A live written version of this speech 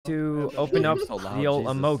to open up the old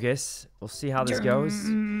Amogus. We'll see how this goes. I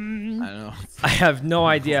know. I have no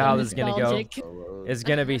idea how this is gonna go. It's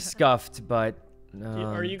gonna be scuffed, but.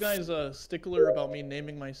 Are you guys stickler about me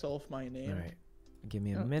naming myself my name? All right, give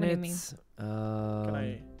me a minute. Can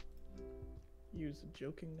I use a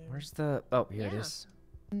joking name? Where's the? Oh, here it is.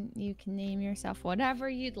 You can name yourself whatever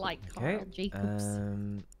you'd like, Okay. Carl Jacobs.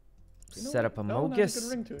 Set up No, Amogus. good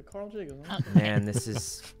ring to it. Carl Jacobs. Man, this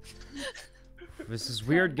is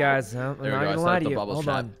weird, guys. I'm not gonna lie to you. Hold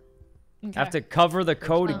on. Okay. I have to cover the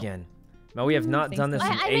code again. No, we have not done this in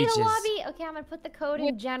I ages. made a lobby. Okay, I'm gonna put the code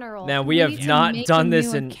in general. Man, we have not done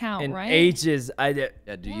this in right? ages. Yeah,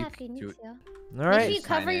 if you need to. All right. Make sure you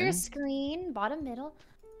cover your screen, bottom, middle.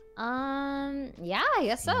 Yeah, I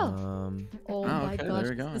guess so. Oh my okay, gosh, there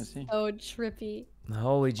we go. this is so trippy.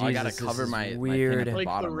 Holy Jesus, I gotta this cover is my weird. My Like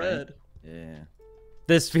bottom, the red. right? Yeah.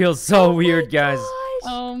 This feels so weird, guys.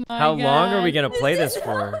 Oh my How god. long are we gonna play this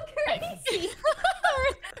for? Crazy.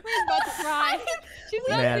 We're about to cry. She's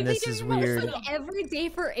Man, this is weird. Every day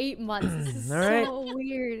for 8 months. This is All right. so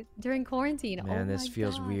weird during quarantine. Man, oh this my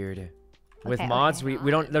feels God. weird. With Okay, mods, okay. we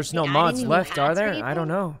don't. There's no Like, mods adding new left, are hats or there? I anything? don't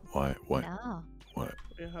know. What? No. What?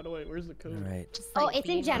 Yeah, how do I? Where's the All code? right. Oh, it's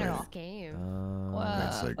in general. Game.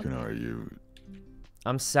 Sykkuno, are you?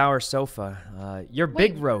 I'm Sour Sofa. You're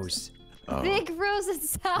Big Rose. Big Rose and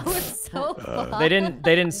Sour Sofa. They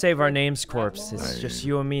didn't save our names, Corpse. It's just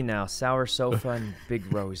you and me now. Sour Sofa and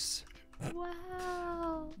Big Rose.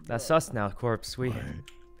 Wow. That's us now, Corpse. We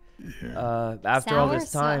Yeah. after all this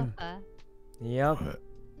Sour time. Sofa. Yep.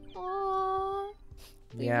 Aww.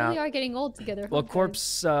 We Yeah. really are getting old together. Well, huh,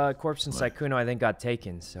 guys? Corpse and Sykkuno, I think, got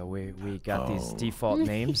taken, so we got these default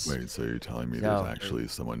names. Wait, so you're telling me No. there's actually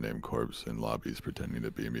someone named Corpse in lobbies pretending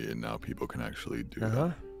to be me, and now people can actually do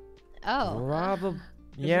that? Oh. Probably.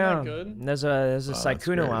 Isn't Yeah. that good? And there's a that's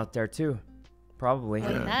Sykkuno great. out there too. Probably.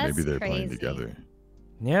 Yeah, that's maybe they're playing crazy. together.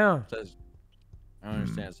 Yeah. It says, I don't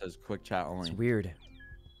understand. It says quick chat only. It's weird.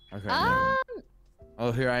 Okay. Um,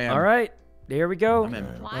 Oh, here I am. All right. Here we go. I'm in.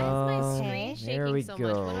 Why is my screen There shaking we so go.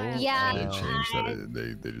 much? What do I have to Yeah. do? They changed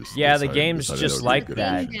that. They just. Yeah, the decided- game's decided just that would be like a good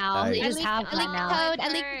that. idea. now. They I- just have I leaked that the now. code. I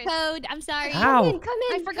leaked the code. I'm sorry. How? Come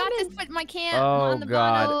in, I forgot to put my can Oh on the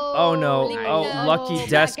God. bottom. Oh no. Really Oh, good. Lucky Back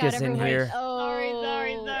Desk out, is in everyone. here. Sorry.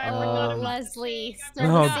 I Um, forgot about Leslie.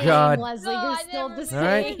 Still Oh, the same. God. Leslie, No, you're I still never the said All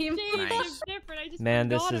right. same. Nice. Man,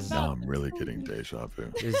 this is. Now I'm really getting deja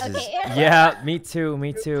vu. This is. Okay. Yeah, me too.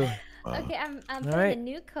 Me too. Okay, I'm putting right. the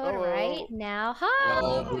new code Oh. right now. Hi.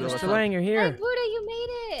 Oh, Buddha, what's Mr. up? Lang, you're Hi, here. Buddha, you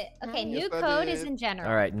made it. Okay, new Yes, I code is did. in general.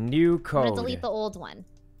 All right, new I'm gonna code. delete the old one.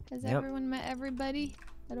 Has Yep. everyone met everybody?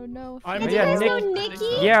 I don't know. If I'm Did Yeah, you guys Nick- know Nikki?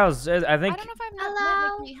 Yeah, I think. I don't know if I've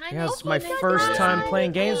Hello? met Nikki. Hi, Yeah, it's Nikki. my Nice to first meet time you.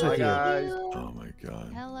 playing games with Hi, you. guys. Oh my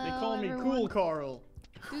god. Hello, They call me everyone. Cool Carl.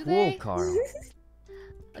 Do Cool, they? Carl.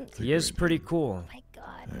 He is pretty cool. Oh my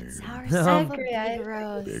God. There you Sour go. Sofa, Big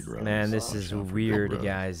Rose. Big Rose. Man, this is Big weird, Rose.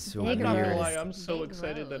 guys. Big I'm not gonna Weird. lie, I'm so Big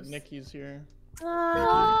excited that Rose. Nikki's here.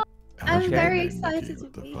 How I'm did you get very the name excited Nikki? to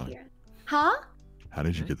What the be fuck? here. Huh? How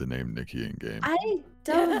did you get the name Nikki in game? I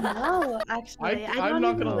don't know, actually. I I'm don't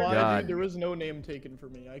not even gonna Oh, lie, God. dude, there was no name taken for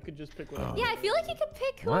me. I could just pick whatever. Yeah, I feel like you could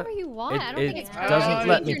pick What? whoever you want. It- I don't it think it's doesn't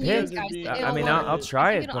let me Your names, pick. guys. I I mean, It'll I'll work.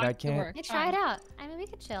 try think it, it'll but I actually can't. work. Yeah, try it out. I mean, we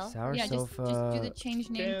could chill. Sour Yeah, just do Sofa. the change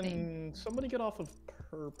name thing. Can somebody get off of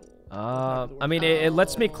purple? I mean, it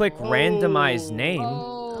lets me click randomize name.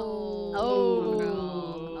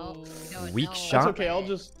 Weak That's shot. okay, I'll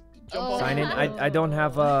just jump off. Sign in. I don't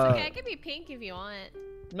have Okay, it could be pink if you want.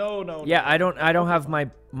 No. Yeah, I don't have my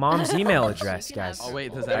mom's email address, guys. Oh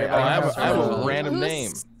wait, does I I have a random Who's-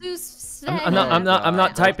 name. who's I'm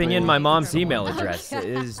not typing in my mom's email address.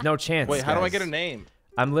 There's no chance. Wait, how do I guys. get a name?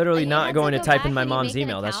 I'm literally You not have going to to go type back in my and you mom's make an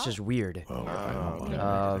email. That's account? just weird. Well, I don't want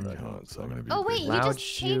Um, to make an account, so I'm gonna be Oh wait, you Loud just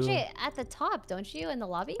change shoe. it at the top, don't you, in the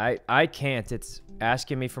lobby? I can't. It's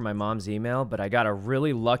asking me for my mom's email, but I got a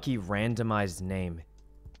really lucky randomized name.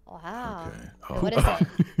 Wow. Okay. So what is it?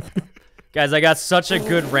 Guys, I got such a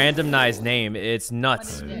good randomized name. It's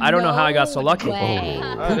nuts. I don't know how I got so lucky. way.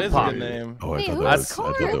 That is a Pop. good name. Oh, I Wait, thought who that is was. I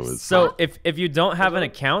thought that was. So if you don't have an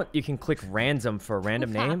account, you can click random for a random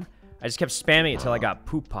Poop pop. name. I just kept spamming it till I got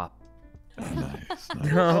poop pop. Nice.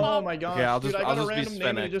 Oh my gosh, Okay, I'll dude, just- I got I'll a just be random name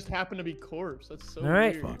and it Fennec. just happened to be Corpse. That's so All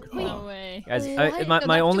right. weird. Fuck No off. way. Guys, What? my No,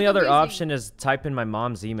 my that's only too other confusing. option is type in my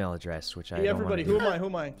mom's email address, which I Hey don't everybody, want to who do.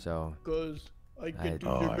 am I? So Cause I fucking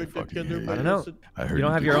hate I don't know. I heard You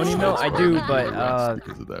don't have your own email? I do, but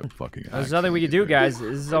because of that fucking there's nothing we can do, guys.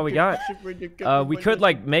 This is all we got. We could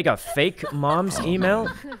like make a fake mom's email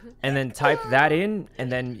and then type that in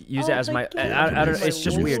and then use it as my. I don't. It's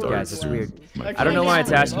just weird, guys. It's weird. I don't know why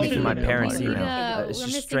it's asking me for my parents' email. It's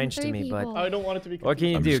just strange to me, but I don't want it to be. what can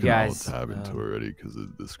you do, guys? Tab into already because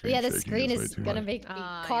the screen. Yeah, the shaking screen way is too gonna much. make me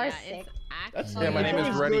car sick. That's Yeah, my name is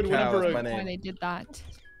always Ready good Cow. whenever That's my I- name. Why they did that.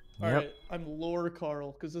 Alright, I'm Lore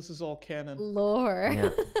Carl, because this is all canon. Lore. Yeah.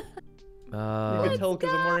 You can tell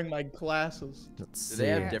because I'm wearing my glasses. Let's Do see. they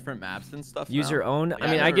have different maps and stuff? Use now? your own. Yeah, I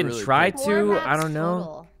mean, I've I never can really try played. 4 to. maps I don't know.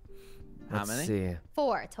 total. How Let's many? see.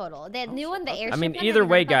 4 total. The new one, the airship. I mean, one, either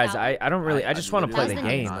never way, found guys. out. I don't really. I just want to play the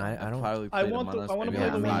literally game. not. I don't. probably I played want Among Us to maybe play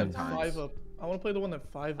the like one 5 that times. 5 up. I want to play the one that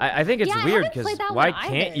 5 up. I think it's Yeah, I weird haven't because played that why one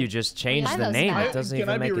can't either. you just change Yeah, the those name? guys. It doesn't Can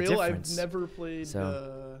I even be make a real? difference. I've never played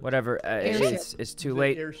So whatever. Airship. It's too the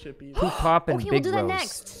late. airship either. Poop pop and Okay, we'll big do that rose.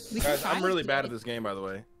 next. We can Guys, try I'm really to bad do at this game, by the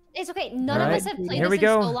way. It's okay. None of Alright, us have played here we this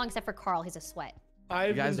in go. so long except for Carl. He's a sweat. I've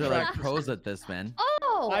You guys been are like practicing. pros at this, man.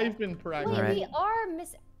 Oh! I've been practicing. Wait, Alright. we are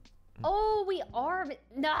Miss... Oh, we are...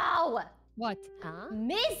 No! What? Huh?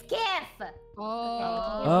 Miss Giff!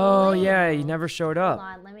 Oh. Oh yeah, he never showed Hold up.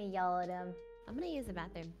 on, let me yell at him. I'm gonna use the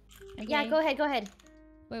bathroom. Yeah, Okay. go ahead, go ahead.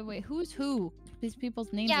 Wait, who's who? These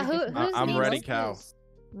people's names Yeah, are who, different. who's I'm name Ready is Cow. this?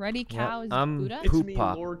 Ready Cow is I'm Buddha? It's Poop me,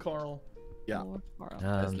 pop. Lore Carl. Yeah. Lord Carl. You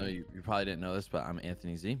guys Um, know you probably didn't know this, but I'm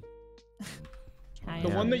Anthony Z. Kind The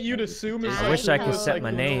of. one that you'd assume is I wish I could set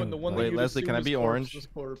my Sykkuno, name. and the one that Wait, you'd Leslie, can I assume be is Corpse orange? is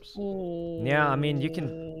Corpse. Yeah, I mean, you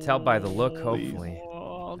can tell by the look, hopefully.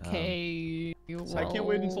 Okay. I can't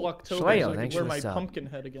wait until October Schleo, so I can thanks wear for my the sub. pumpkin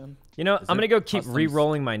head again. You know, Is I'm there gonna go keep customs?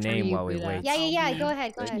 re-rolling my name you while we do that? wait. Yeah, go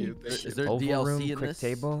ahead, go Thank ahead. you. Is there Oval DLC room, in quick this?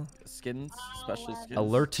 table, Skins, special skins.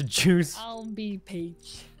 alert to juice. I'll be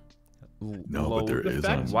Paige. No, but there The is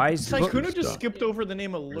fact on Wise Sykkuno Juice just Duck. skipped over the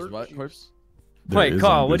name There's Alert what, Juice. Corpse? There Wait, is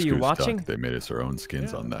Carl, on what are you Biscuits watching? Duck. They made us our own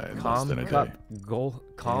skins Yeah. on that in less Calm, than a cup, day. goal,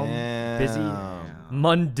 calm, busy, Damn.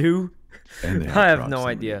 mundu. And they I have no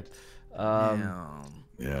proximity. idea.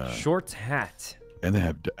 Yeah. Short hat. And they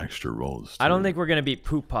have extra rolls. I don't too, think we're gonna beat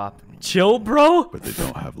Poop Pop. Chill, bro. But they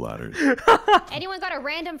don't have ladders. Anyone got a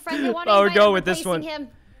random friend they want to Oh, invite? go I'm with this replacing one. Him.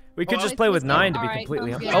 We could Well, just play with let's go. 9 to be Alright,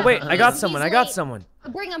 completely sounds honest. good. Oh wait, I got He's someone. I got late. someone.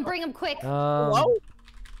 Bring him quick.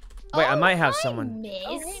 Wait, I might have hi, someone. Miss.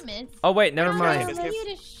 Oh, hey, miss. Oh wait, never Nice mind. of you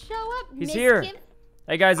to show up, He's Miss here. Kim.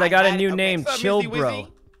 Hey guys, I got a new okay. name, What's up, Chill Mizzy Bro.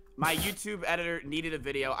 Wizzy? My YouTube editor needed a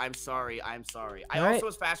video. I'm sorry. I Alright. also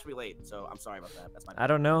was fastly late, so I'm sorry about that. That's my bad. I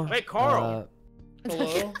don't know. Wait, Carl.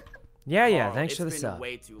 Hello? Yeah, Carl, thanks it's for the been sub.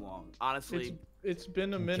 way too long. Honestly, It's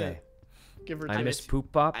been a minute. Give or I take. miss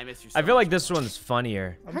Poop Pop. I miss you. I so feel like much, this bro. one's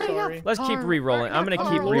funnier. I'm Hurry up. sorry. Let's keep Carl, re-rolling. I'm gonna Carl,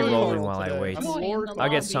 keep Carl, re-rolling Carl while I today. wait. I'm Join Lore the I'll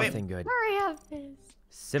get lobby. something good. Hurry up,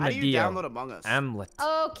 Miss. How do you download Simadio. Among Us? Amlet.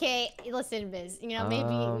 Okay, listen, Miss. You know,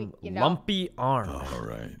 maybe you know. Lumpy arm. All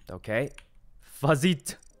right. Okay. Fuzzy.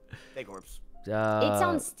 Hey, Corpse. It's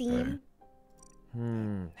on Okay. Steam.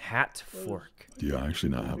 Hat fork. Do you actually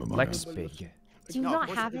not have a Lex mouse? big. Do you No, of not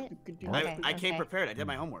course have I it? I came prepared. I did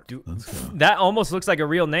my homework. Let's go. That almost looks like a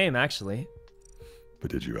real name, actually.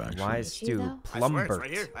 But did you actually? Wise Did you, stew. though? I swear, it's right Plumbert.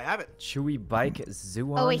 here. I have it. Chewy bike.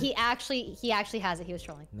 Zuon. Oh wait, he actually has it. He was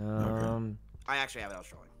trolling. I actually have it. I was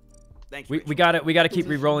showing. Thank you. We got it. We got to keep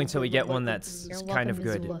re-rolling till we get one that's You're kind of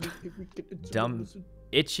welcome, good. Dumb.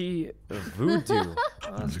 Itchy voodoo.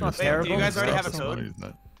 Oh, that's not Wait, terrible. do you guys already have a That's code? funny, isn't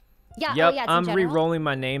it? Yeah. Yep, Oh yeah. It's I'm in general. re-rolling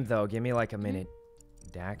my name though. Give me like a minute.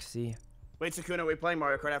 Daxi. Wait, Sykkuno, are we playing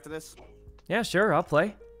Mario Kart after this? Yeah, sure, I'll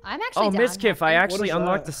play. I'm actually. Oh, down. Miskiff, I actually is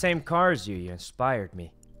unlocked that? the same car as you. You inspired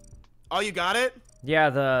me. Oh, you got it? Yeah,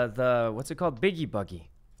 the what's it called? Biggie Buggy.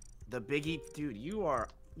 The biggie, dude. You are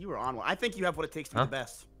on one. I think you have what it takes to be Huh? the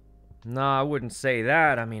best. No, I wouldn't say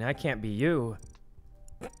that. I mean, I can't be you.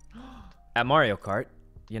 At Mario Kart,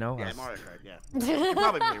 you know. Yeah, I was, Mario Kart. Yeah. You're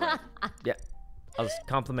probably right. yeah, I was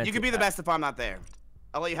complimenting. You could be the best if I'm not there.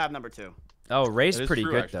 I'll let you have number 2. Oh, Ray's That is pretty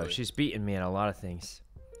true, good actually. though. She's beating me at a lot of things.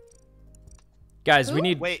 Guys, we Who?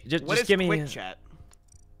 need Wait, just what is give me. quick chat?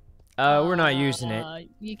 We're not using it.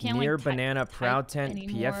 You can't Near like, type- Banana Proud type Tent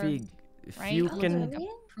anymore, PFE right? Fukin Really?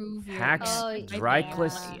 Approve your- Hacks Oh,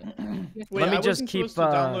 Dryclist. Wait, Let me I just wasn't keep,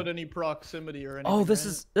 supposed to download any proximity or anything. Oh, this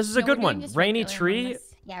right? is a No, good we're doing one. just Rainy regular Tree Among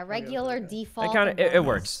Us. Yeah, regular default. That kind of it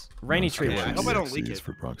works. Rainy tree I works. hope I don't leak C's it.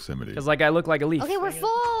 for proximity. Because like I look like a leaf. Okay, we're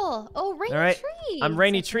full. Oh, rainy All right. tree. I'm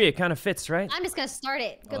rainy tree. It kind of fits, right? I'm just gonna start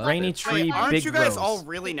it. Good luck. Rainy tree, Wait, aren't big you guys rose. all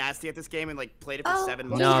really nasty at this game and like played it for 7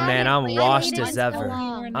 months? No, Yeah, man, I'm we washed hated as it so ever.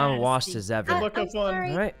 long. I'm washed as ever. Look I'm up on.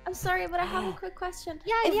 sorry. All right. I'm sorry, but I have a quick question.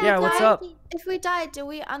 Yeah, what's up? If we die, do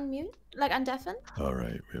we unmute? Like undeafen? All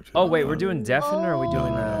right, we have to. Oh wait, we're doing deafen or are we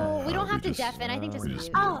doing Oh, we don't we have to just- deafen. I think just we mute.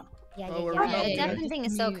 just Oh, Yeah, Oh, we're yeah, not The muted. deafen thing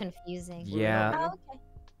is so Mute. confusing. Yeah. oh okay.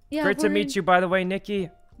 Yeah, Great to meet you, by the way, Nikki.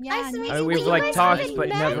 Yeah, Nice to meet I you. mean, we've Wait, you like guys talked, haven't but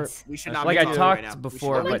met? never. We should not Like be I doing it talked right now. We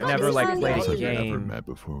before, should not but be God, never this like is played a Also, never game. met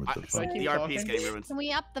before. What the I fuck? keep The RP is talking. getting ruined. Can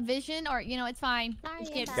we up the vision or it's fine?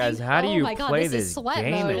 Just get Guys, how do Oh you my God, play this is this sweat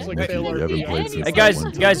game? mode. Feels like Nikki, you Taylor haven't Swift. played since Hey day guys,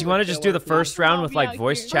 one. you want to just do the first round with like I'll be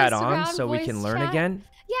voice out chat First on round so we can voice learn chat? again?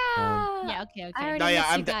 Yeah. Yeah, okay. I already No, yeah,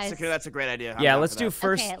 missed I'm you guys. Sykkuno, that's a great idea. I'm Yeah, down let's for do that.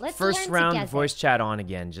 first Okay, let's first learn round together. voice chat on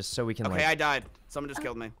again, just so we can Okay, like. I died. Someone just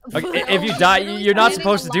killed me. Okay, if you die, you're not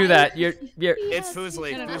supposed to do that. You're. It's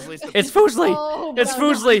Fuslie. Fuslie's the It's Fuslie. Oh, It's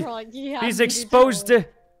bro, Fuslie. not wrong. You have He's to do exposed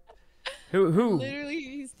that. to. Who? Literally,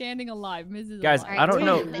 he's standing alive. Mrs. Guys, alive. I don't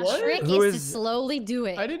know. The What? trick Who is is- to slowly do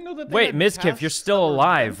it. I didn't know that. they Wait, had Mizkif, past you're still summer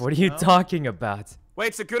alive. events What are you now. talking about?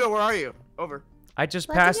 Wait, Sykkuno, where are you? Over. I just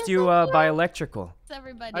What did passed you you say, by electrical. It's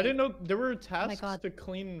everybody. I didn't know there were tasks God. to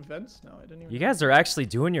clean vents now. I didn't even. You guys are actually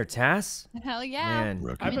doing your tasks? Hell yeah. Man,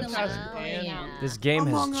 Rookie I'm a Mizkif. task Oh, and yeah. this game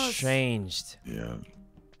Among has Us. changed. Yeah.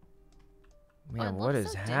 Man, what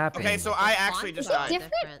is happening? Okay, so I actually just died.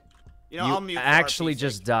 Different? You know, You I'll mute for actually RP's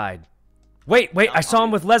just sake. died. Wait, No, I saw I'll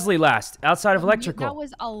him with Leslie last, outside of That electrical.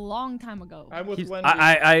 was a long time ago. I'm with He's- Wendy.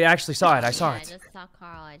 I actually saw it. I saw I it. just saw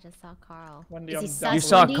Carl. I just saw Carl. Wendy, Is he I'm sus? down You for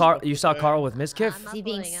saw Wendy? Carl. You saw Carl with Mizkif. Is he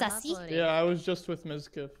being sussy? Yeah, I was just with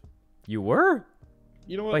Mizkif. You were?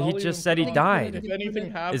 You know what? But he I'll just even said he put on- died. If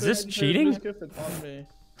anything happens, this to cheating? Mizkif, it's on me.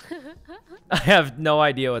 I have no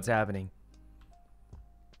idea what's happening.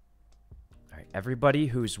 All right, everybody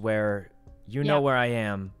who's where, you know Yep. where I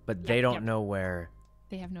am, but they don't yep. know where.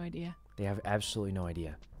 They have no idea. They have absolutely no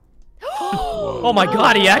idea. Oh my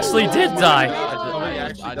God, he actually did die.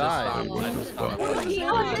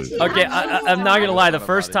 Okay, I'm not gonna lie. The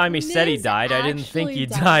first time he said he Miz died, I didn't think he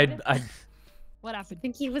actually died. What I happened?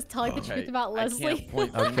 think he was telling the truth about I can't Leslie.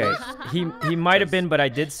 point Okay, fingers. he might have been, but I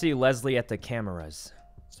did see Leslie at the cameras.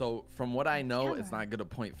 So from what I know, it's not good to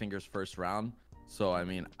point fingers first round. So I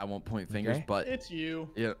mean, I won't point fingers, Okay. but It's you.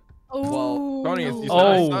 yeah. Oh, Tony, you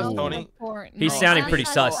Oh. sus, Tony? He's No, sounding I'm pretty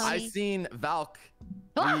not sus. I Tony. seen Valk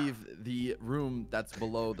leave the room that's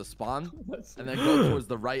below the spawn, Let's- and then go towards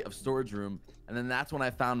the right of storage room, and then that's when I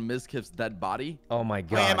found Mizkif's dead body. Oh my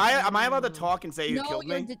Wait, am God. I allowed to talk and say you No, killed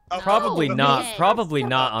you're me? de- Oh, Probably oh, not. Yes. Probably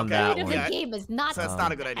not on Okay. that The one. Yeah. game is not. So that's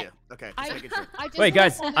not a good idea. Okay, just I, making sure. I just Wait,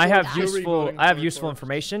 guys, listened I to have that. useful. I have useful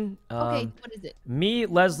information. Okay, what is it? Me,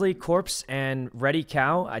 Leslie, Corpse, and Ready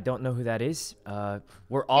Cow. I don't know who that is.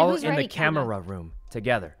 We're all who's in the Ready Cow now? camera room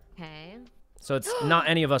together. Okay. So it's not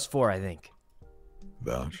any of us four, I think.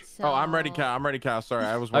 Vouch. Oh, I'm ready, So- Cal. I'm ready, Cal. Sorry,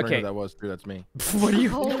 I was wondering Okay. who that was too. That's me. What do you?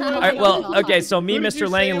 Oh, All right, well, okay. So me, Who did you Mr.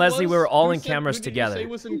 say Lang, and it Leslie, we was? were all Who in said- cameras who did together. You say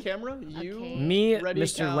was in camera? You. Okay. Me, Ready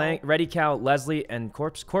Mr. Cow. Lang, Ready Cow, Leslie, and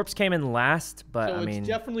Corpse. Corpse came in last, but So I it's mean,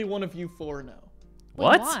 definitely one of you four now. Wait,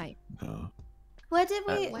 what? Why? No. Where did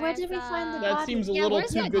we Where's find the That body? seems a Yeah, little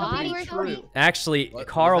where's too that good body? to be Where's true. Actually, What was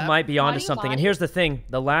Carl that? might be onto Body, something. And body? here's the thing: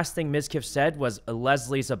 the last thing Mizkif said was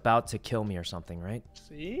Leslie's about to kill me or something, right?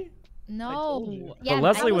 See? No. told you. Yeah, but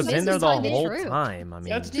Leslie I was think in there Miz the is telling whole truth. time. I mean,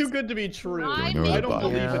 That's too good to be true. I Don't know I the don't body.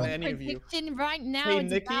 believe in Yeah. any of you. Prediction right now Hey,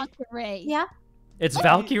 is Nikki? Valkyrie. Yeah. it's You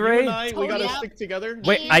Valkyrie. and I, we gotta Yeah. stick together.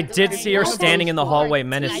 Wait, I did see her One of standing in the those hallway four.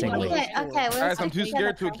 menacingly. Okay, okay. We'll Guys, I'm stick too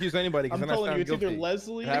scared to together. accuse anybody because I'm then I telling you, sound it's either guilty.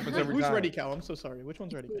 Leslie. It happens every Who's time. Ready Cow? I'm so sorry. Which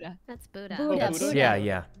one's Ready Cow? Buddha. That's Buddha. Buddha. Oh, Buddha? Yeah,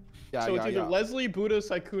 yeah. Yeah, So yeah, it's either yeah. Leslie, Buddha,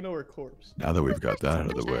 Sykkuno, or Corpse. Now that we've got that out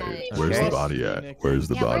of the way, Okay. where's Okay. the body at? Where's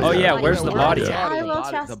the Yeah, body? Oh at? yeah, where's the Yeah, body where's at? I The will body-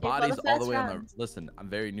 trust the you for body's the all the first way on round. the. Listen, I'm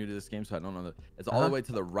very new to this game, so I don't know. It's all Uh-huh. the way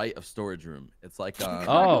to the right of storage room. It's like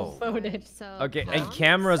Oh. Voted. So Okay, and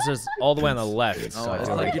cameras is all the way on the left. It's No, So it's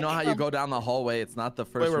Oh. like you know how you go down the hallway. It's not the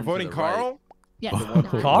first. Wait, we're room to voting the right. Carl? Yes. Carl?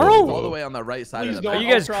 It's all the way on the right side Please of the don't. Are you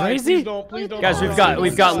I'll guys cry. crazy? Please don't. Please don't. Guys, I'll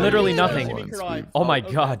we've cry. got literally Please nothing. don't make me cry. Oh my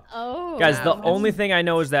Okay. god. Oh. Guys, the Yeah. only thing I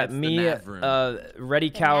know is that It's the me, nav room. Ready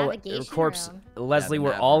Cow, navigation Corpse, room. Leslie the were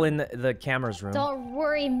nav all room. in the cameras room. Don't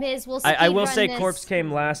worry, Miz. We'll I will speedrun say this. Corpse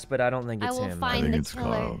came last, but I don't think I it's will him. I find think the it's killer.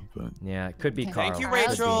 Carl, but Yeah, it could be Okay. Carl. Thank you, Could be.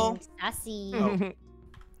 Rachel. Sassy.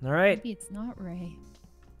 All right. Maybe it's not Ray.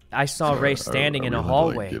 I saw Ray Are- standing are in we a allowed to,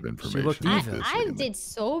 like, hallway. give She information looked like evil. this? I did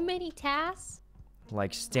so many tasks.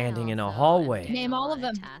 Like standing in a Oh, hallway. Name all of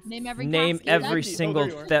them. Tasks. Name every Name task you every did. single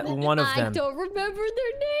there you are. one of I them. don't remember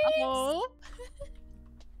their names. Oh.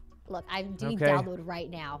 Look, I'm doing Okay. download right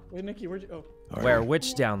now. Wait, Nikki, where'd you? Oh, All Where? right.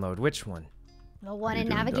 Which download? Which one? The one you in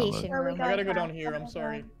doing, navigation download? Where we room. go? I gotta go down here. I'm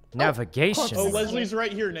sorry. Navigation. Oh, Leslie's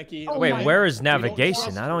right here, Nikki. Oh Wait, my- where is We don't navigation?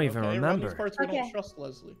 trust I don't her, even okay? Around remember. these parts, we don't Okay. trust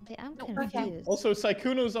Leslie. Wait, I'm Okay. confused. Also,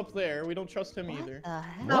 Sykkuno's up there. We don't trust him What either. the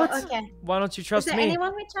heck? What? Oh, okay. Why don't you Is trust there me?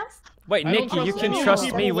 anyone we trust? Wait, I don't Nikki, you trust can any trust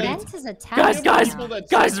people. me. What do you? Vent is attached Guys, guys, now.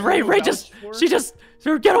 guys! Ray just, she just,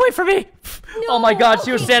 get away from me! Oh my God,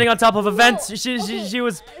 she was standing on top of a vent. She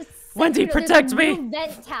was. Wendy, There's a protect new me!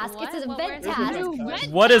 Vent task. What? It's a What- vent where's task. the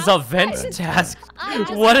What is a vent task? I'm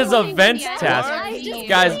just What is a doing vent that. task? I just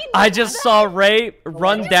Guys, cleaned I it. just saw Ray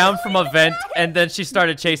run down from a vent, and then she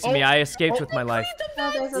started chasing me. I escaped with my life.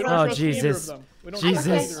 No, there's We a don't Oh, trust either of Jesus. them. We don't Jesus.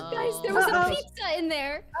 trust either of them. Guys, there was a Uh-oh. pizza in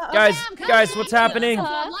there. Guys, I'm coming. guys, what's happening?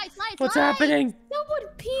 Lights, What's happening?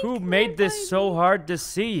 Someone peeked. Who made this so hard to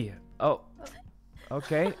see? Oh,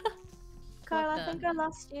 okay. Carl, What I the- think I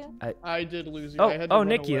lost you. I did lose you. Oh, I had to oh, run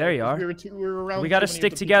Nikki, away there you because are. We were around We too gotta many of stick the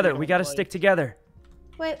people together. we We don't gotta like. stick together.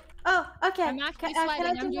 Wait. Oh, okay. I'm actually Can I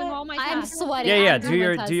sweating. I'm do doing my- all my I'm tasks. sweating. Yeah, yeah. I'm Do doing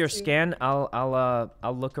your my do your tasks too. scan. I'll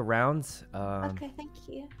look around. Okay, thank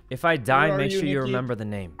you. If I die, Where are make you, sure you Nikki? remember the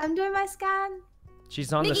name. I'm doing my scan.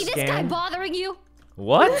 She's on Nikki, the this guy scan. bothering you?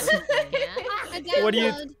 What? Yeah. What do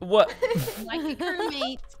you? What? Like your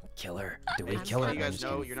crewmate. Kill her. Do we I'm kill her? sorry, You I'm guys just know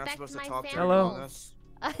kidding. you're not supposed to Respect talk my to Hello. everyone else.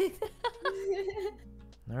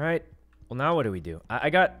 All right. Well, now what do we do? I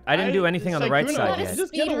didn't do anything on the right Sykkuno, side What yet. is-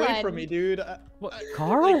 Just get away Speedrun. from me, dude. What?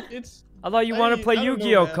 Carl? Like, it's. I thought you wanted to play I don't know,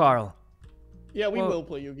 Yu-Gi-Oh, man. Carl. Yeah, we Well- will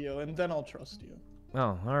play Yu-Gi-Oh, and then I'll trust you.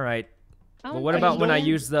 Oh, all right. Oh, Well, what I about when I don't-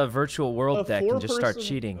 use the virtual world A deck and just start four-person-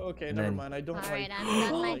 cheating? Okay, and never then... mind. I don't All right, like. I'm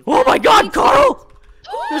done my Oh my God, Carl!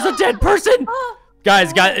 There's a dead person. Oh,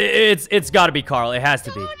 Guys, it's got to be Carl. It has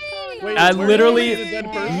to be. Wait, I where literally, is the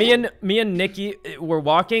dead person? me and Nikki were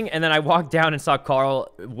walking, and then I walked down and saw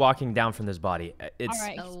Carl walking down from this body. It's All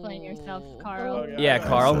right, explain yourself, Oh. Carl. Okay, yeah, alright.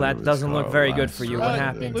 Carl. said it That was doesn't look Carl very good last for you. time. What Uh,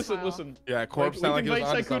 happened? Listen, listen. Yeah, corpse We sound like can it was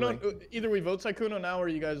vote onto something. Sykkuno. Either we vote Sykkuno now, or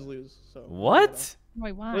you guys lose. So. What?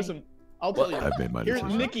 Wait, why? Listen, I'll tell you. I've made my Here,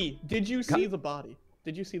 decision. Nikki, did you see the body?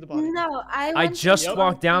 Did you see the body? no, I I went to just Yep.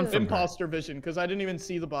 walked down from her. Imposter vision, because I didn't even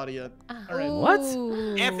see the body yet. All right. What?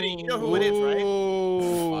 Anthony, you know who it is, right?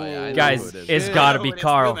 Oh, yeah, I know Guys, who it is. it's Yeah, gotta I know be who it is,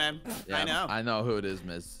 Carl. too, man. Yeah, I know. I know who it is,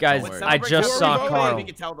 miss. Guys, Don't worry. I just Before saw we vote, Carl. We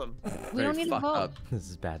can tell them. We don't need to Fuck vote. up. This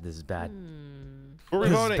is bad. This is bad. Who are we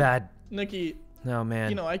This is voting? bad. Nikki, No, man.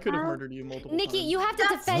 you know, I could have murdered you multiple Nikki, times. you have to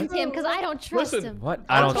defend him because I don't trust Listen. him. What?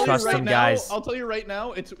 I I'll don't tell you trust right them, now- guys. I'll tell you right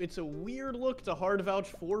now, it's a weird look to hard vouch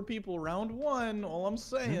 4 people round 1. All I'm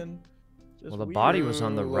saying. Just Well, the weird. body was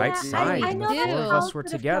on the right Yeah, side. I and the know four that of Carl us were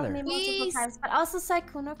could have killed together. me multiple Please. times, but also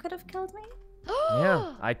Sykkuno could have killed me.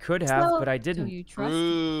 Yeah, I could have, So- but I Do didn't. you trust?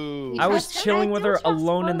 Ooh. I was trust him? chilling I with don't her trust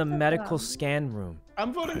alone in the both of medical them. scan room.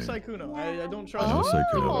 I'm voting Okay. Sykkuno. I don't trust I him. was like,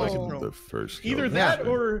 Oh. the first kill Either of the that day.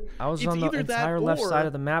 or I was it's on the either that entire left or side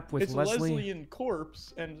of the map with it's Leslie. and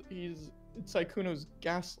Corpse, and Sykkuno's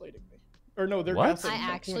gaslighting me. Or no, they're What? gaslighting I Sykkuno.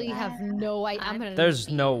 actually have no idea. I'm gonna. There's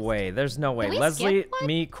no way. There's no way. Can we Leslie, skip one?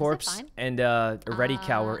 me, Is it Corpse, fine? and Ready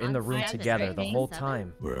Cow were in the on room 7, together right? the Main whole 7?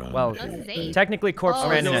 time. We're on Well, This is eight. 8. technically, Corpse Oh,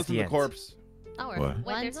 ran in Go at listen the to end. corpse. Oh, What? wait,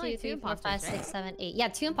 1, there's 2, only 3, 4, 5, imposters, 6, right? 7, 8. Yeah,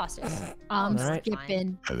 2 imposters. I'm Alright.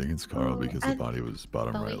 skipping. I think it's Carl because the I- body was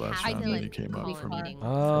bottom But right we last have time to, and like, he came call up a from meeting.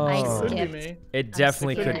 Oh, Could be skipped. me. it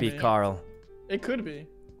definitely Could could be be me. Carl. It could be.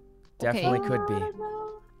 Definitely could be.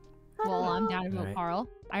 Well, I'm down to vote Alright. Carl.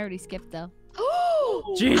 I already skipped though.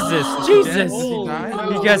 Jesus, Jesus! Oh,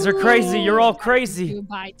 died? You guys are crazy. You're all crazy.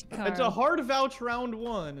 Goodbye to Carl. It's a hard vouch round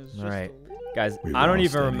 1. It's just Alright. a- Guys, We I were don't all even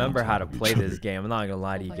standing remember on how top to of play each this other. game. I'm not gonna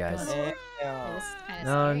lie to you my guys. God. It was kind of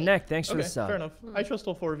No, scary. Nick, thanks for Okay, the sub. fair enough. I trust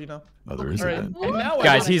all 4 of you now. Oh, there is All a right. vent. And now I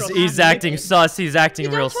Guys, don't he's trust acting Nikki. sus. He's acting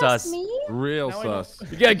You real don't trust sus. me? Real Now I know.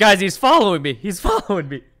 sus. Yeah, guys, he's following me. He's following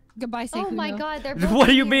me. Goodbye, Sykkuno. Oh my god, they're both What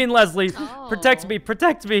do you here. mean, Leslie? Oh. Protect me,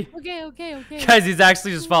 protect me. Okay, okay, okay. Guys, he's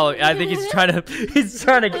actually just following. I think he's trying to. He's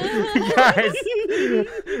trying to. Guys.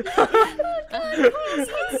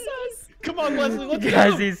 Come on, Leslie, let's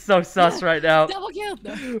Guys, go. he's so sus right now. Double kill.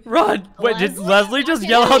 No. Run! Wait, did Leslie? Leslie just I'm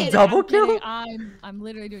yell kidding, out double I'm kidding. kill? I'm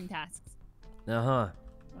literally doing tasks. Uh huh.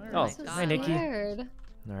 Oh, Alright. God. hi, Nikki. Weird.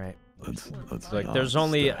 All right. Let's Like, not there's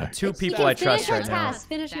only stack. 2 people I Finish trust your right now. task,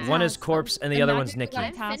 finish your One is task. Corpse, and the other one's Nikki.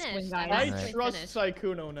 Imagine I'm task finished. when I guys- Alright. trust Finished.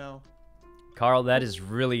 Sykkuno now. Carl, that is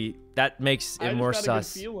really. That makes I it just more got a good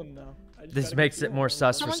sus. feeling now. I just This got a good makes it feeling more now.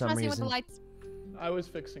 sus for Someone's some messing with the reason. lights. I was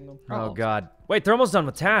fixing them. Oh, Uh-oh. God. Wait, they're almost done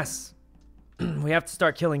with tasks. We have to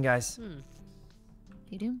start killing guys.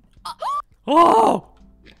 You do? Oh!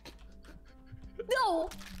 No! No!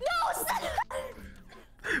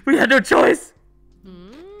 We had no choice!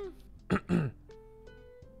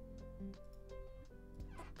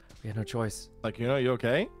 We had no choice. Like, you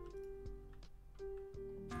okay?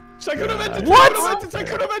 Sykkuno vented! What?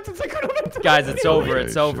 Sykkuno vented! Guys, it's over.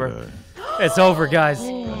 It's over. It's over, guys.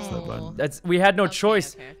 We had no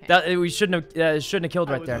choice. That we shouldn't have killed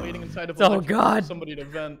right there. Oh God. Somebody to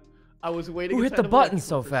vent. I was waiting. Who hit the button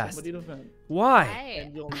so fast? Why?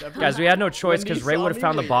 Guys, we had no choice because Ray would have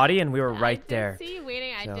found the body and we were right there.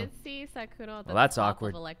 I did see Sykkuno at the Well, that's top awkward.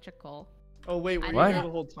 of electrical. Oh wait, were you What? there the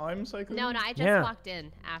whole time, Sykkuno? No, I just walked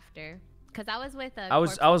in after. Cause I was with I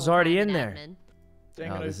was already in there. Dang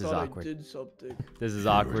Oh, it, this is I thought awkward. I did something. This is You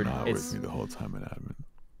were awkward. not It's with me the whole time in admin.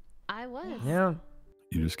 I was. yeah.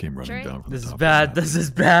 You just came running down from This the is top. bad. This is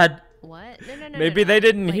bad. What? No. Maybe they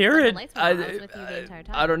didn't Like, hear when the it. lights went on, I was with you the entire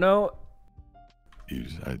time. I don't know.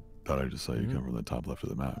 I thought I just saw you come from the top left of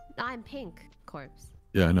the map. I'm pink, corpse.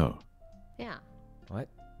 Yeah, I know. Yeah. What?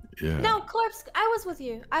 Yeah. No, Corpse, I was with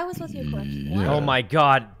you. I was with you, Corpse. Yeah. Oh my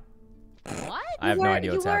God. What? I have no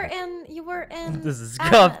idea what's happening. You were in. This is admin,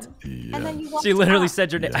 scuffed. Yeah. And then you walked She literally out.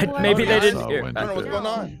 said your name. Yeah. Maybe they I didn't saw hear. Wendy I don't know what's there. going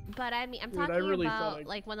on. But I mean, I'm Dude, I talking really about thought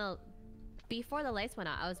like before the lights went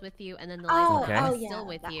out, I was with you, and then the lights Oh, went on, I was Okay. still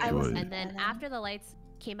with you, I was and then there. after the lights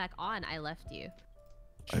came back on, I left you.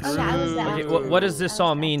 I Oh, yeah, I was there. Okay, what does this I was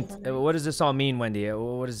all there mean? after them. What does this all mean, Wendy?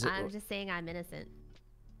 What is it? I'm just saying I'm innocent.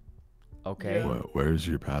 Okay. Where's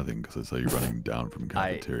your pathing? Because I saw you running down from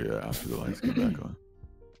cafeteria after the lights came back on.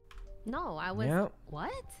 No, I was. Yeah.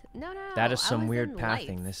 What? No. That is I some was weird in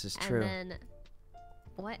pathing. lights, This is true. And then,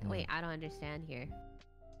 what? Wait, I don't understand here.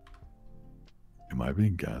 Am I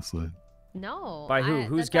being gaslit? No. By who?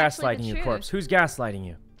 Who's that's actually gaslighting the you, truth. Corpse? Who's gaslighting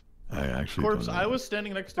you? I actually Corpse, don't know. I was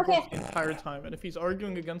standing next to Corpse the entire time, and if he's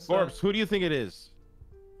arguing against Corpse, who do you think it is?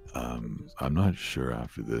 I'm not sure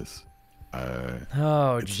after this.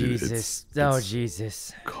 Oh It's- Jesus! it's- Oh it's-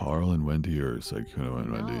 Jesus! Carl and Wendy or Sykkuno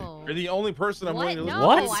and Wendy? No. You're the only person I'm willing to listen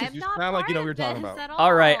What? to. No, I'm You not sound like you know what you're part talking of about. this at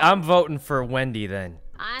All right, all. I'm voting for Wendy then.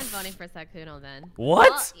 I'm voting for Sykkuno then. What?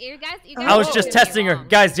 Well, you guys I was both just did me testing her. wrong.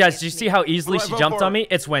 Guys, do you see how easily Who do I she vote jumped for? on me?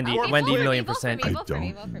 It's Wendy. Okay, Wendy, vote for me, million vote for percent. me, I vote for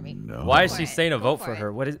me, don't vote for me. know. Why is for she it. saying to Go vote for for it.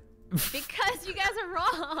 her? What is? Because you guys are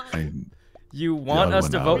wrong. You want Yeah, us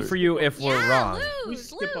to one vote hour. for you if we're Yeah, wrong? We lose,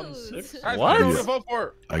 skip on lose. 6. Guys, What? who do you vote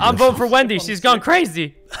for? I'm voting for Wendy. She's gone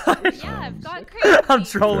crazy. Yeah, I've gone crazy. I'm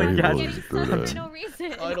trolling, Very guys. well. Getting sus for no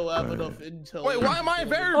reason. I don't have enough intel. Wait, why am I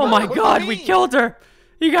very? Oh my God, we killed her.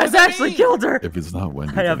 You guys actually killed her. If it's not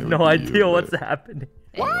Wendy, I then have it no would be idea you, what's but- happening.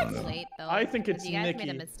 It's late though. I think 'cause it's you guys made a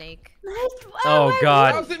Nikki. mistake. Oh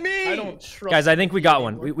God. How's it me? I don't trust. Guys, I think we got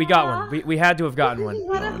one. We got one. We had to have gotten one.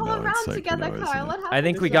 We had a No, whole no, it's round Sykkuno, together, isn't Carl. it? What happened? I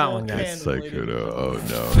think we This got is one, all guys. canon. Sykkuno.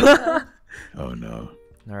 Oh no. Oh no.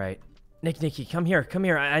 All right. Nikki, come here. Come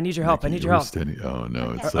here. I need your help. I Nikki, need you your were help. Standing... Oh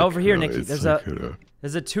no, it's Over here, Sykkuno, Nikki. it's There's Sykkuno.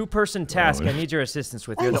 There's a 2-person task. I need your assistance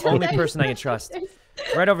with. You're the I only know. person I can trust.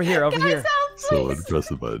 Right over here. Over here. Someone press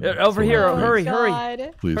the button. Over here. Someone, Hurry. please.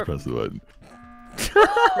 Hurry. Please press the button.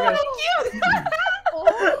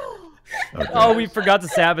 Okay. Oh, we forgot to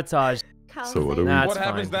sabotage. So what do we? Nah, it's What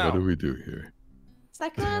happens fine. now? What do we do here?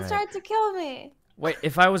 Sykkuno tried to kill me. Wait,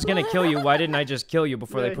 if I was gonna kill you, why didn't I just kill you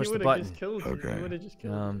before Yeah, they pushed he the would've button? just killed you. Okay. He would've just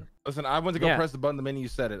killed you. Listen, I went to go Yeah. press the button the minute you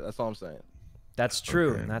said it. That's all I'm saying. That's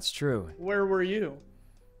true. Okay. That's true. Where were you?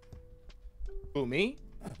 Who, me?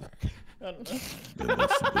 I don't know. Then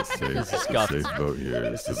the safe scuffed. vote here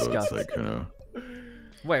is to vote scuffed. Sykkuno.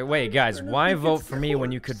 Wait, guys. Why vote for me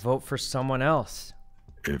when you could vote for someone else?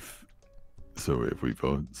 If we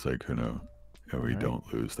vote Sykkuno and we don't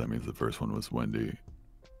lose, that means the first one was Wendy,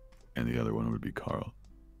 and the other one would be Carl.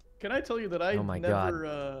 Can I tell you that Oh my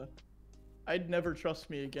God. I'd never trust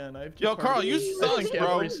me again. I've just Yo, Carl, heard you I think sus,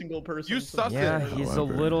 bro. every single person. You since sus then. Yeah, it. he's a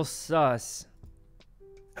However- little sus.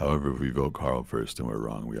 However, if we vote Carl first and we're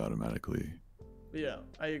wrong, we automatically. Yeah,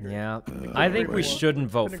 I agree. Yeah. Uh, I think we agree more. shouldn't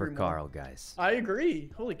vote Couldn't for agree more. Carl, guys. I agree.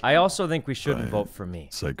 Holy cow. I also think we shouldn't Right. vote for me.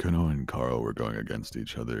 Sykkuno and Carl were going against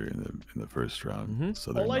each other in the first round. Mhm.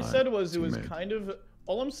 So they're All I not said was it was teammates. kind of.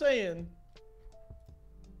 All I'm saying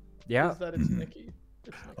Yeah. is that it's Nikki.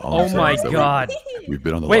 It's Nikki. All I'm Oh saying my is that God. We've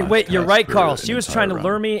been on the Wait, last you're task right, for Carl. an She was entire trying to round.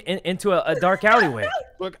 lure me into a dark alleyway.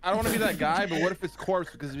 Look, I don't want to be that guy, but what if it's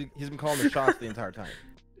Corpse because he's been calling the shots the entire time?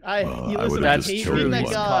 I Well, listen, I I would've That's hate just true. being killed that him.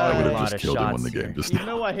 He's I calling would a have lot just of killed him on shots the here. game just You now.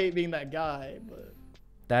 know I hate being that guy, but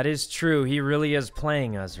That is true. He really is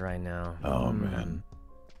playing us right now. Oh man.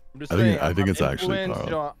 I'm just I think- saying, I think I'm it's actually influenced, Carl.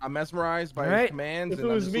 You know, I'm mesmerized by Right. his commands. If it and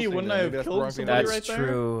I'm was just me, listening wouldn't to I him. have Maybe that's the killed wrong thing to somebody do. That's right there?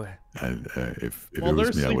 true. If While it they're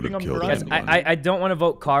was me, I would sleeping, have I'm killed grinding. anyone. I don't want to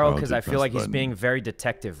vote Carl Carl because did I feel press like he's button. being very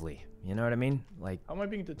detectively. You know what I mean? Like, how am I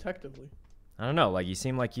being detectively? I don't know. Like you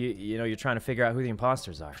seem like you're trying to figure out who the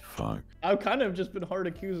imposters are. Fuck. I've kind of just been hard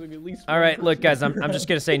accusing at least. All right, look, guys. I'm just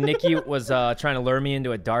gonna say Nikki was trying to lure me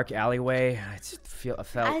into a dark alleyway. I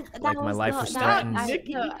felt like my life was threatened.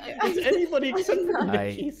 Nikki, it's anybody except for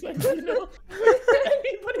Nikki.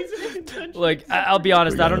 Anybody's in contention. Look, I'll be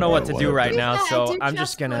honest. I don't know what to do right now, so I'm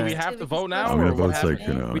just gonna. Do we have to vote now? I'm gonna or what vote happened?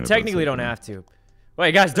 Sykkuno. We technically don't have to.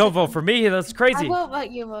 Wait, guys, don't vote for me. That's I crazy. will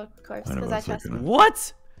vote you, of course, I know because I about trust you. Sykkuno.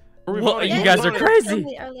 What? Well, you guys are crazy.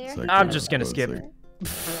 Sykkuno, I'm just gonna vote skip. Sykkuno.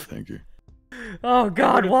 Thank you. Oh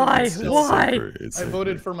God, why? Why? I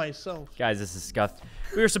voted for myself. Guys, this is scuffed.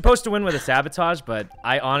 We were supposed to win with a sabotage, but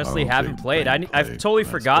I honestly haven't played. I've totally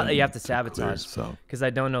forgot that you have to sabotage because I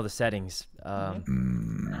don't know the settings.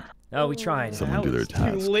 Oh, we tried. Someone do their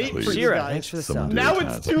task, Too late for please. you Shira, guys. thanks for the Someone sub. do Now their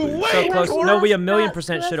it's task, too please. late. So close. No, we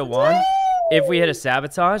 1,000,000% should have won if we hit a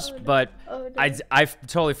sabotage, but I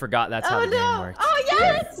totally forgot that's how the game works. Oh,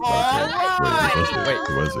 yes! Wait,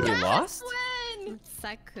 who was it? You lost?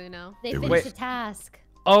 Sykkuno. They It finished was- the task.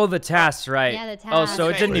 Oh, the task, right? Yeah, the Oh, so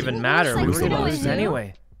it task. didn't even matter. We were Sykkuno gonna was lose new.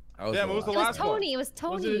 anyway. Yeah, what was the It was last one? Tony. It was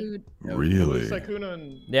Tony. Really? Sykkuno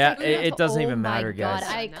and Yeah, Sykkuno it doesn't oh even my matter, God, guys.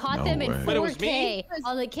 I caught No them in way. 4K. But it was me?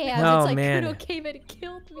 On the K, I Oh, was like, man. Sykkuno came in and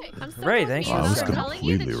killed me. I'm so Great, thanks for the confused. sub. I'm telling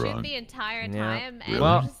you the Completely truth wrong. the entire Yeah. time, and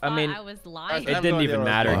Well, you just I thought mean, I was lying. I It have didn't no even idea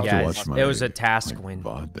matter, I'll have to guys. watch my, It was a task win.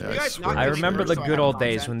 VOD that You guys swear not I to remember God. the so I good have old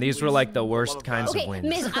content, days when these were please. like the worst kinds Okay, of wins.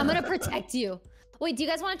 Miss, I'm gonna protect you. Wait, do you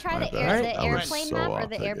guys want to try My the, bad. the I was airplane so map or off the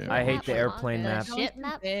that airplane game. I hate map? the airplane The map. ship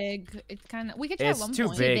map? Big. It's kind of. We could try It's one too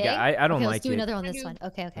point. big. I don't okay, like let's do it. another on this one.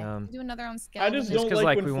 Okay, okay. Do another on scale. I just Just don't 'cause,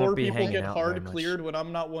 like like, we when won't 4 be people hanging get out very hard much. cleared when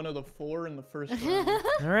I'm not one of the 4 in the first round.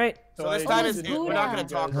 All right. So this I time just is didn't we're not gonna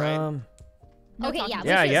talk, right? Okay, yeah, Yeah,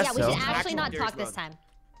 we I should, guess we so. should actually not Actual talk serious this time.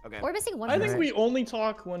 Okay. We're missing one I think person. we only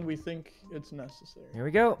talk when we think it's necessary. Here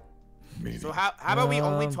we go. So how about we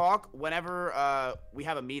only Um, talk whenever we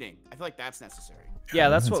have a meeting? I feel like that's necessary. Yeah,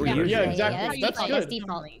 that's what we Yeah, usually Yeah, do. exactly. That's default, good.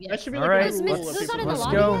 default. That should be All like right. a rule. Miss, if who's people not in the Let's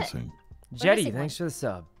don't- lobby go. yet? Jetty, missing thanks for the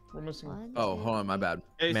sub. We're missing one. One. Oh, hold on, my bad.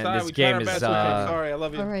 Hey, Man, Sai, this we tried game our is, best, okay? Sorry, I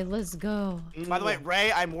love you. All right, let's go. By the way,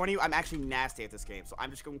 Ray, I'm warning you, I'm actually nasty at this game, so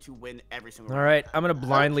I'm just going to win every single All round. right, I'm gonna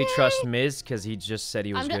blindly Okay. trust Miz because he just said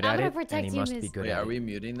he was good I'm at gonna it, protect and he you, must be Miz. good Wait, at are it. we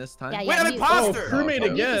muting this time? Yeah, Wait, yeah. I'm mute. imposter! Oh, crewmate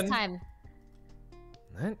Mute again. this time.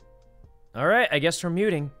 What? All right, I guess we're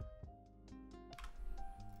muting.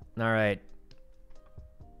 All right.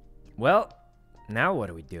 Well, now what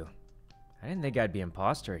do we do? I didn't think I'd be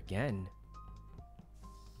imposter again.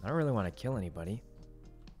 I don't really want to kill anybody.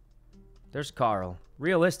 There's Carl.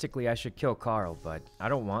 Realistically, I should kill Carl, but I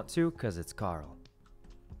don't want to because it's Carl.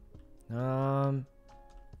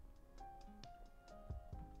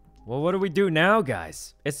 Well, what do we do now,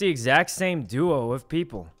 guys? It's the exact same duo of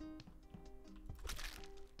people.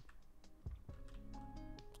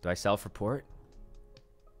 Do I self-report?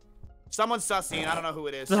 Someone's sussing, I don't know who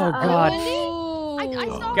it is. Oh, God. I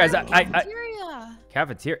saw Guys, her I- in the cafeteria.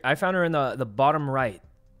 Cafeteria. I found her in the bottom right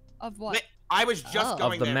Of what? Wait, I was just Oh.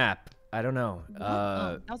 going of the there. map. I don't know. What?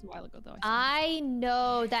 Oh, that was a while ago though. I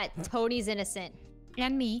know that Tony's innocent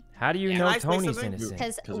And me. How do you Can know I say Tony's something? innocent?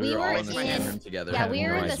 because Because we we were were all in the same in. room together. Yeah, having we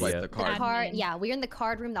were in no the, swipe the the card. card. Yeah, we were in the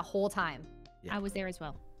card room the whole time. Yeah. I was there as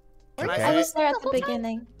well. Can I Okay. say I it? was there at The the whole time?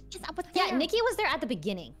 beginning. Yeah, Nikki was there at the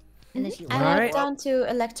beginning, and then she I left. Alright. went down to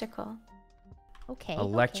electrical. Okay.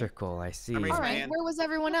 Electrical, I see. I'm raising All my right, hand. where was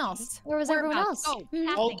everyone else? Where was everyone Whereabouts? else? Oh, Hmm.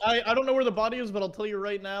 passing. I don't know where the body is, but I'll tell you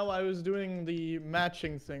right now, I was doing the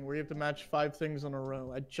matching thing where you have to match 5 things in a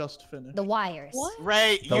row. I just finished. The wires. What?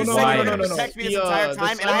 Ray, The you said you were wires. going to No, protect me this The, entire the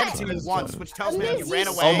time, and I haven't seen you silence once, button. which tells me that you Miz, ran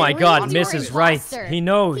you away. Oh my screamed God, you Miss were is right. imposter. He He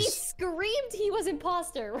knows. screamed he was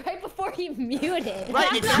imposter right before he muted.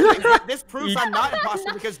 Right, exactly. This proves I'm not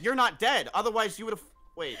imposter because you're not dead. Otherwise, you would have.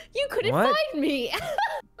 Wait, You couldn't What? find me.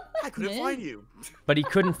 I couldn't Man. find you. But he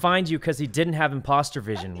couldn't find you because he didn't have imposter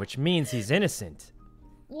vision, which means he's innocent.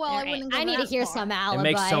 Well, I Alright, wouldn't go I need to that hear far. some alibis. It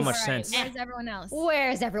makes so much All right, sense. where's everyone else?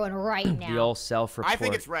 Where's everyone right The now? old self-report. I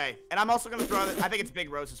think it's Ray, and I'm also going to throw. I think it's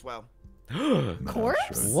Big Rose as well. No,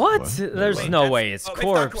 Corpse? sure. What? There's Wait, no that's- way it's oh, corpse.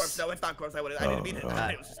 It's not corpse. No, it's not corpse. I didn't mean it. It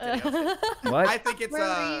was just kidding. What? I think it's Where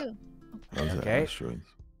were you? That was Okay. asteroids.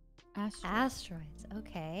 Asteroids.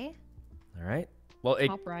 Okay. All right. Well, it.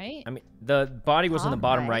 Top right. I mean, the body was in the Top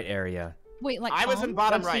bottom right. right area. Wait, like I was in Tom?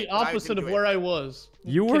 bottom That's right. the opposite of where I was.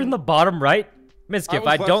 You were in the bottom right? Miskif, was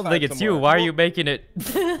I left don't side think it's you. somewhere. Why are you making it?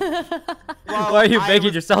 Well, Why are you I making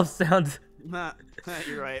was- yourself sound? Nah,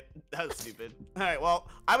 you're right. That was stupid. All right. Well,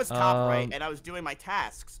 I was top right, Um, and I was doing my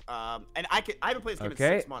tasks. And I haven't played this game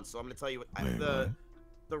Okay. in 6 months, so I'm gonna tell you Wait,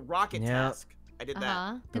 the rocket Yeah. task. I did that.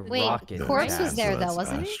 Uh-huh. The Wait, rocket Corpse was task. there So though, that's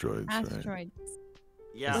wasn't he? asteroids, right? Asteroids.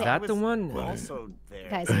 Yeah, Is I that the was one? Also there.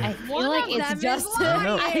 Guys, I feel One like of it's them is just. I don't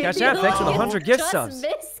know. lying. Gosh, yeah, thanks for the 100 gift Just subs.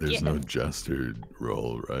 There's no Miskif. jester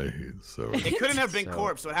role, right? So It couldn't have been So-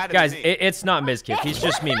 Corpse, so it had to Guys, be me. it's not Miskif. He's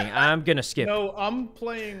just memeing. I'm gonna skip. No, I'm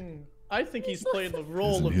playing. I think he's playing the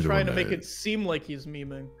role Isn't of he the trying to one make that- it seem like he's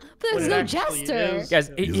memeing. There's when it no actually jester. is.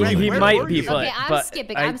 Guys, he, He's he, on he the might board. be, but Okay, I'm but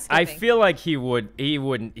skipping, I, I'm I skipping. feel like he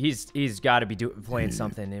wouldn't. He's got to be playing He-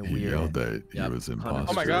 something he weird. yelled that he Yep. was Oh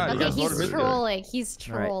imposter. my God, you Okay, guys voted he's for trolling. He's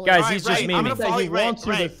Alright, trolling. guys, Alright, he's just Ray, I'm gonna memeing. follow He you, Ray, wants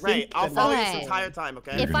you to Ray, think I'll that follow you Okay. this entire time,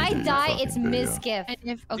 okay? You're If gonna I do your die, fucking it's video. Miskif. And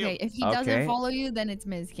if Deal. if he Okay. doesn't follow you, then it's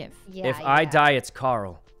Miskif. Yeah, If I yeah. die, it's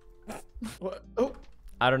Carl. What? Oh,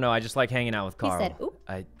 I don't know. I just like hanging out with He Carl. said, "Oop."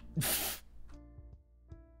 I.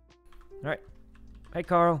 All right. Hey,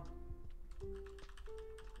 Carl.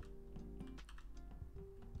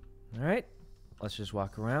 All right. Let's just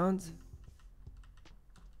walk around.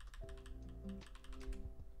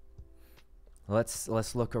 Let's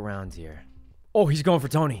look around here. Oh, he's going for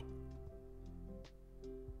Tony.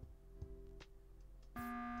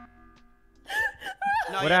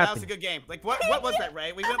 No, What yeah, that was happened? a good game. Like, what was that,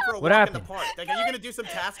 Ray? We went for a What walk in the happened? park. Like, are you gonna do some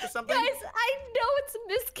task or something? Guys, I know it's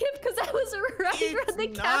Miskif because I was right It's around the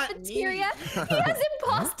not cafeteria. me. He has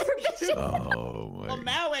imposter vision. Oh my Well,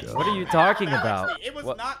 now actually, What are you talking now about? actually, it was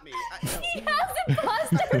What- not me. He has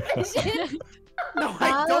imposter vision. No,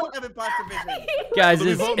 I don't have imposter vision. Guys, So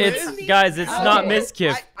we it's vote it's Miz? guys, it's not Okay.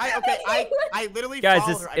 Miskif. I literally Guys,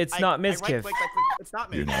 followed it's- her. it's not Miss right-clicked, Kif. I clicked, it's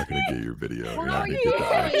not me. You're not gonna get your video. You're What not are gonna you get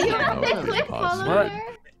the actual You have to know click imposter. follow What? her.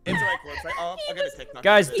 It's right, Corpse. I got a TikTok.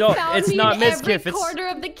 Guys, He don't. found It's me not in every Miskif. It's corner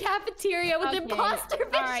of the cafeteria with imposter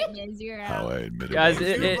vision. All right, Miz, you're How out. I admitted. guys. my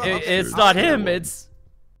It's imposter. not him. It's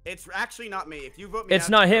actually not me. If you vote me It's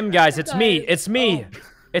out, not him, guys. It's me. Guys, It's me.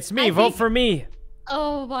 It's me. I Vote think- for me.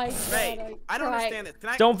 Oh my god. Ray, I don't understand this. Can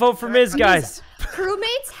I, Don't vote for can I- Miz, guys.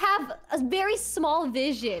 Crewmates have a very small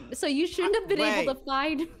vision, so you shouldn't have been able Ray. to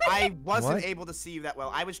find. I wasn't What? able to see you that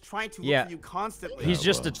well. I was trying to look Yeah. for you constantly. He's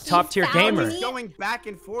just a well. top tier found I gamer. was me. going back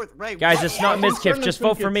and forth. Ray, Guys, what? it's not I'm Miskif. starting to Just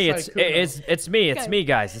vote think for me. it's It's Sykkuno. it's me. It's Guys. me,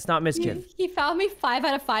 guys. It's not Miskif. He found me 5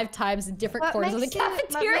 out of 5 times in different What corners of the makes it- what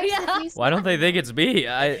makes cafeteria. it Why don't they think it's me?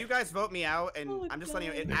 If you guys vote me out, and I'm just letting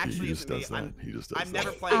you, it Nicky, actually he just isn't me. does that. He just does I'm never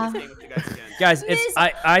that. playing this game with you guys again. Guys, Miz- it's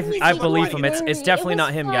I Miz, believe it him. was It's funny. definitely It not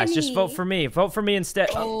was him, guys. Just vote funny. for me. Vote for me instead.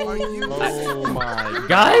 Are you? Oh my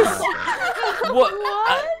Guys, God. what?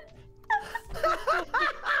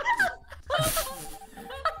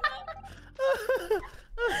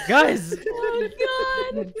 Guys, Oh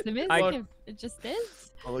god. It's the I- Miskif. It just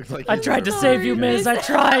is. It looks like I he's tried to nervous. save you, Miz. I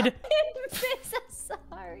tried. Miz, I'm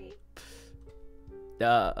sorry.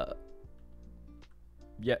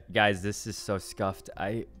 Yeah, guys, this is so scuffed.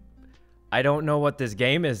 I don't know what this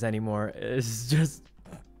game is anymore. It's just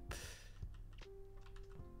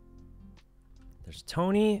there's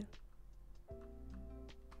Tony.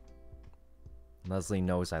 Leslie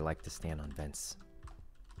knows I like to stand on vents.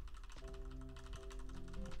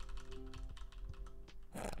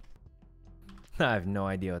 I have no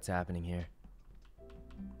idea what's happening here.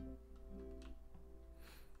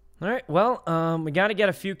 All right, well, we got to get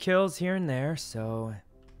a few kills here and there, so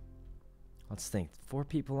let's think. 4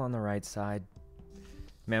 people on the right side.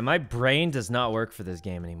 Man, my brain does not work for this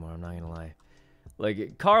game anymore, I'm not going to lie.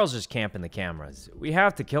 Like, Carl's just camping the cameras. We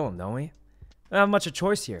have to kill him, don't we? We don't have much of a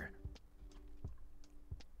choice here.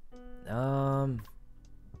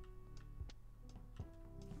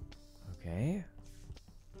 Okay.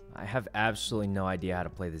 I have absolutely no idea how to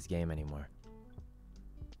play this game anymore.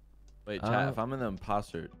 Wait, chat. If I'm in the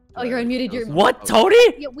imposter. Oh, you're unmuted. You're What, Tony?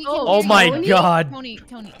 Yeah, we Oh, can Oh hear my you. god.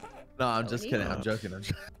 Tony. No, I'm just kidding. I'm joking. I'm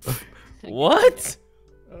joking. What?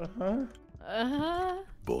 Uh-huh.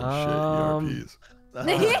 Bullshit ERPs.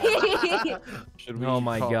 Should we Oh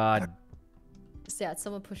my call- god. Sad,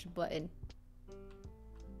 someone push a button.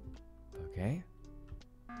 Okay.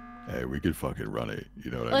 Hey, we could fucking run it.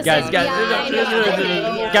 You know what I mean? Listen, Guys, yeah, I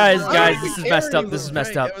know. guys, this is messed up. This is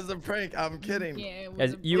messed up. It was a prank. I'm kidding. Yeah, it was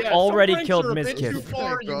Guys, a- you Yeah, already some killed pranks are a bit too Miskif.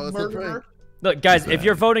 far, Bro, you it's a prank. murderer. Look, guys, Who's if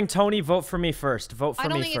you're that? voting Tony, vote for me first. Vote for I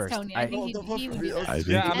don't me think first. it's Tony. I think he would do that. I think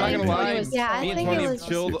Yeah, I'm not I gonna think lie. Yeah, I Me and think Tony it have was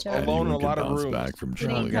chilled just a if joke. alone in a anyone lot can of bounce rooms. back from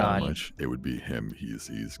Pretty trolling God. that much, it would be him.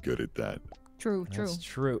 He's good at that. True. That's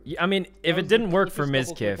true. I mean, if was it the didn't work for quickest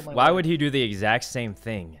double click Miskif, of my why life. would he do the exact same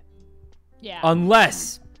thing? Yeah.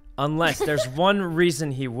 Unless there's one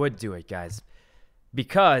reason he would do it, guys.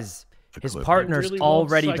 Because his clip. partner's Really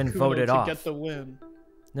wants already been Sykkuno voted to off. Get the win.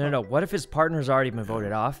 No. What if his partner's already been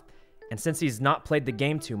voted off? And since he's not played the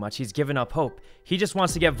game too much, he's given up hope. He just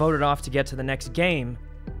wants to get voted off to get to the next game.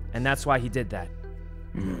 And that's why he did that.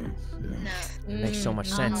 Makes so much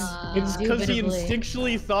sense. It's because he Indubitably.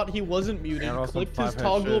 instinctually thought he wasn't muted, And also clicked his five-head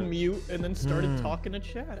toggle shit. mute, and then started talking to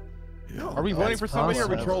chat. Are we voting for somebody or are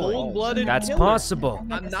we possible. trolling? Cold-blooded That's killer. possible.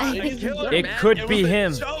 I'm not a killer, It man. could It be was a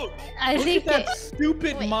him. joke. I Look think at that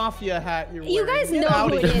stupid mafia hat you're wearing. you guys Get know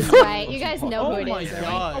out who of it here. is, right? You guys know Oh who it my is, right? I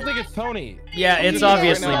god. don't think it's Tony. Yeah, it's Yeah,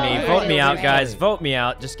 obviously right me. now. Vote me out, Yeah. guys. Vote me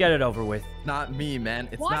out. Just get it over with. Not me, man.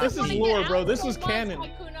 It's Why not This do you is me. wanna lore, get bro. out This so is much, canon.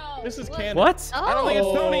 Sykkuno? This is Look. canon. What? I don't think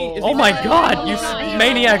it's Tony. Is Oh he my Tony? god, you No.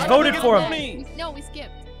 maniacs voted for him. Tony. No, we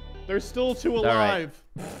skipped. There's still two right. alive.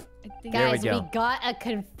 I think There we Guys, go. we got a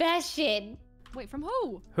confession. Wait, from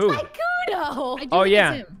who? Who? Sykkuno. I do Oh think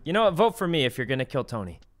yeah. it's him. You know what? Vote for me if you're gonna kill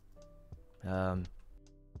Tony. All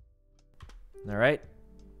right.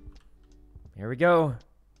 Here we go.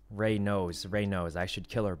 Ray knows. Ray knows. I should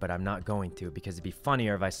kill her, but I'm not going to because it'd be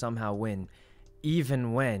funnier if I somehow win,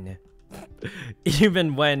 even when,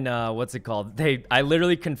 what's it called? I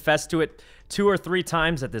literally confessed to it 2 or 3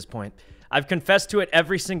 times at this point. I've confessed to it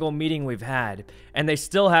every single meeting we've had, and they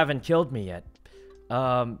still haven't killed me yet.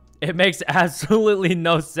 It makes absolutely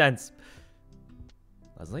no sense.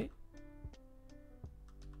 Leslie?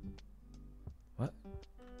 What?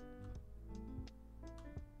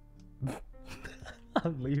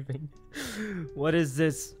 I'm leaving. What is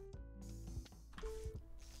this?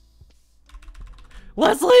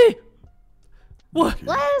 Leslie! What?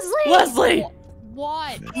 Leslie! Leslie!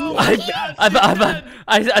 What?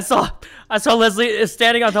 I saw Leslie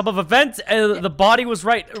standing on top of a vent, and the body was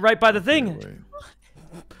right by the thing.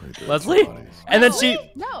 Leslie? And then she...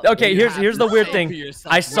 No. Okay, here's the weird thing.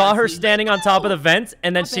 yourself, I saw her Leslie. standing on top of the vent,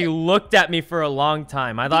 and then Stop she it. looked at me for a long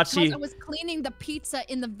time. I thought Because she... I was cleaning the pizza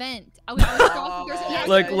in the vent. I was crossing there's an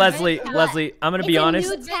Look, actual Leslie, vent. Leslie, I'm gonna It's be a honest.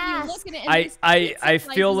 new You task. look at it and I there's I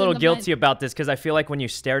pizza feel a slices little in the guilty vent. about this because I feel like when you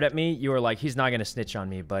stared at me, you were like, he's not gonna snitch on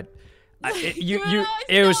me, but No, it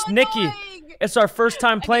it's was so Nikki. annoying. It's our first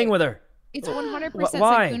time playing with her. It's 100%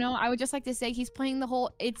 Why? Sykkuno. I would just like to say he's playing the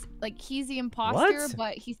whole. It's like he's the imposter, What?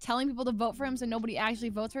 but he's telling people to vote for him, so nobody actually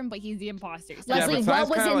votes for him. But he's the imposter. So Leslie, yeah, but what Si's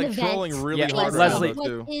was kinda in like the vent? trolling really Yeah, hard Leslie- right now,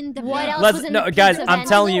 too. in the What vent. else Les was in no, the guys, pizza I'm vent?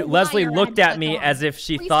 telling you, Liar, Leslie I looked had at me pizza. as if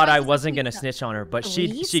she 3 thought I slices of wasn't gonna pizza. snitch on her, but 3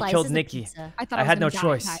 she slices killed of Nikki. pizza. I thought I was had no gonna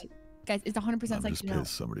choice. die. Guys, it's 100% I'm just Sykkuno.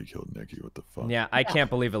 pissed somebody killed Nikki. What the fuck? Yeah, I can't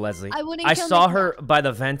believe it, Leslie. I wouldn't I kill saw Nikki. her by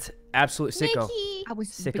the vent. Absolute sicko. Nikki. I was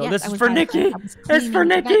Sicko. yes, This I is was for by the Nikki. vent. I was It's cleaning for the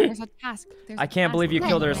vent. Nikki. There's a task. There's I a can't task. believe you Okay,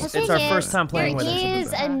 killed her. the It's thing our is, first time playing with There her.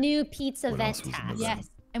 is a new pizza What vent else was in the task. vent? Yes.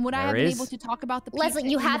 And would I There have been is? able to talk about the pizza Leslie,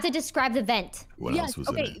 you in have the- to describe the vent. What yes, else was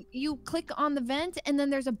in okay. it? You click on the vent, and then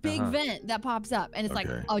there's a big Uh-huh. vent that pops up, and it's like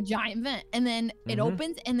Okay. a giant vent, and then it Mhm.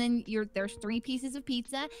 opens, and then there's 3 pieces of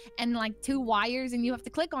pizza and like 2 wires, and you have to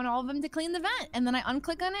click on all of them to clean the vent. And then I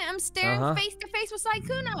unclick on it, I'm staring Uh-huh. face to face with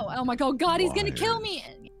Sykkuno, and I'm like, oh god, he's gonna kill me.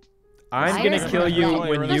 I'm Why gonna is kill it you like-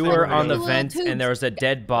 when Let's you not were bring on the it up. vent Tubes. and there was a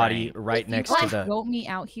dead body right If you next to guys the. vote me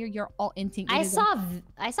out here, you're all inting. I saw We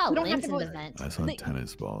don't have Lynx to in the vote. vent. I saw They-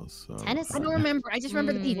 tennis balls. So Tennis? I don't remember. I just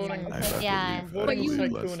remember the pizza. Voting- Yeah. Voting you-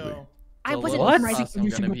 Sykkuno. I It's a wasn't little What? sus, I'm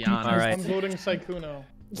gonna be honest. All right. I'm voting Sykkuno.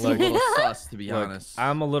 It's a little sus, to be Look, honest.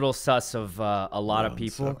 I'm a little sus of a lot of Round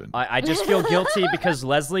people. 7. I just feel guilty because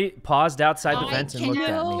Leslie paused outside the Oh, vent and can looked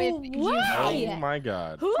at me. you- Oh my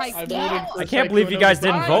god. Who's I I scared? voted for I can't believe you guys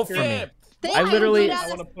didn't Sykkuno. vote for me. Thank I you, literally- dude. I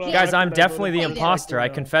wanna put on Guys, I'm record I definitely the voted for imposter. I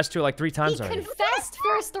Sykkuno. confessed to it like 3 He times already. confessed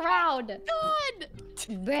first round. God.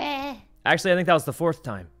 Bruh. Actually, I think that was the 4th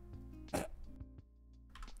time. All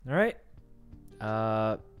right.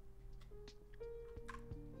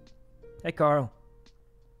 Hey, Carl.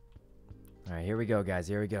 All right, here we go, guys.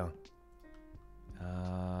 Here we go.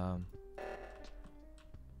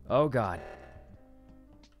 Oh, God.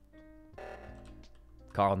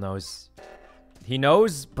 Carl knows. He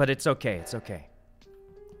knows, but it's okay. It's okay.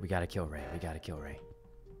 We gotta kill Ray. We gotta kill Ray.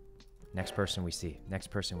 Next person we see. Next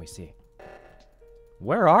person we see.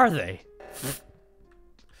 Where are they?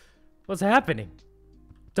 What's happening?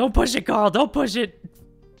 Don't push it, Carl. Don't push it.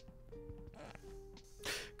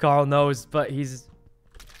 Carl knows, but he's...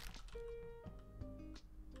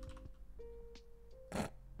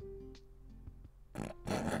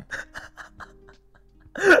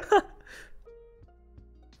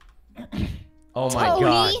 Oh my Tony,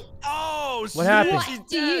 god. Oh, What happened? what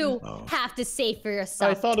do you Oh. have to say for yourself,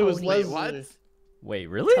 I thought it was Tony? Leslie. What? Wait,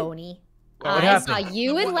 really? Tony. What I saw happened?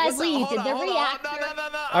 you and What's Leslie. up? You Hold did the on, hold on. reactor.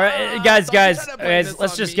 No. All right, Don't guys, try to blame guys, this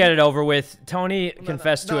let's on just me. get it over with. Tony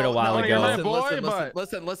confessed to it a while no, ago. you're not. Listen, Boy,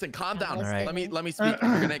 listen, but- listen, calm down. All right. Let me speak.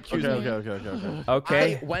 You're gonna accuse me. Okay.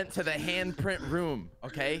 Okay. I went to the handprint room,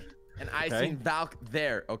 okay? And I Okay. seen Valk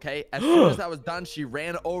there, okay? As soon as I was done, she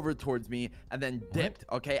ran over towards me and then dipped,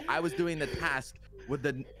 okay? I was doing the task. with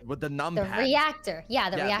the numpad. The reactor. Yeah,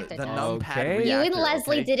 the reactor. The does. numpad Okay. reactor, You and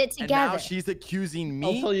Leslie did it And together. now she's accusing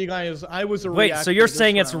me. I'll tell you guys, I was a Wait, reactor so you're this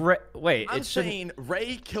saying it's round. wait? I'm It shouldn't. saying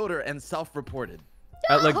Ray killed her and self-reported.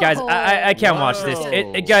 Look, guys, I can't watch this.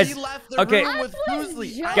 Guys, She left the okay. room with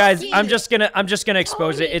Fuslie. Guys, I'm just gonna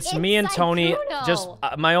expose it. Tony, It's me and it's Tony. Sykkuno. Just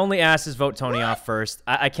my only ass is vote Tony off first.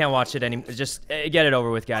 I can't watch it anymore. Just get it over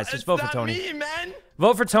with, guys. Just vote for Tony. Me, man.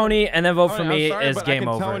 Vote for Tony and then vote for I'm me. sorry, Is but game I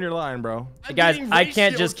can tell over. when you're lying, bro. Guys, getting I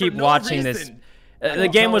can't just ratioed keep for no watching this. reason. The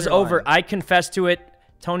game was tell you're over. lying. I confess to it.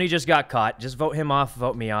 Tony just got caught. Just vote him off.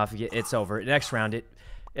 Vote me off. It's over. Next round.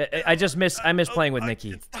 I miss playing with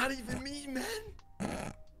Nikki. It's not even me, man.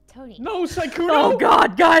 Tony. No, Sykkuno. Oh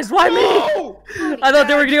God, guys, why me? No! I thought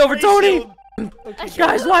they were getting over Tony. Okay,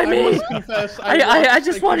 Guys, why I me? must confess, I watched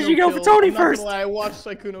just wanted Sykkuno you to go for kill. Tony I'm not gonna first. lie, I watched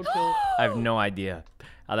Sykkuno kill. I have no idea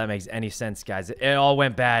how that makes any sense, guys. It all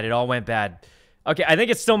went bad. It all went bad. Okay, I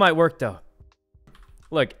think it still might work though.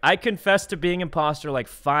 Look, I confessed to being imposter like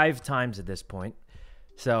 5 times at this point.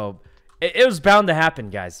 So it was bound to happen,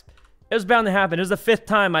 guys. It was bound to happen. It was the 5th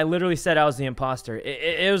time I literally said I was the imposter.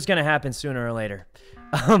 It was gonna happen sooner or later.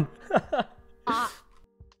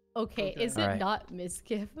 Okay, is it Alright. not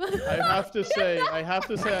Miskiff? I have to say,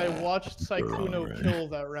 I watched Sykkuno Right. kill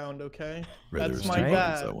that round. Okay, Right, there that's was my two rounds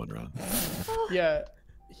bad. that one round. Yeah,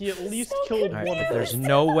 he at least killed All one right, of there's them.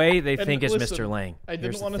 no way they And think it's listen, Mr. Lang. I Here's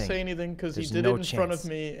didn't the want to thing. say anything because he There's did no it in front of chance.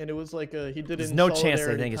 me, and it was like he did it There's in no chance they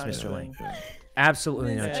solidarity think it's kind Mr. of Lang. thing.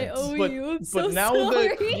 Absolutely no Yeah. chance. But now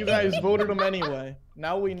that sorry. you guys voted him anyway,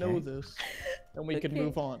 now we know Okay. this, and we can Okay.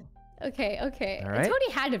 move on. Okay. All right.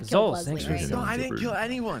 Tony had to have killed Zols, Leslie, thanks for right? saying No, I didn't kill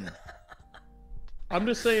anyone. I'm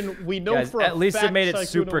just saying we know Guys, for at a least it fact made it Sykkuno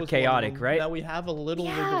super was one of chaotic, them. right? Now we have a little.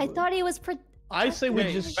 Yeah, wiggle I room. thought he was. I say we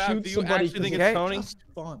Wait, just Val, shoot do you somebody actually think 'cause it's Tony? just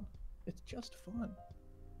fun. It's just fun.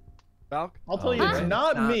 Falk? I'll tell you, Oh, it's man.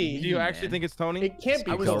 not Not me. Do you man. actually think it's Tony? It can't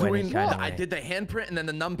be. I was Go Tony. any doing. kind of I way. did the handprint and then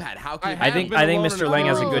the numpad. How could I think Mr. Lang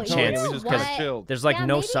has a good Oh, chance you know just what? kind of chilled. There's like Yeah,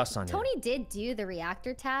 no maybe sus on him. Tony did do the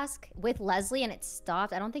reactor task with Leslie and it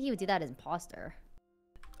stopped. I don't think he would do that as imposter.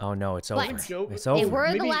 Oh no, it's But over. Joe- It's They over. were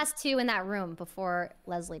the Maybe- last 2 in that room before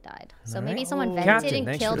Leslie died. So All maybe right. someone Oh. vented Captain, and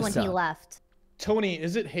thanks for killed the when he sub. left. Tony,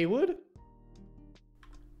 is it Haywood?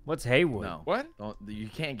 What's Haywood? No. What? You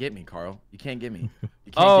can't get me, Carl. You can't get me.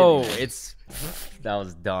 You can't Oh, get me. it's that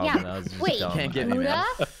was dumb. Yeah, That was just wait. dumb. You can't get me, man.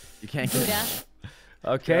 Buddha? You can't get me.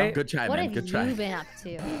 Buddha? Okay, Good try, What man. have Good you try. been up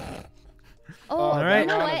to? Oh, All right. you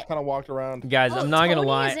know I what? kind of walked around. guys, Oh, I'm not gonna Tony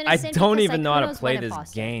lie. is I innocent don't because even know how to Sykkuno's play one this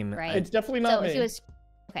imposter, game. right? It's definitely not So me. he was.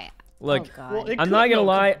 Okay. Look, Oh, God. Well, it I'm could- not gonna no,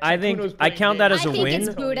 lie. I Sykkuno's think I playing count that games. as a I think win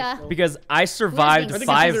it's Buddha. because I survived I think it's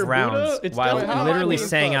 5 either rounds Buddha, it's while definitely- How am I literally doing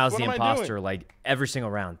saying I was stuff? the What am I doing? imposter like every single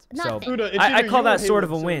round. So Nothing. Buddha, it's I either call you that or sort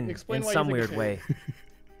of a Haywood, so win explain in why you some think weird it's way.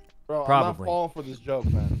 Bro, I'm Probably. not falling for this joke,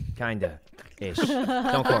 man. Kinda, ish.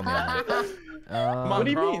 Don't quote me on that. on, What do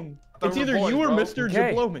you Carl. mean? Throw It's a either voice, you or bro. Mr.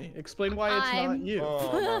 Okay. Jablomi. Explain why it's I'm- not you.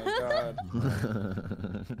 Oh my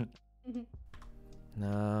god.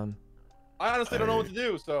 I honestly don't know what to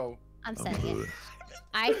do, so. I'm I'm sending blue. it.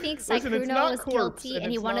 I think Listen, it's Sykkuno not was Corpse, guilty and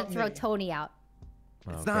and he it's wanted not to throw me. Tony out.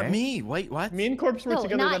 It's not me. Wait, what? Me and Corpse were No,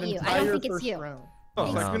 together not that you. I don't entire think it's first you. round. Oh,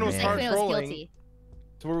 Oh, Sykkuno was man. hard Sykkuno was trolling, guilty.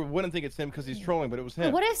 so we wouldn't think it's him because he's trolling, but it was But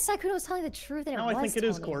him. what if Sykkuno was telling the truth and Now it I was think it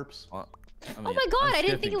is Tony? Corpse. Well, I my mean, God, I'm I didn't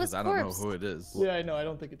think skipping it was 'cause I don't know Corpse. who it is. Yeah, I know. I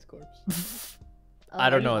don't think it's Corpse. I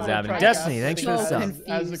don't know just what's wanna happening. try Destiny, gaslighting thanks for the as- sub. As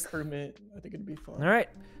Confused. a crewmate, I think it'd be fun. All right.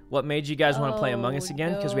 What made you guys want to play Among Us Oh,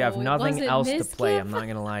 again? Because we have no. nothing Was it else to Miskiff? play. I'm not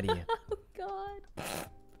gonna lie to you. Oh God.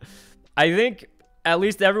 I think at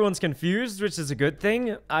least everyone's confused, which is a good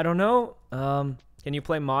thing. I don't know. Can you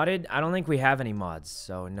play modded? I don't think we have any mods,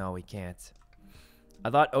 so no, we can't. I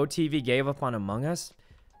thought OTV gave up on Among Us.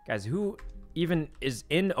 Guys, who even is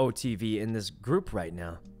in OTV in this group right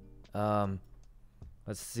now?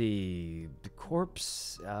 Let's see. The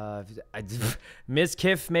Corpse.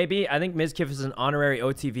 Miskiff, maybe? I think Miskiff is an honorary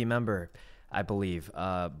OTV member, I believe.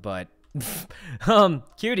 But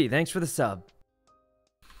Cutie, thanks for the sub.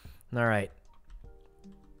 All right.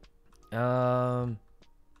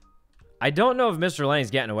 I don't know if Mr.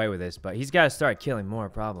 Lane's getting away with this, but he's got to start killing more,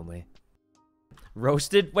 probably.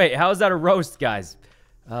 Roasted? Wait, how is that a roast, guys?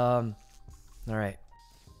 All right.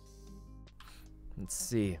 Let's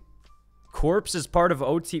see. Corpse is part of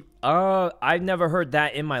OT. I've never heard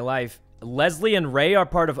that in my life. Leslie and Ray are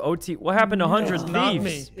part of OT. What happened to 100 It's Thieves? not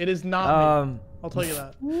me. It is not me. I'll tell you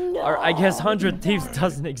that. Or I guess 100 Thieves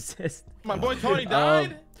doesn't exist. My boy Tony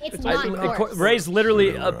died?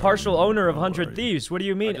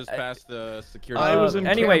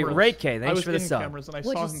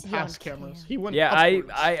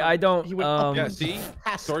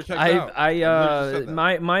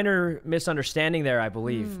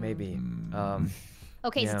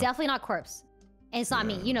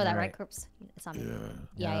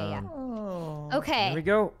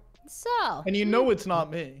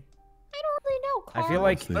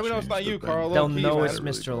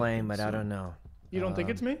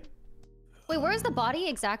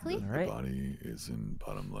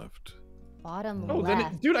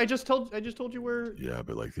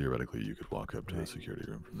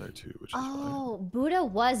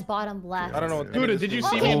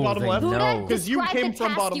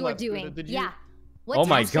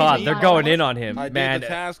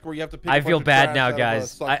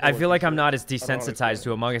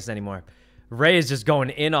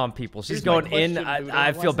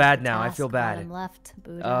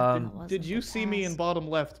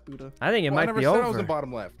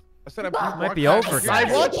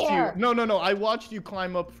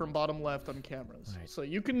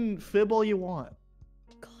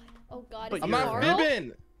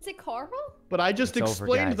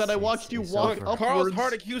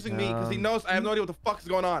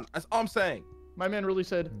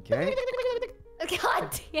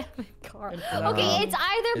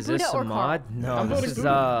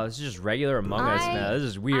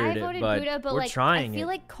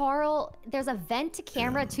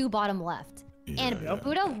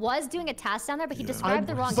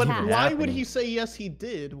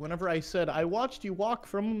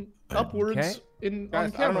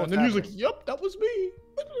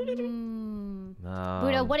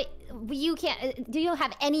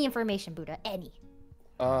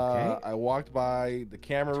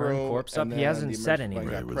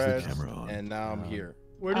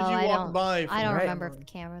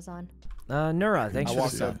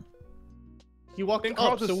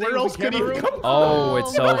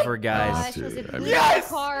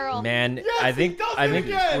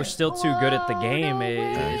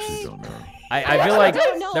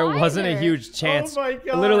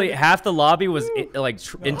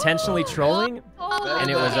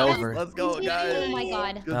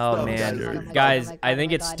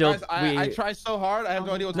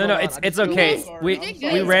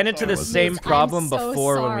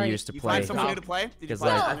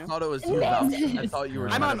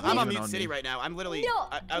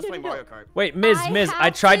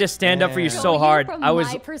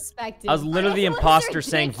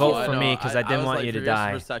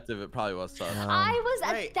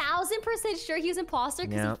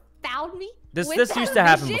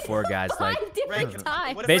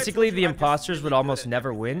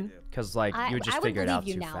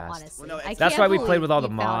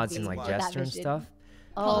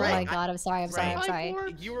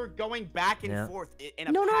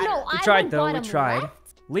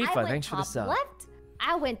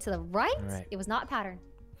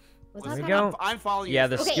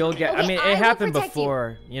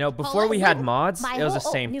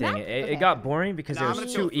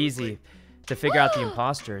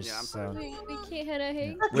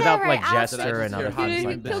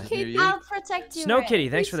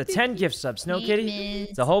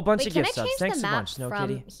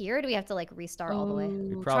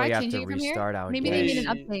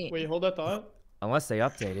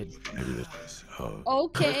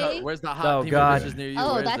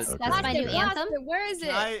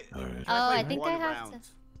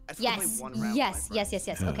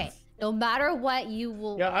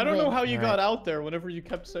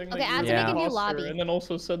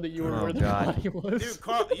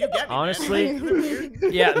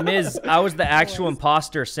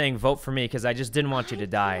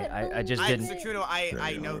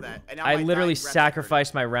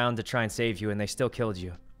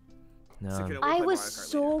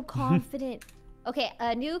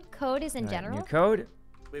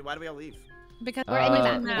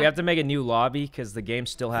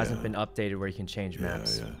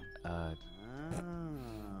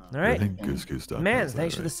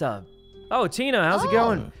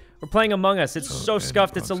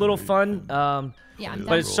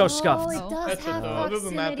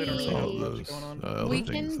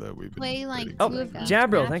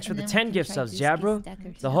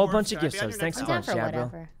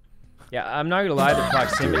 over. Yeah, I'm not gonna lie. The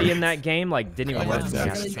proximity in that game like didn't even work half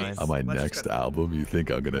the time. On my next album, you think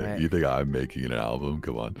I'm gonna? Right. You think I'm making an album?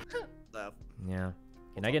 Come on. Yeah.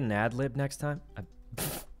 Can I get an ad lib next time?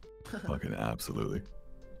 Fucking absolutely.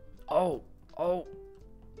 Oh. All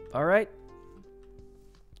right.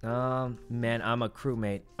 Man, I'm a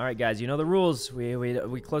crewmate. All right, guys, you know the rules.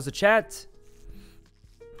 We close the chat.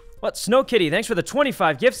 What? Snow Kitty, thanks for the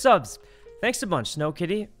 25 gift subs. Thanks a bunch, Snow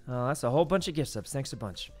Kitty. That's a whole bunch of gift subs. Thanks a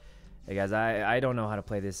bunch. Hey, guys, I don't know how to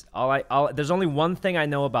play this. There's only one thing I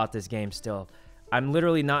know about this game still. I'm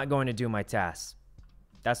literally not going to do my tasks.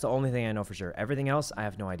 That's the only thing I know for sure. Everything else, I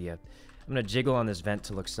have no idea. I'm going to jiggle on this vent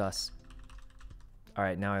to look sus. All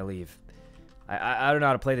right, now I leave. I don't know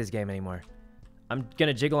how to play this game anymore. I'm going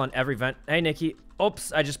to jiggle on every vent. Hey, Nikki.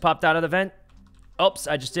 Oops, I just popped out of the vent. Oops,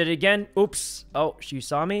 I just did it again. Oops. Oh, she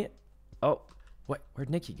saw me. Oh, what? Where'd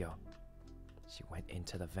Nikki go? She went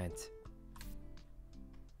into the vent.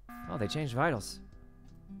 Oh, they changed vitals.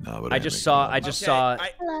 No, but I just saw.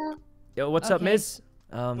 Hello. Yo, what's up, Miz?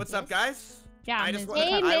 What's up, guys? Yeah, I just Miz.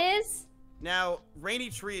 wanna- Hey, Miz. Now, Rainy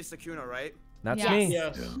Tree is Sykkuno, right? That's Yes. me.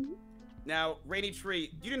 Yes. Yeah. Now, Rainy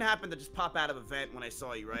Tree, you didn't happen to just pop out of a vent when I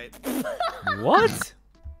saw you, right? What?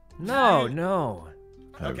 No, no.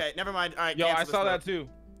 Okay, never mind. All right. Yo, I cancel saw this that too.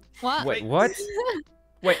 What? Wait, what?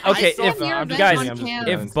 Wait, okay, saw if your I'm just guys, kidding, I'm just if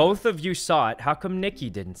kidding. if both of you saw it, how come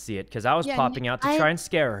Nikki didn't see it? Because I was Yeah, popping out to I- try and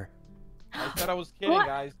scare her. I said I was kidding, What?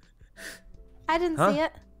 guys. I didn't Huh? see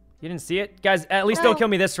it. You didn't see it? Guys, at least No. don't kill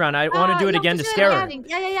me this round. I want to do it you again have to do it scare her. again.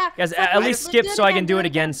 Yeah. Guys, So at let's least do skip it so I can do do it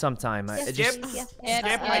again sometime. Yes, Skip. yes. Skip.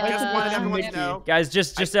 I just wanted everyone to know. Guys,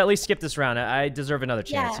 just at least skip this round. I deserve another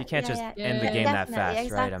chance. Yeah, You can't yeah, just yeah. end the Yeah, game that definitely,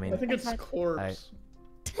 fast, right? I I mean, think it's corpse.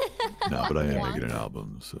 No, but I am What? making an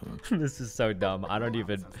album, so. this is so dumb. I don't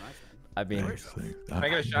even. I mean, Thanks, thanks. Can I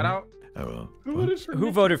get a shout out? I will.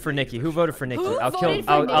 who voted for Nikki? Who voted for Nikki? Who I'll voted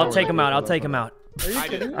for I'll Nikki? take him out. I'll take him out. Are you I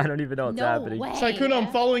kidding? did. I don't even know what's No happening. way. Sykkuno,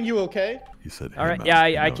 I'm following you, okay? He said. All right, him yeah, out,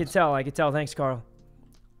 he I could knows. tell. I could tell. Thanks, Carl.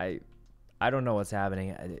 I don't know what's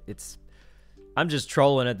happening. I'm just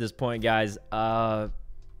trolling at this point, guys. All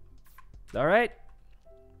right.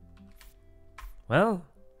 Well,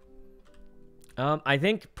 I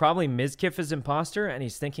think probably Mizkif is imposter, and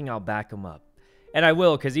he's thinking I'll back him up, and I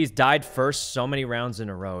will, because he's died first so many rounds in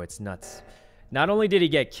a row. It's nuts. Not only did he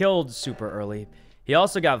get killed super early, he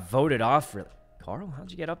also got voted off. Really, Carl, how'd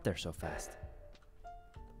you get up there so fast?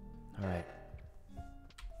 All right.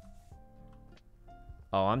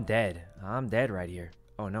 Oh, I'm dead. I'm dead right here.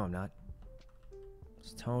 Oh, no, I'm not.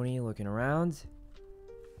 It's Tony looking around.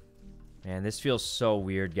 Man, this feels so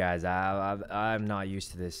weird, guys. I'm not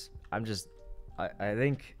used to this. I'm just... I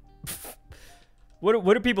think... What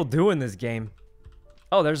do people do in this game?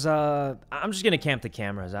 Oh, there's... I'm just gonna camp the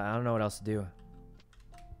cameras. I don't know what else to do.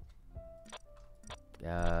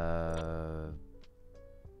 Okay.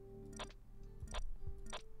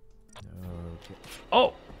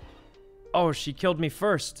 Oh! Oh, she killed me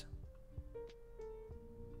first.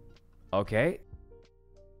 Okay.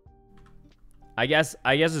 I guess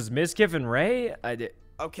it's Mizkif and Ray.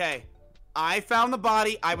 Okay. I found the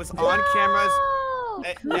body. I was on cameras.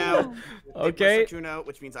 Now, Okay. it was Sykkuno,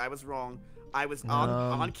 which means I was wrong. I was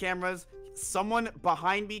on cameras. Someone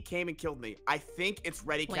behind me came and killed me. I think it's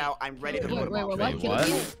Ready Cow. I'm ready to vote him off. Wait, What?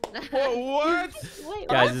 What? Wait,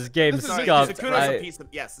 Guys, this game's Sorry, scuffed. Sykkuno's a piece of...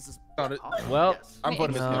 Yes, this is... Well, yes. I'm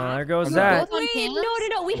voting Wait, Mizkif. there goes Are we that. both on Wait, cams?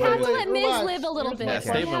 no. We Wait, have to wait, let Miz relax. live a little Here's bit. my Yeah,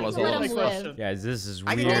 statement question. was Here's a my little- question. Guys, this is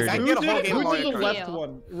I can weird. I Who get a whole did, game of who Mario did the Kart. left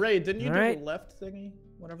one? Ray, didn't you do Alright. the left thingy?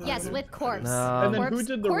 Whatever Yes, that is? with Corpse. And then who Corpse,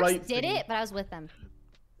 did the Corpse right did thing? it, but I was with them.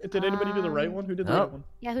 Did anybody do the right one? Who did the Oh. right one?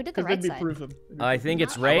 Yeah, who did the Because right it'd be side? proof of. I think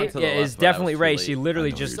it's I Ray. went to the Yeah, it's left, but I was definitely too Ray. late. She literally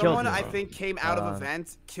I know just you killed Someone, me. I think, came out of Uh, a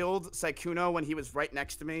vent, killed Sykkuno when he was right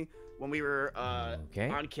next to me when we were Okay.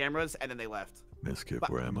 on cameras, and then they left. Miskip,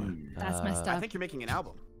 where am I? That's messed I up. think you're making an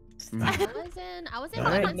album. I was in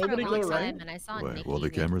Alright. the hunt for a Nobody long go right? time, and I saw Wait, Nikki. well, the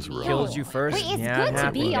cameras were Killed on. you first. Wait, it's Yeah, it good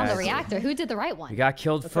to be happened, on the guys. reactor. Who did the right one? You got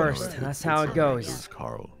killed That's first. alright. That's how it This goes. is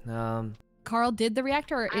Carl. Carl did the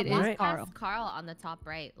reactor, or I it is walked Right. Carl? past Carl on the top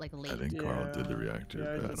right, like I late. think Carl did the reactor, Yeah,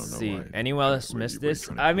 I but I just don't know See, why. anyone else Were you- missed were you this?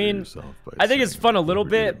 trying to I clear mean, yourself by I think it's saying fun a you little were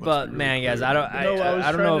doing it bit, must but be really man, guys, clear? I No, I was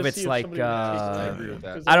don't know trying if to it's see if like somebody would I take agree with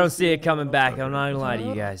that. because I don't was see it seeing coming one back. other. I'm not gonna lie to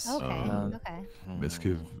you guys. Okay, Um, okay.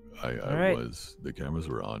 Miskiv, I Alright. was, the cameras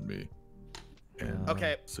were on me. And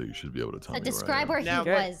Okay. so you should be able to tell So me describe where where I am.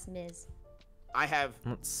 he Now- was, Miz. I have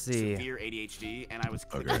Let's see. severe ADHD, and I was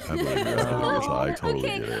Okay, clicking. I believe you. I totally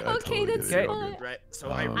Okay, get it. I okay, totally that's get it. fine. Right. So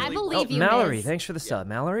I Um, really. I Oh, believe you, Mallory, Miz. thanks for the sub,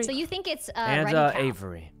 Mallory. So you think it's And Ready Cow.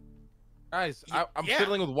 Avery. Guys, I'm Yeah.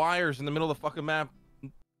 fiddling with wires in the middle of the fucking map.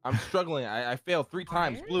 I'm struggling. I failed 3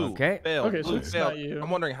 times. Blue. Okay. Failed. Okay, so Blue. it's Failed. not you. I'm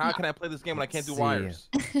wondering how can I play this game when I can't do See. wires?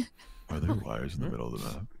 Are there wires in the middle of the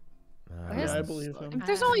map? Yeah, I believe him.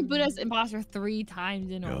 There's only Buddha's imposter 3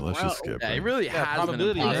 times in a Yeah, row. let's just skip Yeah, it. it really Yeah, has been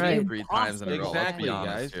probability, impossible right? 3 times in a row. Let's be Exactly,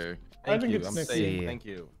 honest guys. here. I think Thank you. it's I'm Nikki. saying thank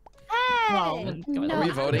you. Hey! No. Are we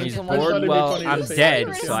voting He's someone? bored. Well, funny I'm to say dead,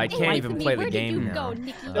 that. so I can't even play the Where did game you go, now.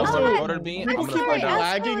 Nikki? Also, You voted me. I'm people gonna keep find out.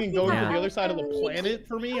 lagging and going Yeah. to the other side of the planet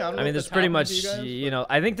for me. I don't know I mean, if there's that's pretty happened much, to you guys, you but- know,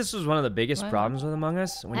 I think this was one of the biggest Wow. problems with Among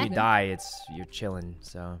Us. When you Okay. die, you're chilling.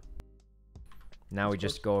 So now we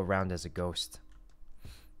just go around as a ghost.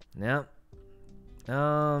 Yeah.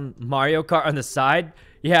 Mario Kart on the side.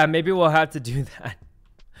 Yeah, maybe we'll have to do that.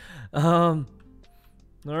 All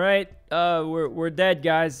right. We're dead,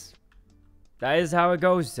 guys. That is how it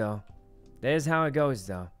goes, though. That is how it goes,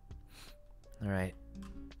 though. All right.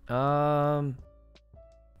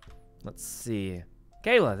 Let's see.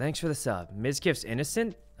 Kayla, thanks for the sub. Mizkif's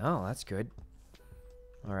innocent? Oh, that's good.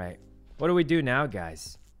 All right. What do we do now,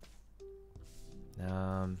 guys?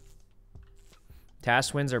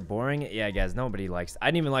 Task wins are boring. Yeah, guys, nobody likes. I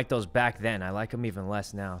didn't even like those back then. I like them even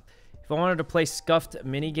less now. If I wanted to play scuffed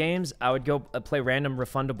mini games, I would go play random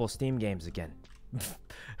refundable Steam games again.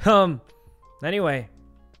 Anyway.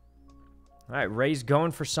 All right, Ray's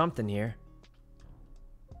going for something here.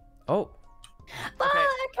 Oh. Oh,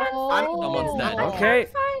 I can't find you. Someone's dead. I Okay. can't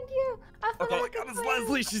find you. I Okay. Oh my God, it's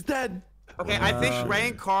Leslie. She's dead. Okay, I think Ray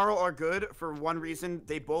and Carl are good for one reason.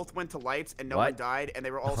 They both went to lights and no one What? died, and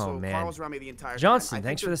they were also Oh, man. Carl was around me the entire Johnson, time. I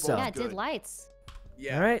thanks think for the they're sub. both Yeah, it did good. lights.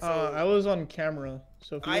 Yeah. All right. I was on camera,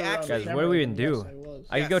 so if you I were on actually- Guys, camera, what do we then even do? yes, I was.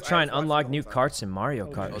 I could go Yes, try I and was watching unlock the new whole time. carts in Mario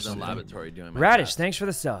Okay. Kart. I was in laboratory doing my Radish, task. thanks for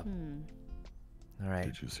the sub. Hmm. All right.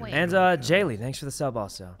 Did you see Wait. me And on camera? Jaylee, thanks for the sub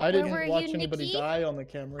also. I didn't were watch you, anybody Nikki? die on the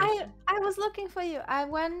camera. I was looking for you. I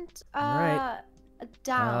went Alright.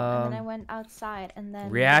 down and then I Um, went outside and then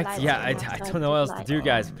the React? lights Yeah, came I on, so don't know what else to like- do,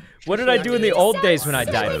 guys. What did I do in the old days when I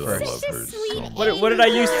died I first? love her so much. What did I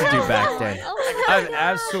used to do back then? Oh, I have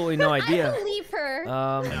absolutely no I idea. believe her.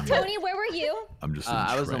 Um, Tony, where were you? I'm just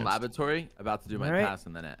I was in entranced. laboratory about to do my Alright. task,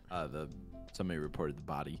 and then somebody reported the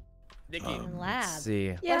body. Nikki, Lab. let's see.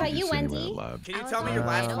 What Yeah. about Did you, see anyone Wendy? at lab? can you I tell was me your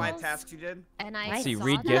last on 5 finals. tasks you did? And I Let's see, saw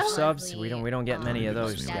read that gift Leslie, subs. We don't get many of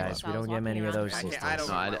those, dead, guys. so We I was don't get many of walking those around these I days.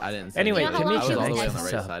 don't No, I didn't. See Anyway, anything. Kamiki, I was all thanks the way for on the the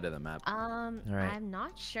right sub. side of the map. Alright. I'm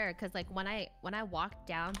not sure because like when I walked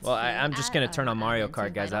down. Well, to I'm just gonna turn on Mario admin to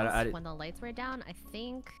Kart, guys. vitals I when the lights were down, I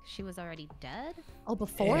think she was already dead. Oh,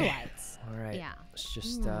 before lights. All right. Yeah. Let's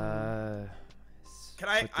just Can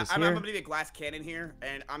I? put this I'm here. gonna be a glass cannon here,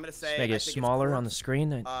 and I'm gonna say. Just make I it think smaller it's on the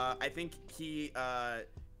screen. I think he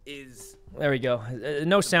is. There we go.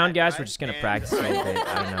 No sound, guys. We're guy, just gonna and- practice a little bit.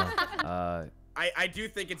 I don't know. I do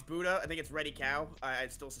think it's Buddha. I think it's Ready Cow. I'm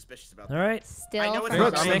still suspicious about that. All right. Still. I know it's from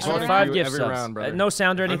Brooks, I'm thanks for the voting 5 you gift every subs. round, brother. No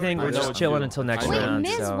sound or anything. I We're know just it's chilling you. until next I Wait, know. round.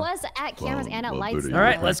 Miz So. was at cameras and at lights. Buddha, All you're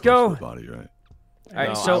right, quite let's close to go. the body, right? All right,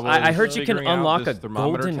 No, so I was heard you can figuring out unlock this a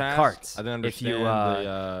thermometer golden task. cart I didn't if you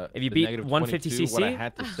understand if you the beat negative 150 22, what I cc.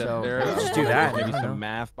 had to set So there. let's just do that. Maybe I don't know. some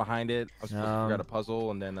math behind it. I was supposed to figure out a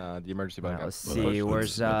puzzle, and then the emergency button. Alright, let's Well, see. that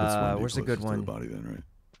puts Wendy Where's the good closest to one? the body then,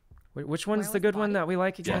 right? Which one's Where the was good the one body? that we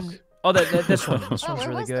like again? Yes. Oh, this one. This Oh, one's where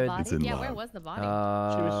really was the good. body? It's in Yeah, lab. where was the body?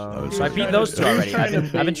 was So I beat trying those to- two she was already. trying I've to been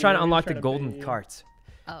trying bait to you, unlock the trying to golden bait you. carts.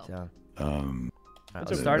 Oh. So Um,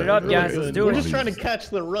 let's Okay, start it that- up, really guys. good. Let's do We're it. just trying to catch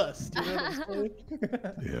the rust. You know what I'm saying?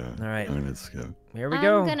 yeah. All right. I mean, it's good. Here we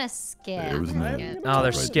go. I'm gonna skip. It was in the- Oh, they're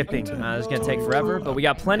Right. skipping. This is gonna take forever, but we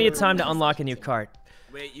got plenty of time to unlock a new cart.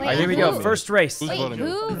 Wait, All right, here we go. First race. Who's Wait, voting?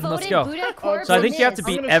 who voted Let's go. Buddha Corpse? So I think you have to Miz?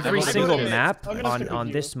 beat I'm gonna every stick single with you. map I'm gonna stick on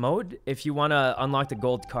with this you. mode if you want to unlock the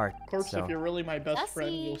gold cart. Corpse, So, if you're really my best friend,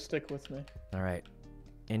 Jessie. you'll stick with me. all right.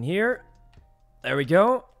 In here. There we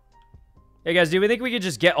go. Hey guys, do we think we could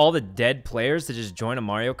just get all the dead players to just join a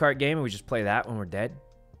Mario Kart game and we just play that when we're dead?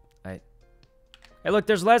 All right. Hey, look,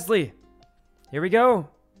 there's Leslie. Here we go.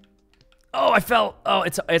 Oh, I fell. Oh,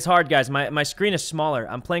 it's hard, guys. My screen is smaller.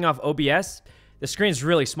 I'm playing off OBS. The screen's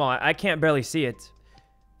really small. I can't barely see it.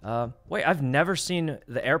 Wait, I've never seen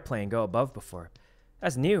the airplane go above before.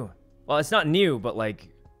 That's new. Well, it's not new, but like,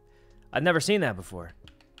 I've never seen that before.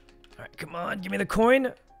 All right, come on, give me the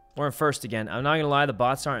coin. We're in first again. I'm not gonna lie, the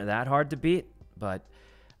bots aren't that hard to beat, but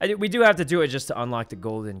we do have to do it just to unlock the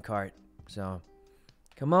golden cart. So,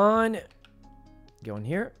 come on. Go in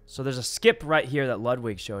here. So there's a skip right here that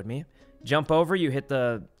Ludwig showed me. Jump over, you hit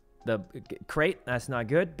the crate. That's not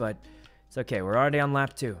good, but it's okay. We're already on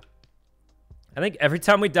lap 2. I think every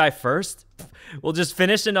time we die first, we'll just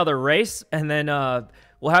finish another race, and then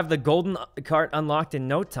we'll have the golden cart unlocked in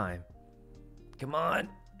no time. Come on.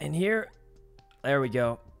 In here. There we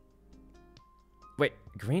go. Wait,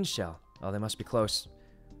 green shell. Oh, they must be close.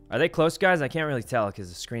 Are they close, guys? I can't really tell because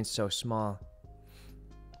the screen's so small.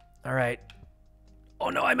 All right. Oh,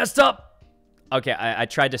 no, I messed up. Okay, I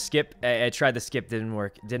tried to skip. I tried to skip. Didn't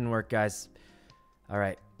work. Didn't work, guys. All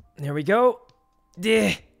right. Here we go.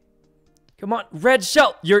 Come on, red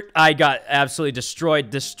shell. I got absolutely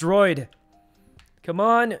destroyed. Come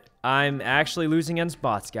on. I'm actually losing against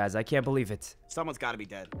bots, guys. I can't believe it. Someone's got to be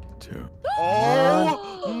dead. 2.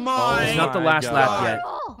 Oh my! It's not the last lap yet.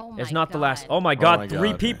 Oh It's my not the last. God. Oh my God, my 3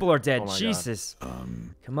 God. people are dead. Oh my God. Jesus.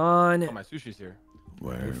 Come on. Oh, my sushi's here.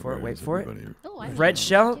 Wait for it. Oh, I Red know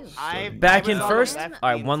shell. too. Back I in was on first. left All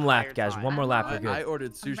right, the 1 lap, entire guys. time. 1 more lap. We're I good.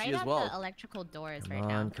 ordered I'm sushi right as at well. the electrical doors right Come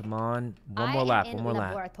now. on, come on. One I more am lap. in 1 more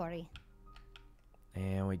lap. laboratory.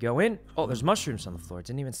 And we go in. Oh, there's mushrooms on the floor.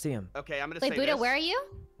 Didn't even see them. Okay, I'm gonna Wait, say Buddha, this. where are you?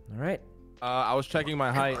 All right. I was checking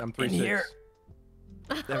my height. I'm 3'6". here.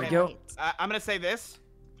 There we Okay, go. I'm gonna say this.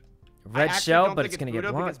 I Red actually shell, don't but think it's gonna get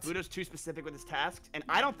Buddha because blocked. Buddha's too specific with his tasks, and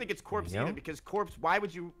I don't think it's Corpse There you either go. because Corpse. Why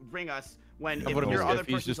would you ring us when I if would've your missed other if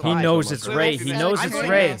he's person's just alive? He knows so it's much. Ray. He knows I'm it's voting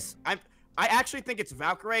Ray. yes. I actually think it's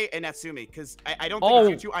Valkyrie and Natsumi because I don't think Oh,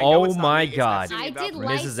 it's you two. I know it's not my me, it's God. Natsumi and I did Valkyrie.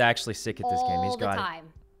 like Miz is actually sick at this game. He's all the got it. time.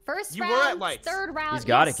 First You were round, at lights. third round. He's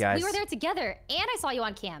got it, yes, guys. We were there together, and I saw you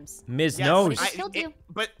on cams. Miz Yes, knows. I killed you.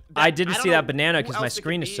 But I didn't don't see know that banana who 'cause my else it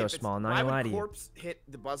screen could is be so if it's- small, not why gonna would lie to you. Corpse hit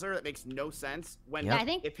the buzzer? That makes no sense. When Yep. I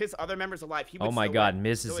think- if his other member's alive, he would. Oh my still God, win.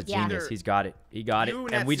 Miz So is a it's genius. either He's got it. He got it. you,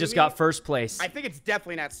 And we just Natsumi. got first place. I think it's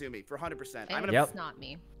definitely Natsumi for 100%. I'm gonna. Yep. It's not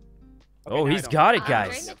me. Oh, now I he's don't. got it, During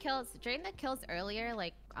guys. the kills earlier,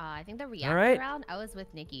 like I think the reaction right. round, I was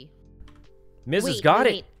with Nikki. Miz has Wait, got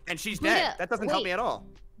wait, it. And she's Buddha, dead. That doesn't help wait. me at all.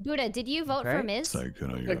 Buddha, did you vote for Okay. Miz?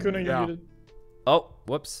 Sykkuno, I couldn't Yeah. get it. Oh,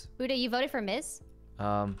 whoops. Buddha, you voted for Miz?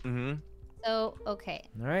 Mm-hmm. So, okay.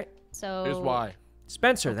 All right. So. Here's why.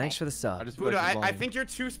 Spencer, Okay. thanks for the I sub. just feel Buddha, like it's I lying. think you're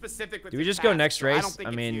too specific with Do we your just go tasks, next so I race? don't think I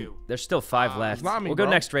it's mean, you. there's still 5 left. it's not me, We'll go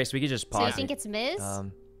bro. next race. We can just So you pause think it. it's Miz?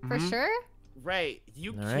 For Mhm. sure? Ray,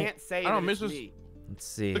 you All right. can't say I don't that it's know, Mrs. me. Let's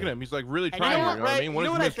see. Look at him. He's like really And trying. you You know know what, what I Ray? mean? You What know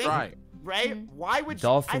is what I Miz think? trying? Ray, why would you?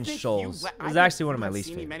 Dolphin I think Shoals. You, This is I actually think one of you my have least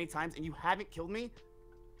seen me favorite. many times, and you haven't killed me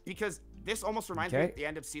because this almost reminds me Okay. of the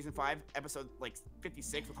end of season 5, episode like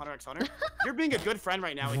 56 with Hunter x Hunter. You're being a good friend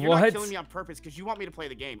right now, and you're What? not killing me on purpose because you want me to play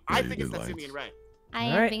the game. I Yeah, you think it's did Natsumi lights. and Ray. I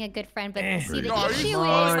All am right. being a good friend, but Eh. see, the No, issue is come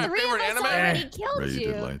on. the 3 of Favorite us anime? already Ray, killed you did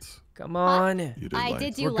you. lights. Come on. You did I lights.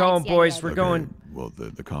 did do We're lights, going, yeah, boys. yeah, We're yeah. going. Well,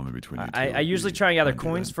 the comment between you two. I would usually be try and gather Wendy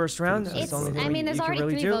coins then. first round. It's- That's the only I thing mean, there's you can already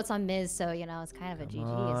really 3 do. votes on Miz, so, you know, it's kind of a GG,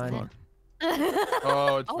 on. isn't it?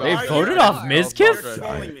 Oh, it's They Valkyrie. voted off Miz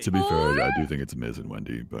Kiff? To be fair, I do think it's Miz and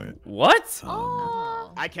Wendy, but What?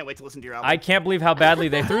 Oh. I can't wait to listen to your album. I can't believe how badly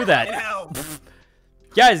they threw that. know.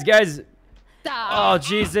 Guys. Stop. Oh,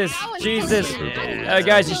 Jesus. That was Jesus. crazy.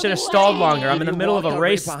 Guys, you should have stalled longer. I'm in the middle of a Walked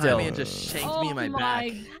race right behind still. me and just shanked me in my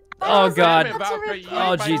back. Oh, God. Damn it, Valkyrie, you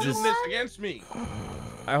Oh, ain't by Jesus. doing this against me. All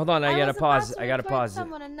right, hold on. I gotta was pause. about to I gotta report pause it.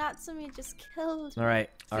 Someone and Natsumi just killed me. All right.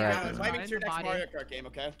 All Yeah, right. invite me to your next Body. Mario Kart game,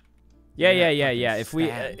 okay? Yeah. If we,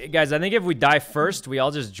 guys, I think if we die first, we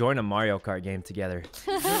all just join a Mario Kart game together.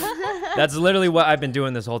 That's literally what I've been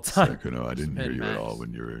doing this whole time. Sykkuno, I didn't hear you at all Max.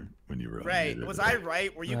 when you were Ray, unmuted. was I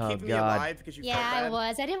right? Were you Oh, keeping me God. alive because you Yeah, felt bad? I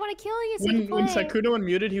was. I didn't want to kill you, so you When could play. Sykkuno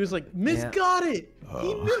unmuted, he was like, Miz Yeah. got it! He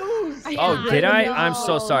Oh. knows! Yeah, Oh, did I? know. I'm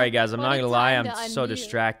so sorry, guys. I'm What not a gonna lie. time I'm to so unmute.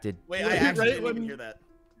 distracted. Wait, Yeah, I actually right didn't even when- hear that.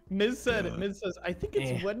 Miz said Yeah. it. Miz says, I think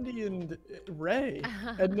it's Eh. Wendy and Ray.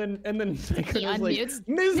 And then Sykkuno was like, unmutes.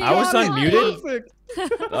 Miz I was got it, unmuted? perfect."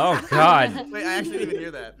 Oh, God. Wait, I actually didn't even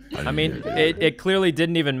hear that. I mean, it clearly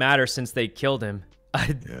didn't even matter since they killed him.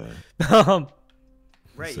 Yeah.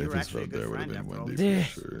 Ray, The you were safest actually a vote there good would have friend been after all. Wendy Yeah.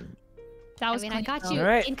 for sure. That I was mean, I got clean. you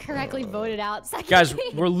Alright. incorrectly voted out. Guys,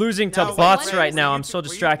 we're losing to No, bots wait, right were now. you I'm two- so were you-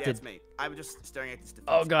 distracted. That's me. I was just staring at this defense.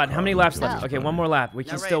 Oh, God. How many laps left? Oh. Okay, one more lap. We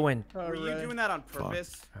can Now, still Ray, win. Were you doing that on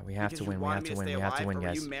purpose? We have Because to you win. We wanted have me to to win. stay We have to alive, win, or were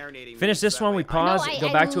guys. you marinating me Finish this that one. way? We pause. No, Go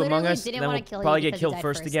I back to Among literally Us. didn't Then wanna we'll kill you probably get because you killed died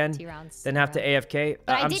first first again. 2 rounds. Then have to AFK.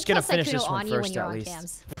 But I I'm did just gonna kill finish this Sykkuno one on you when first you were at on least.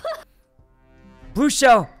 cams. Blue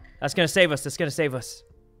shell. That's gonna save us. That's gonna save us.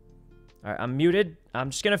 All right, I'm muted.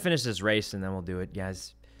 I'm just gonna finish this race and then we'll do it,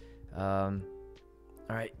 guys. All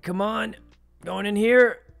right, come on. Going in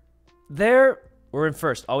here. There. We're in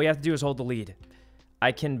first. All we have to do is hold the lead.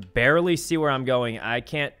 I can barely see where I'm going. I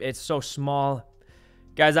can't. It's so small.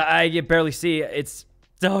 Guys, I can barely see. It's...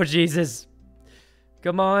 Oh, Jesus.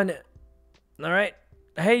 Come on. All right.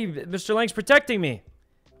 Hey, Mr. Lang's protecting me.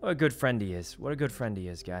 What a good friend he is. What a good friend he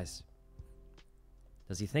is, guys.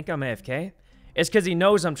 Does he think I'm AFK? It's because he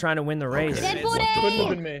knows I'm trying to win the race. Okay. Dead What the Couldn't have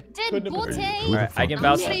booty! been me. Dead Couldn't have been me. booty! Who the All right, I fuck can is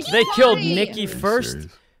bounce. really They killed sorry. Nikki Are you first.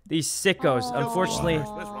 serious? These sickos. No. Unfortunately,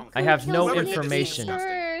 What is wrong with I you? have no Whoever did this is information. disgusting.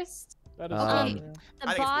 First. That is Um, funny. The I think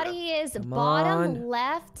it's body is Come bottom on.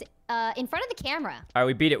 left in front of the camera. All right,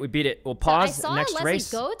 we beat it. We beat it. We'll pause. So I saw Next Leslie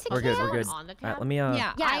race. go to We're good. kill We're good. On the All right, cam? let me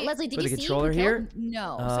Yeah, Leslie, did put you the see controller who killed? here.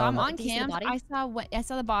 No, so I'm on Did you see the cam. body? I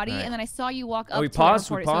saw the body, Right. and then I saw you walk up. Oh, we to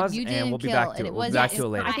paused, it, we so paused, you and didn't we'll be kill, back to and it. We'll be was- back to it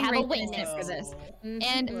later. I I think have a Ray witness. for this. Mhm.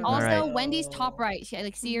 And also, Alright. Wendy's top right. I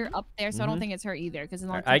see her up there, so I don't think it's her either. Because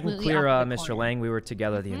I can clear Mr. Lang. We were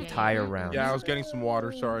together the entire round. Yeah, I was getting some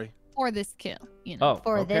water. Sorry. For this kill, you know. Oh,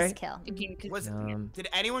 For okay. this kill. Did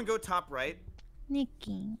anyone go top right?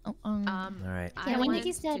 Nikki. All right. I Yeah, when went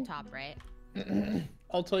Nikki's to dead. top right.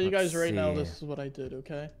 I'll tell you Let's guys right now, see. this is what I did,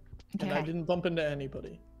 okay? And I Okay. didn't bump into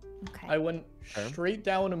anybody. Okay. I went straight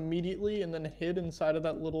down immediately and then hid inside of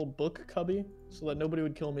that little book cubby so that nobody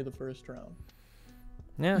would kill me the first round.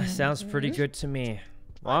 Yeah, sounds pretty good to me.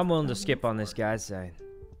 Well, I'm willing to skip on this guy's side.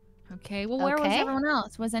 Okay. Well, where was Okay. everyone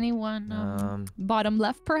else? Was anyone Um, bottom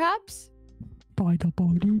left, perhaps? By the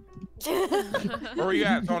body. Where are you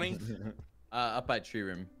at, Tony? Up by tree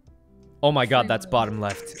room. Oh my God, that's bottom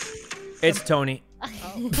left. It's Tony.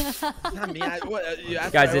 Not me. You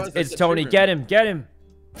asked Guys, where I was, I it's said Tony. tree room. Get him. Get him.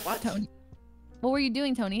 What? Tony. What were you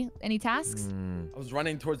doing, Tony? Any tasks? I was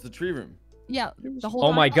running towards the tree room. Yeah, the whole Oh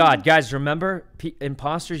time? my God, guys, remember?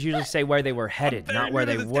 Imposters usually say where they were headed, not where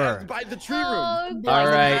they were. By the tree room. Oh, All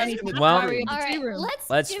right. Well, All right,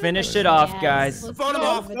 let's give finish it it off, a guys. chance. Vote him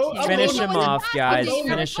off. Finish no, him it's off, back. guys. Okay,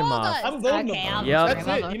 Finish him off. I'm voting Okay, him. I'll Yep. vote That's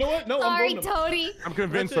him. it. You know what? No, I'm Sorry, voting him. Tony. I'm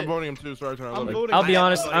convinced That's I'm it. voting him too. Sorry, Tony. I I'm love you. voting I'll be him.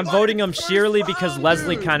 honest, I'm voting him sheerly because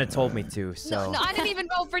Leslie kind of told me to, No, so. no, I didn't even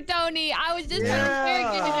vote for Tony. I was just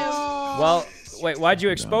interrogating him. Well, wait, why'd you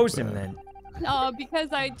expose him then? Because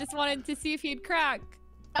I just wanted to see if he'd crack.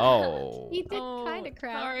 Oh. He did kind of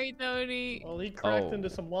crack. Sorry, Tony. Well, he cracked Oh.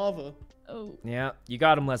 into some lava. Oh. Yeah, you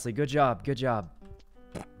got him, Leslie. Good job. Good job.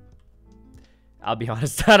 I'll be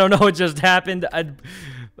honest, I don't know what just happened.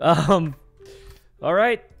 All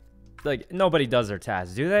right. Like, nobody does their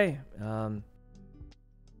tasks, do they?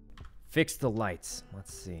 Fix the lights.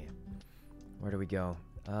 Let's see. Where do we go?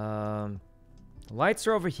 Lights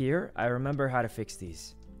are over here. I remember how to fix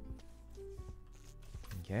these.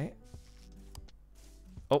 Okay.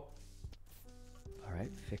 Oh. All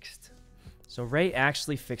right, fixed. So Ray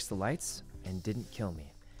actually fixed the lights and didn't kill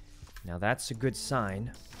me. Now that's a good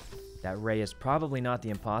sign that Ray is probably not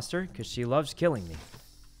the imposter because she loves killing me.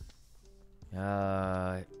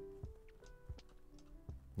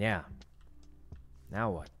 Yeah.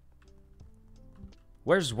 Now what?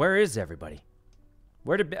 Where is everybody?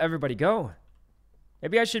 Where did everybody go?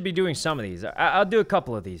 Maybe I should be doing some of these. I'll do a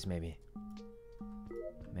couple of these maybe.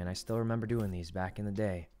 Man, I still remember doing these back in the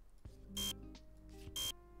day.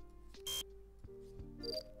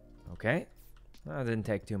 Okay. Well, it didn't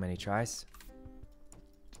take too many tries.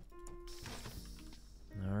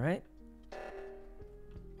 All right.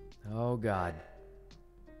 Oh, God.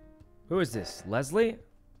 Who is this? Leslie?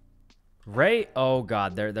 Ray? Oh,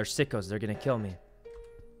 God. They're sickos. They're going to kill me.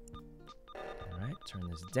 All right. Turn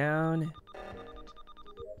this down.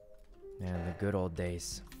 Man, the good old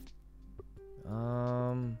days.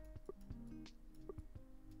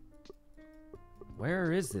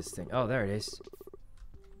 Where is this thing? Oh, there it is.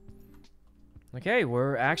 Okay,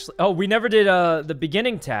 we're actually... Oh, we never did the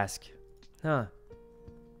beginning task. Huh.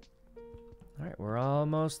 Alright, we're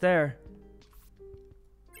almost there.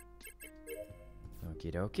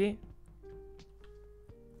 Okie dokie.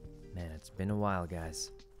 Man, it's been a while,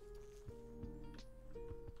 guys.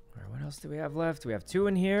 Alright, what else do we have left? We have 2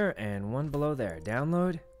 in here and 1 below there.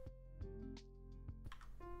 Download.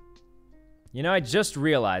 You know, I just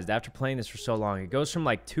realized after playing this for so long, it goes from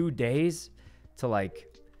like 2 days to like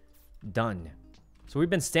done. So we've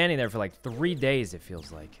been standing there for like 3 days, it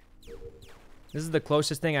feels like. This is the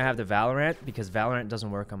closest thing I have to Valorant because Valorant doesn't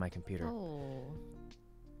work on my computer. Oh.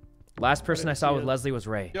 Last person I saw with Leslie was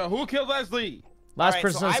Ray. Yo, who killed Leslie? Last Alright,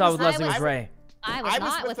 person so I I saw was- with Leslie I was was- Ray. I was I was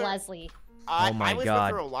not with with her. Leslie. Oh my I was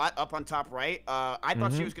God. with her a lot up on top right. I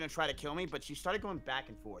thought she was going to try to kill me, but she started going back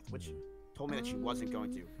and forth, which told me that she wasn't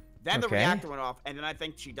going to. Then the Okay. reactor went off, and then I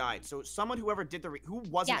think she died. So someone, whoever did who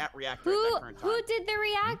wasn't Yeah. at reactor at that current time. Who did the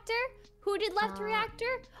reactor? Who did left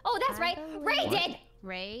reactor? Oh, that's right. Ray did.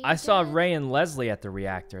 Ray. I saw did. Ray and Leslie at the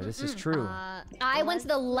reactor. This is true. I went to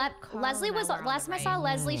the left. Carl Leslie and I was were on last the time I saw right.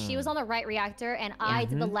 Leslie. She was on the right reactor, and I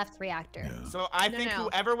did the left reactor. So I No, think no.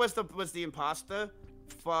 whoever was the imposter,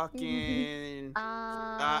 fucking.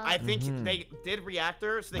 I think they did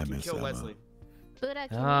reactor so they I can miss kill Emma. Leslie. Buddha,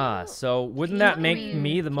 can Ah, you- so wouldn't can that you make read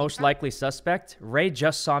me the most paper? likely suspect? Ray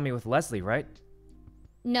just saw me with Leslie, right?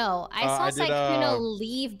 No, I saw I did,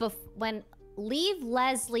 Sykkuno leave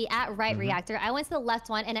Leslie at right reactor. I went to the left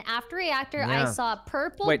one, and then after reactor, I Yeah. saw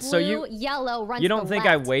purple, Wait, blue, so you- yellow run You to don't the think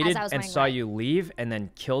I left as waited I was and running saw right. you leave and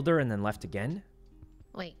then killed her and then left again?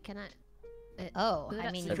 Wait, can I? Oh,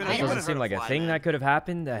 I mean, That could've- doesn't could've seem like a fly, thing man. that could have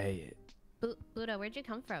happened. Buddha, where'd you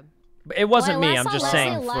come from? It wasn't Well, I me. I'm saw just Leslie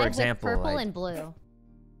saying, live for with example. Purple Like, and blue.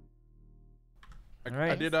 I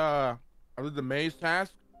Alright. did the maze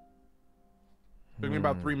task. Took me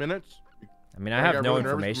about 3 minutes. I mean, I I have got no really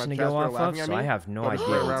nervous information when to my go chat off started of, laughing at so I me. have no So I just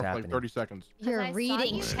idea ran what's around for like happening. 30 seconds. You're I saw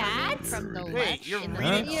reading you chat? from the Wait, left you're in the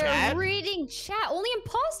reading middle. chat? You're reading chat. Only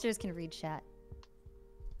imposters can read chat.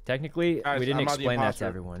 Technically, Guys, we didn't I'm not the explain that to imposter.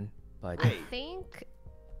 everyone, but I think.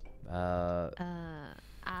 I'm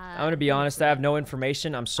gonna be honest. I have no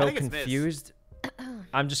information. I'm so think it's Miss. confused.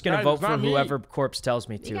 I'm just gonna Guys, vote it's for not me. whoever Corpse tells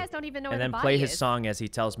me You to, guys don't even know where and the then body play his is. song as he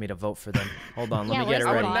tells me to vote for them. Hold on, let Yeah, me get it where's the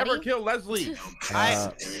I would ready. never body? kill Leslie. I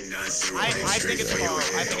think it's Carl.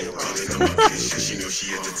 I think it's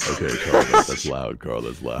Carl. Okay, Carl, that's loud. Carl,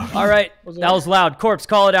 that's loud. All right, Was that it- was loud. Corpse,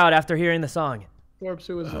 call it out after hearing the song. Corpse,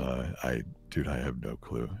 who is it? Dude, I have no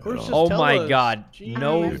clue. at Corpse, all. just Oh tell my us. God, Jeez.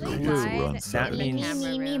 no Dude, clue. we just run That seven. means,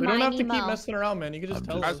 We don't have to keep messing around, man. You can just I'm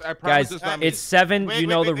tell just- us. I promise guys, it's not me. it's 7. Wait, You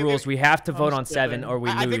know wait, the wait, rules. wait. We have to I'm vote on skipping. 7, or we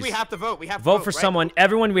I lose. think we have to vote. We have to Vote for right? someone.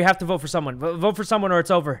 Everyone, we have to vote for someone. Vote for someone, or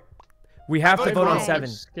it's over. We have to voted vote on for 7.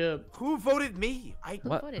 Skip. Who voted me?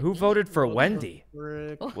 What? voted Who me? voted for Wendy?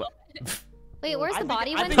 Frick. Wait, where's the think-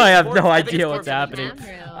 body? I Wendy? think I have Corpse- no I think idea it's what's Corpse. happening.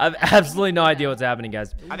 Andrew. I have absolutely no idea what's happening,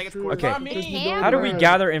 guys. I think it's True. Corpse. Okay. Not me. How do we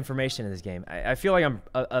gather information in this game? I feel like I'm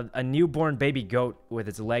a newborn baby goat with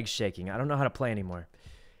its legs shaking. I don't know how to play anymore.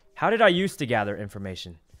 How did I used to gather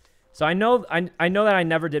information? So I know that I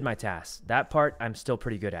never did my tasks. That part I'm still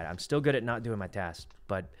pretty good at. I'm still good at not doing my tasks.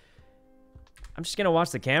 But I'm just gonna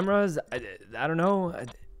watch the cameras. I don't know.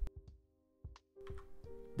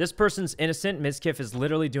 This person's innocent. Mizkif is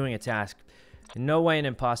literally doing a task. No way an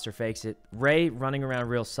imposter fakes it. Ray running around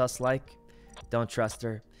real sus-like. Don't trust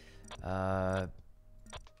her.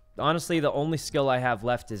 Honestly, the only skill I have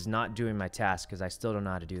left is not doing my task because I still don't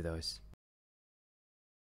know how to do those.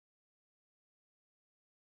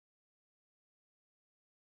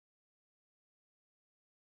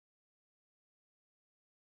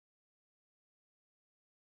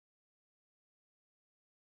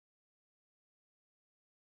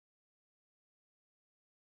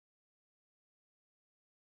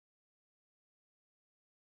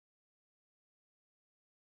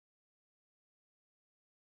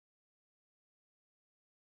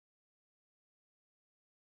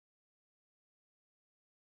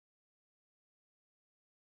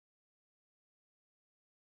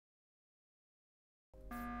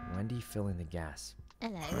 Wendy filling the gas.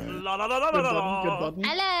 Hello. La, la, la, la, Good la, button. Good la. button.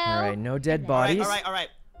 Hello. All right, no dead All right, bodies. all right.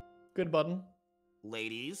 Good button.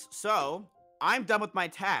 Ladies, so I'm done with my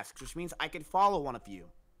tasks, which means I can follow one of you.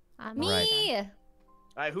 Me. All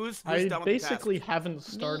right, who's I done with basically the haven't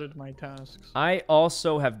started my tasks. I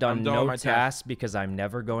also have done I'm done with no my task. tasks because I'm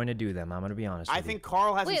never going to do them. I'm going to be honest I with think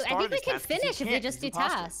Carl hasn't Wait, I started think we his can tasks 'cause he finish if we can't, just he's do an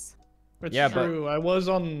imposter. tasks. It's Yeah, but- true. I was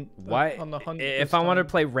on you. Why? on the hunt. If this I wanted to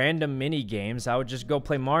time. play random mini games, I would just go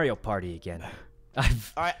play Mario Party again.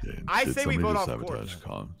 I've All right, Yeah, I did say we somebody vote just off sabotage Corpse.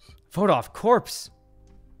 comms? vote off Corpse.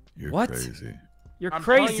 You're What? crazy. You're I'm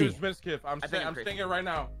telling crazy. you, it's Mizkif. I'm think I'm saying it right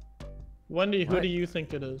now. Wendy, who What? do you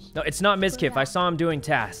think it is? No, it's not Mizkif. I saw him doing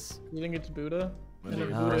tasks. You think it's Buddha? And Wendy, if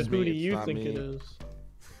it's Buddha, not who me, do it's you not think me. it is?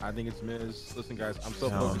 I think it's Miz. Listen, guys, I'm so Oh,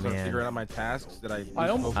 focused on man. figuring out my tasks that I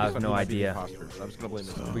almost- I have no idea. I'm just gonna blame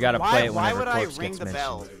this. We gotta Why, play it why whenever would I Corpse ring gets the mentioned.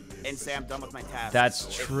 bell and say I'm done with my tasks?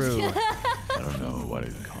 That's true. I don't know why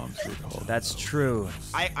comms were called. That's true.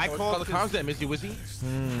 I Call called the because comms that, Missy Wizzy.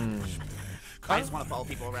 I just want to follow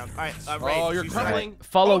people around. All right, Ray, Oh, you're you cuddling.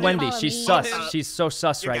 Follow Oh, dude, Wendy. follow She's me. sus. Oh, She's so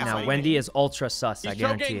sus you're right now. gaslighting Wendy me. is ultra sus. I He's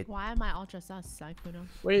guarantee joking. it. Why am I ultra sus, Sykkuno?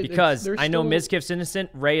 Wait, Because there's I know still- Mizkif's innocent,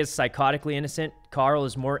 Ray is psychotically innocent, Carl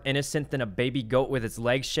is more innocent than a baby goat with its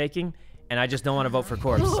legs shaking, and I just don't want to vote for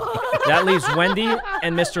Corpse. That leaves Wendy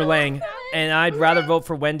and Mr. Lang, and I'd rather vote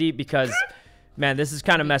for Wendy because, man, this is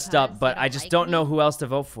kind of messed up, but I just don't know who else to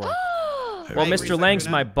vote for. Well, I agree, Mr. Lang's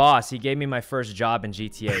Sykkuno. my boss. He gave me my first job in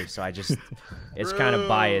GTA, so I just, it's kind of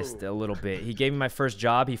biased a little bit. He gave me my first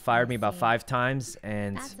job. He fired me about 5 times,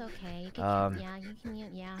 and That's okay. You can, yeah, you can,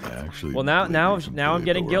 yeah. I actually. well, now believe you I'm completely,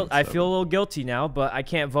 getting but we're guilt. on I feel a 7. little guilty now, but I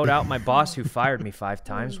can't vote out my boss who fired me 5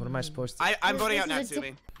 times. What am I supposed to? I'm voting out This is a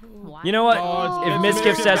Natsumi. You know what? Oh, If it's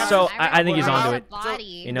Mizkif says so, I think he's Wow. onto it. Body.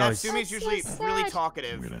 You know, it's- Natsumi's That's so usually really sad.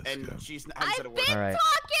 talkative, I'm gonna and skip. she's hasn't said a word. All right.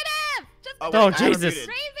 Talkative! Just Oh, Oh, wait, I'm Jesus. muted. raising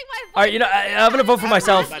my voice. All right, you know, I'm gonna vote for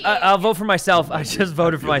myself. I'll vote for myself. I just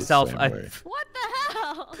voted for feel the myself. same I way. What the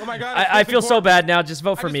hell? Oh my God. I feel so bad now. Just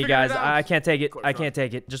vote I for just me, figured it guys. out. I can't take it. Of course I not. can't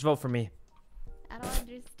take it. Just vote for me. I don't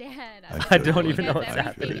understand. I don't You even know guys what's everything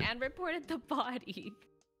happening. and reported the body.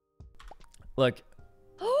 Look.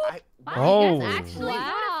 I- Oh. You guys actually voted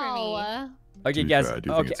for me.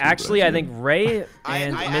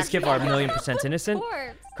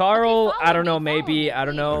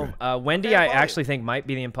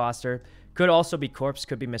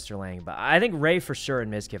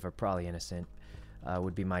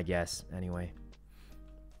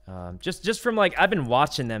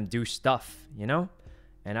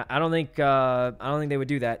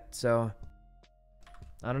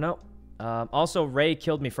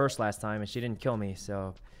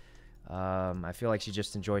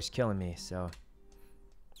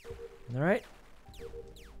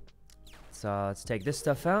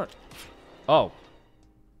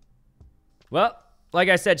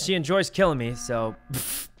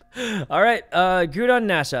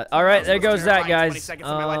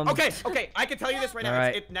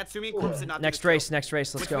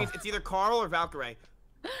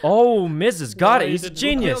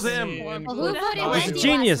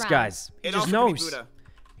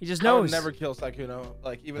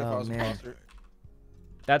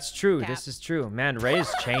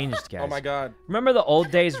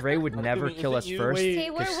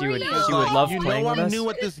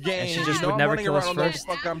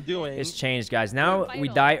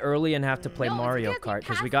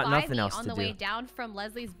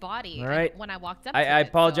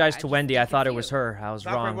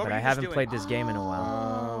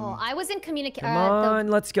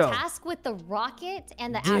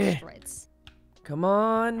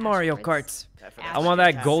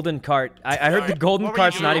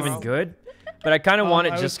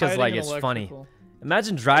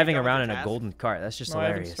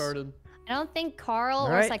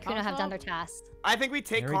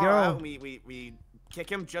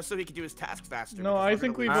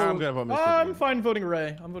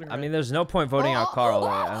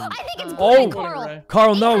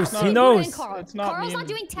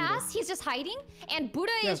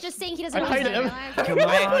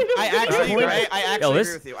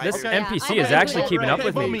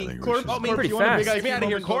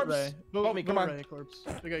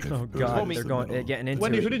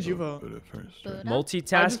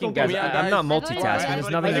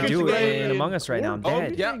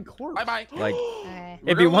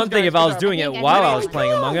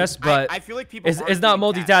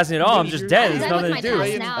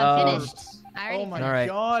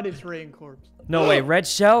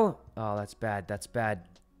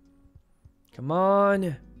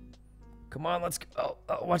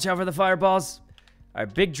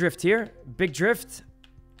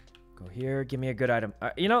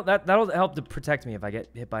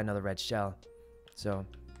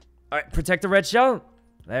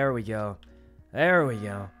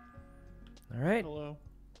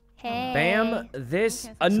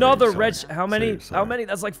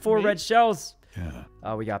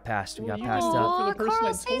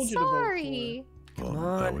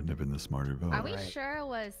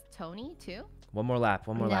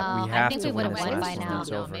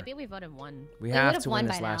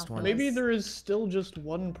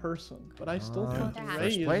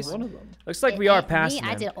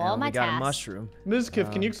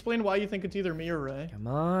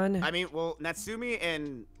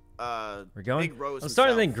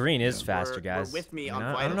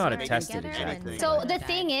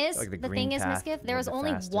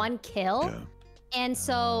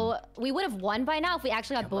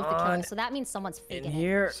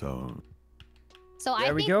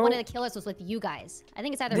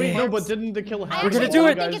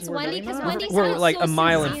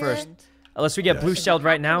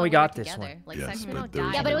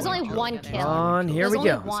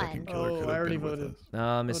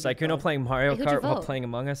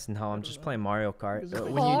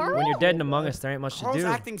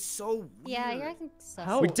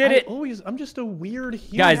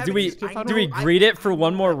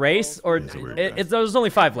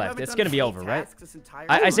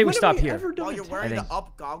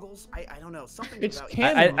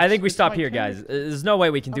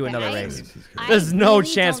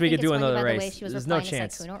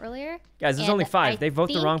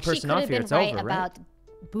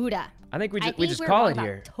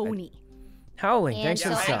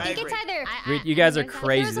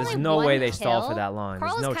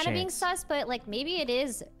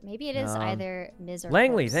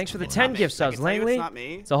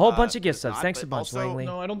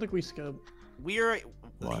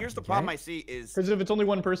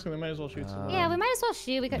 we might as well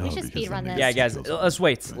shoot. We should speed run this. Yeah, guys, let's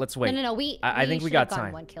wait. Let's wait. No. I think we got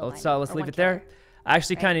time. Let's leave it there. I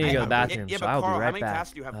actually kind of need to go to the bathroom, so I'll be right back.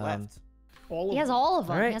 He has all of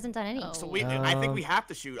them. All right. He hasn't done any. So I think we have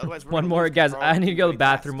to shoot. Otherwise, we're One gonna more, lose guys. control. I need to go to the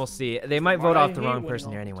bathroom. We'll see. They might vote I off the hate wrong winning person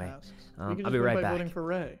all here the anyway. tasks. We can I'll just be win right by back. voting for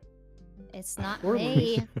Ray. It's not Or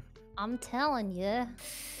me. I'm telling you.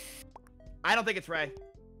 I don't think it's Ray.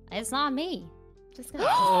 It's not me. Just gonna.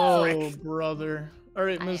 Oh, brother. All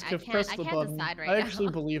right, Ms. I Kiff, can't- press I the can't button. decide right I actually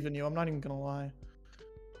now. believe in you. I'm not even gonna lie.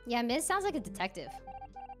 Yeah, Miz sounds like a detective.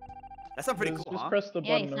 That sounds pretty Just- cool, Just huh? press the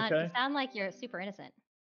Yeah, button, you okay? sound like you're super innocent.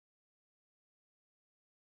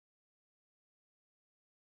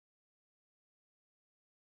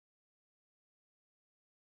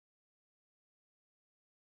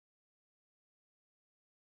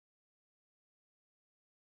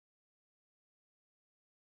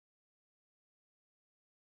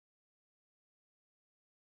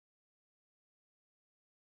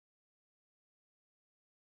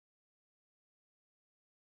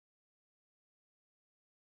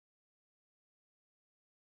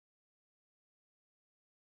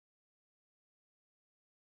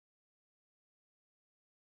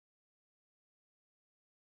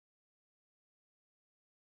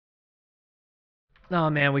 Oh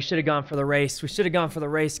man, we should have gone for the race. We should have gone for the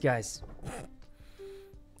race, guys.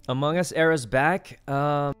 Among Us era's back.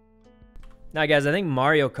 Now, guys, I think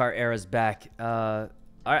Mario Kart era's back. All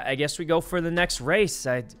right, I guess we go for the next race.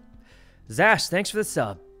 Zash, thanks for the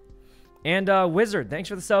sub. And Wizard, thanks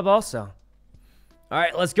for the sub also. All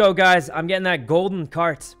right, let's go, guys. I'm getting that golden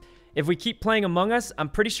cart. If we keep playing Among Us, I'm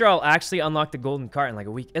pretty sure I'll actually unlock the golden cart in like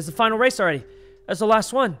a week. It's the final race already. That's the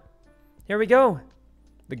last one. Here we go.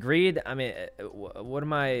 The greed. I mean, what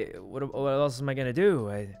else am I gonna do?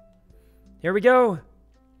 Here we go. All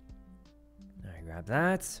right, grab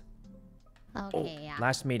that. Okay, yeah.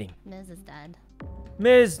 Last meeting. Miz is dead.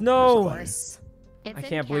 Miz, no. It's I in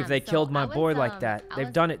can't believe they camp, so killed my I was, boy like that. I They've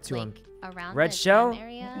was, done it to like, him. Around Red the shell?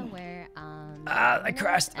 area where, I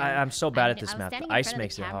crashed. I'm so bad at this I was map. The standing in ice front of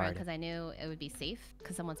makes it hard. because I knew it would be safe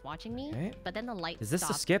because someone's watching me. Okay. But then the light Is this the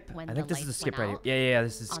stopped skip? when I think the this is the lights skip went right out here. Yeah,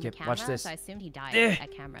 this is the on skip. the Watch camera, this. So I assumed he died Eh.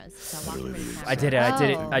 at cameras. So I walked over to the camera. I did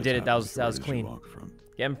it. I did it. That was Where did you clean. walk from?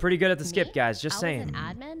 Yeah, I'm pretty good at the skip, Me? guys. Just I saying. was an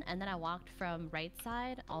admin, and then I walked from right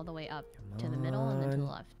side all the way up to the middle and then to the on.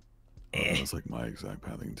 left. That was like my exact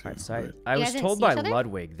pathing too. Alright, so right? I You was guys didn't told see by each other?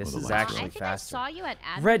 Ludwig this Oh, the is lights actually I think faster. I saw you at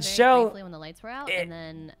admin Red very shell. briefly when the lights were out, and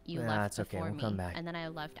then you Nah, left it's okay. before We'll me, come back. and then I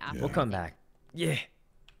left after. Yeah. We'll come I think. back. Yeah.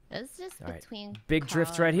 It's just All right. between Big Carl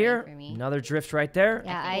drift right and Ray here. for me. Another drift right there.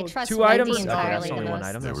 Yeah, I trust Two Wendy items. Okay, entirely that's to only one those.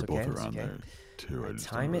 item. They That's were okay. both That's around okay. there too. I just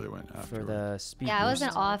don't Time know it where they went for afterwards. the speed Yeah, I was in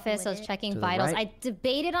boost. office. I was checking To the vitals. right. I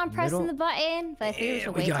debated on pressing Middle. the button, but I figured we Yeah,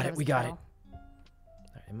 should we wait got till it, it was we got kill.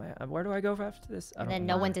 Where do I go after this? I And don't then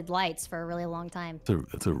no one remember. did lights for a really long time.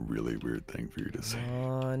 That's a really weird thing for you to say.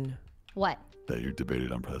 On. What? That you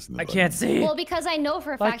debated on pressing the I button. can't see. Well, because I know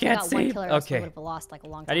for a I fact we can't got one see. killer, else we Okay. would have lost like a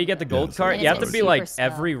long time How do you get the ago. gold so card? it's You have to like be super like slow.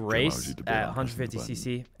 every why would race you debate at on pressing the 150 button?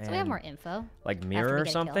 cc So we have and more info. like we mirror or get a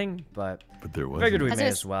kill. something, but But there was. figured we Because may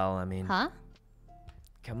there's- as well. I mean, Huh?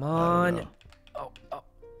 come I don't on. know. Oh.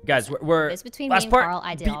 Guys, we're It's between last me and part. Carl.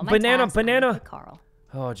 I did all my banana, tasks. I'm banana. with Carl.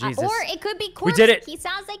 Oh Jesus. Or it could be Corpse. We did it. He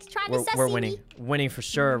sounds like he's trying We're, to sussy we're me. winning for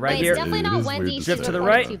sure. Right But here. it's definitely It not is weird Wendy. to She's Drift to the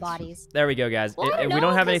reported right. 2 bodies. There we go, guys. Well, I we don't don't know,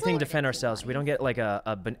 have 'cause anything to like- defend ourselves. We don't get like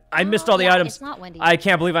I missed all the yeah, items. It's not Wendy. I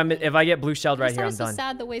can't believe if I get blue shelled right here, I'm so done.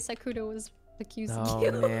 sad the way Sykkuno was accusing Oh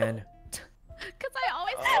you. man. Because I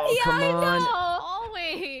always Oh, yeah, come I on. know.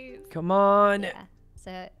 always. Come on. Yeah.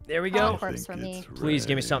 So There we Carl go. Corpse for me. Please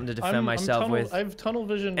give me something to defend myself with. I have tunnel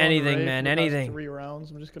vision. Anything, on Ray man, for the past anything. 3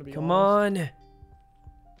 rounds. I'm just gonna be Come honest. on.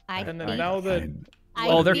 And then beat- now that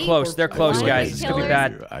Oh, they're beat close. They're close, one guys. of This the could be killers.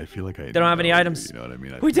 bad. I feel like I. They don't have any know you, items. You know what I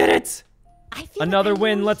mean? We did it. I feel Another like I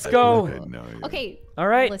win. know. Let's I feel go. like I know you. Okay. All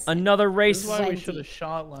right. Listen. Another this race. is why we Wendy. should have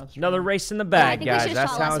shot last Another round. race in the I bag, think we guys. should've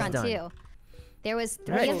That's shot how last it's round done. too. There was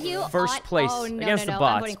 3 Right. of you First on, place oh, no, against no, the no,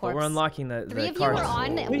 I'm bots, voting but we're Corpse. unlocking the 3 of you cards. were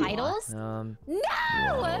on Wait. vitals. No.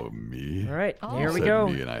 Whoa, me. All right. Oh. Here we Said go.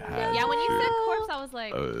 Me and I had Yeah, when you to. said corpse, I was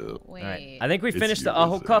like, wait. All right. I think we It's finished the you,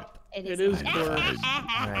 Aho Lizzie. Cup. It It is. is I- Corpse.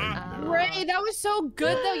 All right. Ray, that was so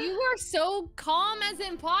good though. You were so calm as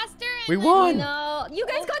an imposter. and We then- won. No, you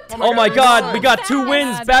guys got. Oh my God, we got so 2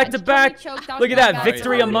 wins bad. back to Totally back. choked out Look at my that guy.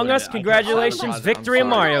 victory among us. Congratulations, victory in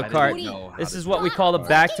Mario Kart. This is what we call a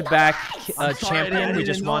back-to-back champion. We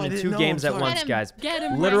just won in 2 games at once, guys. Get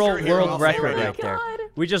him, Literal Ray. world Oh record my right there.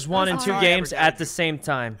 We just won in That's 2 all I games ever at did. the same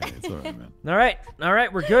time. It's alright, man. All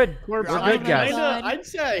right, we're good. We're Corpse, good, guys. I'd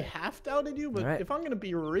say I half doubted you, but Alright. if I'm gonna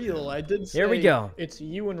be real, I did say Here we go. it's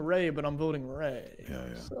you and Ray, but I'm voting Ray. Yeah.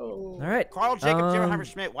 So All right. Carl, Jacob, Jimmer,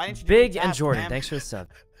 Schmidt. Why didn't you do Big the and task, Jordan, man? thanks for the sub.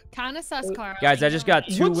 Kind of sus, Carl. Guys, I just got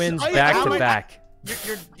 2 What's- wins I- back how to am I- back.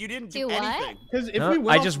 You didn't Do do what? anything. Because if No, we went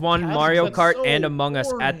I off just the won cast, Mario that's Kart so and Among Us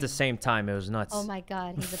at the boring. same time. It was nuts. Oh my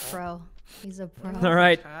god, he's a pro. He's a pro. All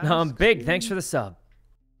right, Tasks, Big, thanks for the sub.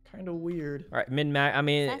 Kind of weird. All right, Min-Max, I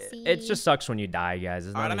mean, Sassy. it just sucks when you die, guys.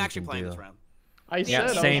 There's All right, nothing I'm you actually can playing do. this round. I Yeah, said, I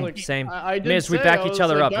was same, like, same. I did Miz, we say, back I each was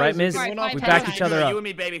other like, up, right, guys, we Miz? can Right, win off fine, We the back cast. each other You up. and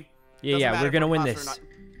me, baby. Yeah, Doesn't yeah, matter we're if gonna I'm win imposter or this.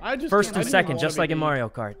 not. I just First didn't- I and didn't second, wanna just be like in me. Mario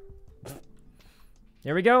Kart.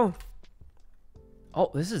 Here we go.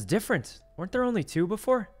 Oh, this is different. Weren't there only 2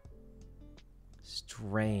 before?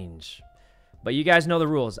 Strange. But you guys know the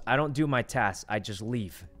rules. I don't do my tasks. I just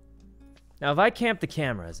leave. Now, if I camp the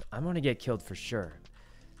cameras, I'm going to get killed for sure.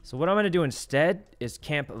 So what I'm going to do instead is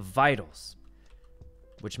camp vitals,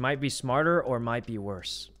 which might be smarter or might be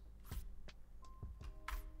worse.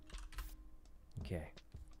 Okay.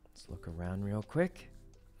 Let's look around real quick.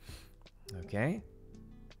 Okay.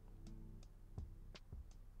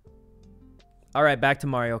 All right, back to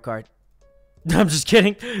Mario Kart. I'm just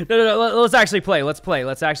kidding. No, let's actually play. Let's play.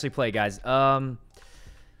 Let's actually play, guys. What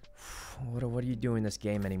are you doing this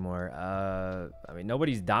game anymore? I mean,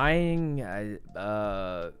 nobody's dying.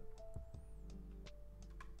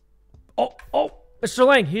 Oh, Mr.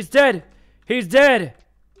 Lang, he's dead. He's dead.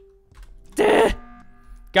 Dead.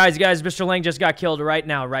 Guys, Mr. Lang just got killed right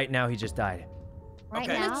now. Right now, he just died. Right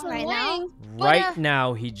Okay. now, right now. Right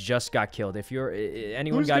now, he just got killed. If you're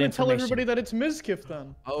anyone Who's got gonna information, tell everybody that it's Mizkif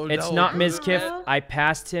then? Oh, it's no. not Mizkif. I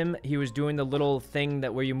passed him. He was doing the little thing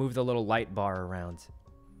where you move the little light bar around.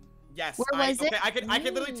 Yes. Where was it? I could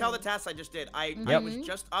literally tell the tasks I just did. I was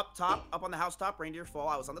just up top, up on the housetop, reindeer full.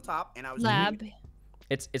 I was on the top, and I was Lab.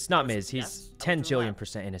 It's not was- Miz. He's yes, I was 10 doing jillion lab.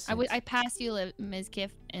 percent innocent. I passed you, Ms.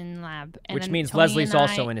 Kiff, in lab. And Which then means Tony Leslie's and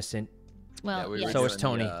also I- innocent. Well, Yeah, we yes. were So is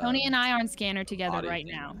doing the, Tony. Tony and I are on scanner together body right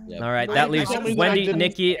thing. now. Yep. All right, Wait, that leaves tell me that Wendy, didn't-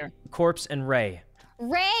 Nikki, Corpse, and Ray.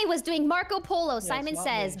 Ray was doing Marco Polo. it's Simon not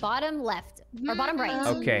says me. bottom left or bottom right.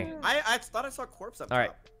 Okay. I thought I saw corpse up All right.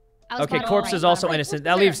 top. I was Okay, bottom Corpse right, is also bottom right. innocent.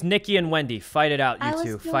 That leaves Nikki and Wendy. Fight it out, I you was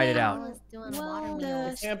two. Fight it doing- out. I was doing Well,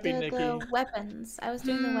 watermelon. Can't be the Nikki. weapons. I was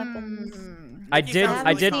doing the weapons. I Nikki did sounds I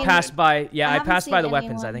really did confident. pass by. Yeah, I I haven't passed by the seen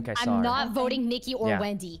weapons. I anyone. think I saw I'm her. not voting Nikki or Yeah.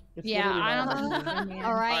 Wendy. It's Yeah, literally I not don't me. know.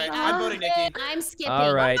 All right. I'm voting Nikki. I'm skipping.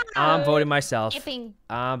 All right, I'm voting myself. Skipping.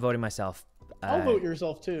 I'm voting myself. I'll vote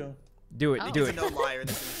yourself too. Do it. Oh. Do She's it. a no liar.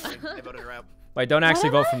 This is they voted her out. Wait, don't actually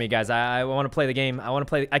vote for me, guys. I want to play the game. I want to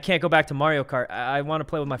play. I can't go back to Mario Kart. I want to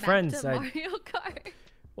play with my friends. Mario Kart.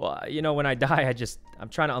 Well, you know, when I die, I'm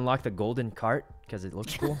trying to unlock the golden cart because it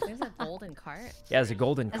looks cool. There's a golden cart. Yeah, there's a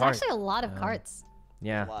golden There's cart. actually a lot of carts.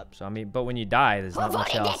 Yeah. lot. So I mean, but when you die, there's Who not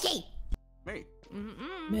much voted else. Nikki? Me.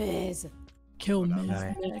 Miz. Kill me.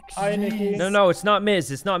 Alright. Hi, Nikki. No, it's not Miz.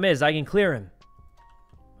 It's not Miz. I can clear him.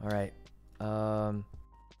 All right.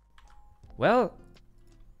 Well,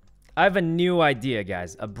 I have a new idea,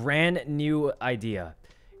 guys. A brand new idea.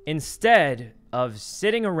 Instead of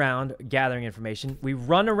sitting around gathering information, we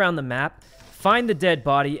run around the map, find the dead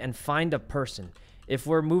body, and find a person. If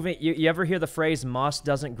we're moving, you ever hear the phrase, moss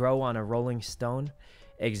doesn't grow on a rolling stone?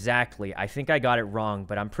 Exactly. I think I got it wrong,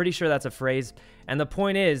 but I'm pretty sure that's a phrase. And the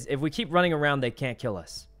point is, if we keep running around, they can't kill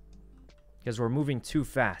us. Because we're moving too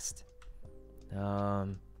fast. Okay,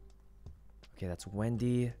 that's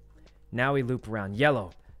Wendy. Now we loop around.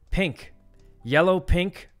 Yellow. Pink. Yellow,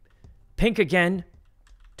 pink. Pink again.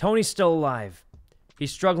 Tony's still alive.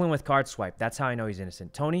 He's struggling with card swipe. That's how I know he's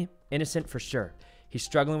innocent. Tony, innocent for sure. He's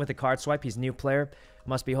struggling with the card swipe. He's a new player.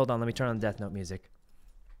 Must be. Hold on. Let me turn on the Death Note music.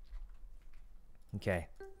 Okay.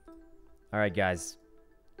 All right, guys.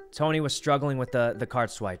 Tony was struggling with the card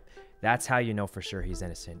swipe. That's how you know for sure he's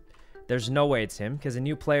innocent. There's no way it's him because a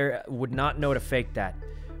new player would not know to fake that.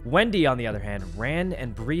 Wendy, on the other hand, ran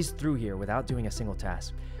and breezed through here without doing a single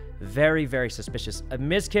task. Very, very suspicious.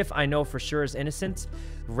 Mizkif, I know for sure is innocent.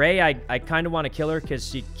 Ray, I kind of want to kill her because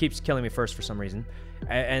she keeps killing me first for some reason.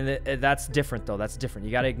 And that's different, though. That's different.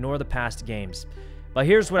 You got to ignore the past games. But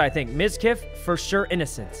here's what I think. Mizkif, for sure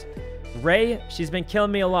innocent. Ray, she's been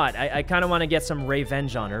killing me a lot. I kind of want to get some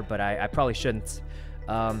revenge on her, but I probably shouldn't.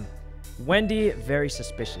 Wendy, very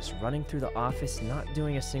suspicious. Running through the office, not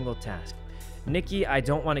doing a single task. Nikki, I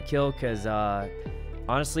don't want to kill because,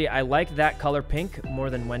 honestly, I like that color pink more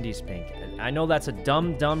than Wendy's pink. I know that's a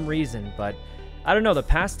dumb reason, but I don't know. The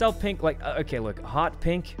pastel pink, like, okay, look, hot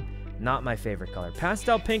pink, not my favorite color.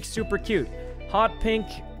 Pastel pink, super cute. Hot pink,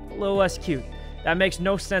 a little less cute. That makes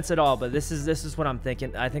no sense at all, but this is what I'm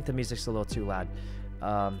thinking. I think the music's a little too loud.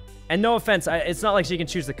 And no offense, it's not like she can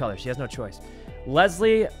choose the color. She has no choice.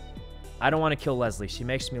 Leslie, I don't want to kill Leslie. She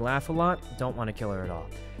makes me laugh a lot. Don't want to kill her at all.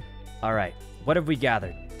 All right, what have we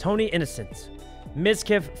gathered? Tony, innocent.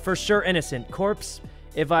 Mizkif, for sure innocent. Corpse,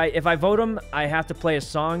 If I vote him, I have to play a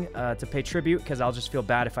song to pay tribute because I'll just feel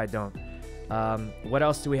bad if I don't. What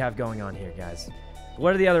else do we have going on here, guys?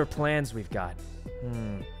 What are the other plans we've got?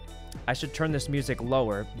 I should turn this music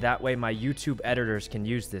lower. That way my YouTube editors can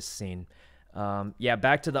use this scene. Yeah,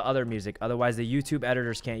 back to the other music. Otherwise, the YouTube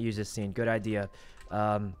editors can't use this scene. Good idea.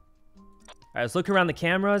 All right, let's look around the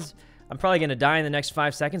cameras. I'm probably going to die in the next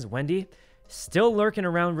 5 seconds. Wendy, still lurking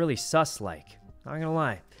around really sus-like. Not going to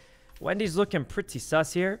lie. Wendy's looking pretty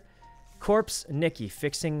sus here. Corpse Nikki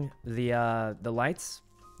fixing the lights.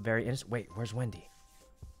 Very innocent. Wait, where's Wendy?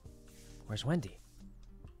 Where's Wendy?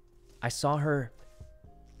 I saw her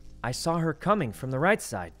coming from the right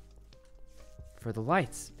side for the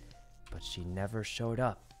lights, but she never showed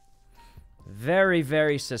up. Very,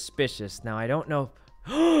 very suspicious. Now, I don't know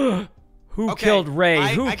who killed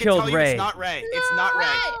Ray. Who killed Ray? It's not Ray. It's not Ray.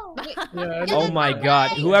 Oh my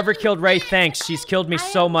God. Whoever killed Ray, thanks. She's killed me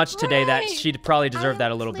so much today that she'd probably deserve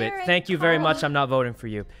that a little bit. Thank you very much. I'm not voting for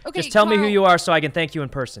you. Just tell me who you are so I can thank you in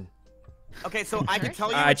person. Okay, so I can tell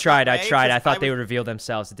you. I tried. I thought they would reveal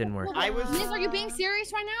themselves. It didn't work. Miss, are you being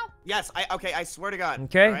serious right now? Yes. Okay. I swear to God.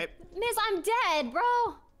 Okay. All right? Miss, I'm dead, bro.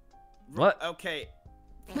 What? Okay.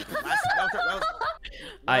 What's supposed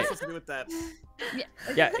to do with that?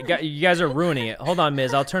 Yeah, you guys are ruining it. Hold on,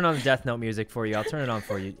 Miz. I'll turn on the Death Note music for you. I'll turn it on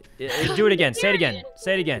for you. Do it again. Say it again.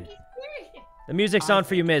 Say it again. The music's on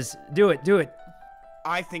for you, Miz. Do it. Do it.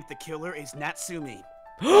 I think the killer is Natsumi.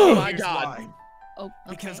 Oh my God. Why.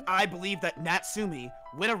 Because I believe that Natsumi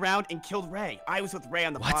went around and killed Ray. I was with Ray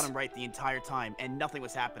on the bottom right the entire time, and nothing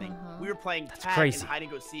was happening. We were playing tag and hide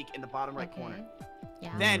and go seek in the bottom right corner.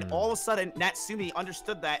 Yeah. Then all of a sudden, Natsumi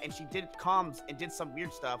understood that, and she did comms and did some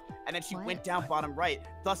weird stuff, and then she went down bottom right,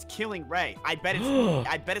 thus killing Ray. I bet it's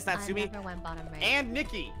Natsumi I never went bottom right. and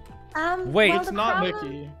Nikki. Wait, It's not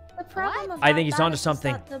Nikki. The problem I think he's about onto that is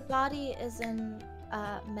something. that the body is in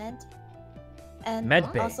med. And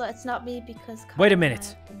Med bay. also, it's not me because. Wait a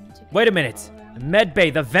minute. Wait a minute. Med bay.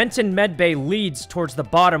 The vent in med bay leads towards the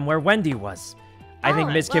bottom where Wendy was. I think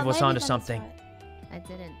Ms. Kiv was onto something. I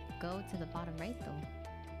didn't go to the bottom right though.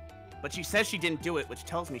 But she says she didn't do it, which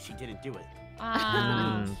tells me she didn't do it.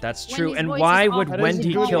 That's true. Wendy's And voice why is would off.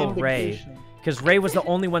 Wendy That is a kill good Ray? indication. Because Ray was the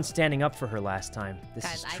only one standing up for her last time. This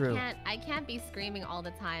Guys, is true. I can't be screaming all the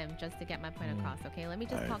time just to get my point across. Okay, let me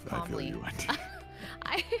just talk I feel calmly. you, Wendy.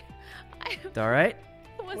 All right.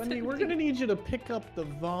 Wendy, we're gonna need you to pick up the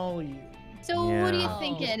volume. So what do you Yeah.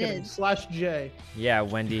 think it is? /J. Yeah,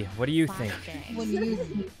 Wendy. What do you think? What do you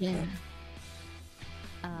think?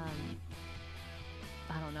 I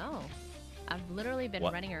don't know. I've literally been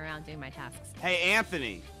running around doing my tasks. Hey,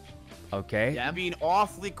 Anthony. Okay. You're being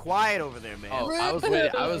awfully quiet over there, man. Oh, I was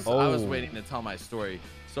waiting. I was waiting to tell my story.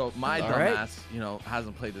 So my dumbass, you know,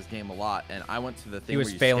 hasn't played this game a lot, and I went to the thing. He was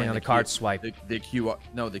where you failing scan on the card swipe. The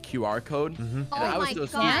QR code. And Oh I was my so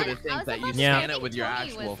God. stupid to think that you Yeah. scan it with your Tony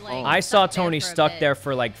actual was, like, phone. I saw stuck there Tony for a stuck bit. there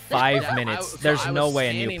for like 5 Yeah, minutes. so There's I no was way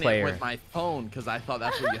a new scanning it player. with my phone because I thought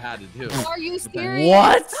that's what you had to do. Are you serious?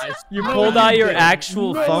 What? I You swear pulled to out your God.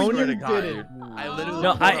 actual No, phone? you Swear to God, didn't. dude. I literally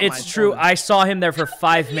No, pulled out it's my true. phone. I saw him there for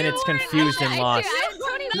 5 minutes, confused and lost.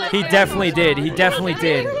 He definitely did. He definitely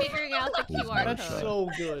did. Figuring out the QR That's code. so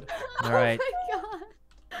good. All right.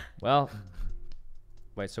 Well,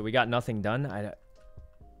 wait. So we got nothing done.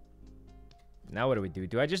 Now what do we do?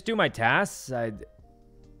 Do I just do my tasks? I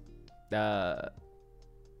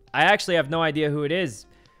actually have no idea who it is.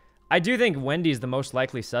 I do think Wendy's the most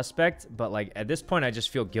likely suspect, but like at this point, I just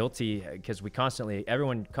feel guilty because we constantly,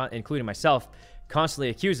 everyone, including myself, constantly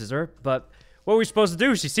accuses her. But what are we supposed to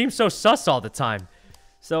do? She seems so sus all the time.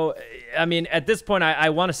 So, I mean, at this point,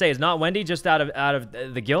 I want to say it's not Wendy, just out of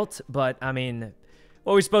the guilt. But I mean,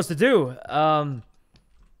 what are we supposed to do?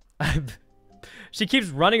 She keeps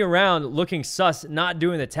running around looking sus, not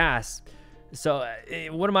doing the tasks. So,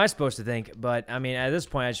 what am I supposed to think? But I mean, at this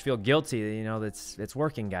point, I just feel guilty. You know, it's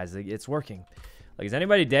working, guys. It's working. Like, is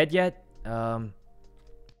anybody dead yet?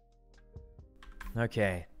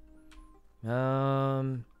 Okay.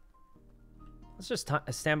 Let's just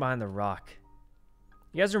stand behind the rock.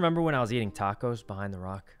 You guys remember when I was eating tacos behind the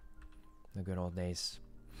rock? The good old days.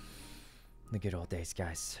 The good old days,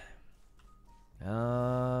 guys.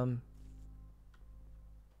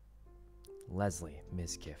 Leslie,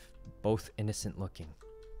 Ms. Kiff. Both innocent looking.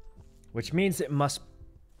 Which means it must...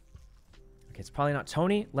 Okay, it's probably not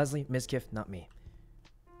Tony, Leslie, Ms. Kiff, not me.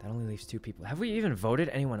 That only leaves 2 people. Have we even voted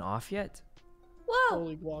anyone off yet? Whoa!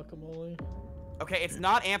 Holy guacamole. Okay, it's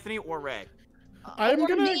not Anthony or Ray. I'm Or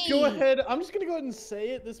gonna me. go ahead. I'm just gonna go ahead and say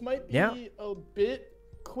it. This might be Yeah. a bit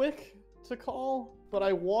quick to call, but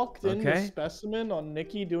I walked into Okay. Specimen on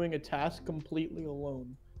Nikki doing a task completely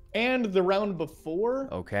alone. and the round before.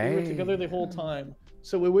 Okay. We were together the whole time.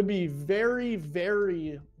 So it would be very,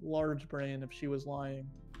 very large brain if she was lying.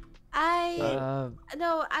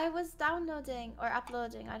 No, I was downloading or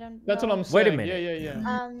uploading. I don't. That's know. what I'm saying. Wait a minute.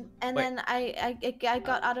 Yeah. And Wait. then I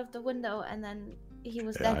got out of the window, and then he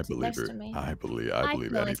was Yeah, I next believe to her. me. I believe feel like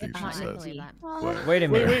anything it's she not says. Well, Wait a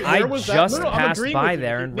minute. Wait, I where was that? just No, I'm passed agreeing by with you.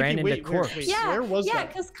 there and Nikki, ran into wait, corpse. Yeah, where was yeah, that?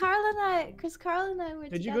 because Carl and I were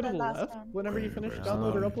Did you go to together the last left time. whenever you finished where's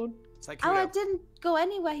download or upload? Oh, I didn't go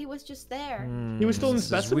anywhere. He was just there. He was still in This is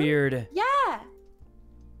specimen? weird.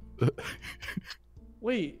 Yeah.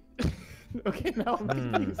 Wait. Okay, now I'm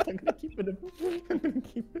confused. I'm gonna keep it. I'm gonna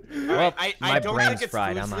keep it. Well, I my don't brain's think it's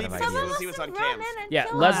fried. I'm out Fuslie of because ideas. Fuslie was on Run cams. in and Yeah,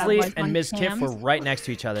 kill Leslie him. Was and on Ms. Kiff were cams. right next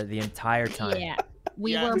to each other the entire time. Yeah,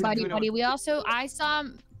 we Yeah, were buddy Sykkuno. buddy. I saw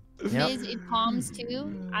Ms. in palms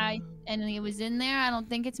too. And it was in there. I don't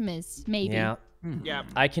think it's Ms. Maybe. Yeah. Yeah.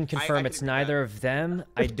 I can confirm can it's agree with neither of them.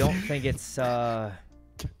 I don't think it's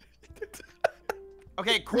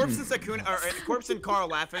Okay, Corpse and Sykkuno, or Corpse and Carl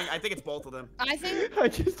laughing. I think it's both of them. I think I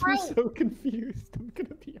just Carl- was so confused. I'm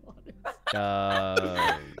gonna be honest.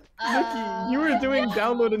 uh Nikki, you were doing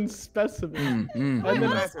download and specimen, and then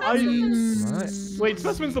wait,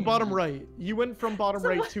 specimen's the bottom right. You went from bottom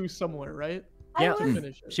right to somewhere, right? yeah. To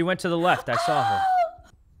finish it. She went to the left. I saw her.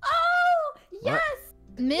 Oh, What? yes.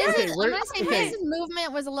 Ms. Okay, I'm where- gonna say okay. Miz's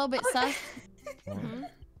movement was a little bit sus.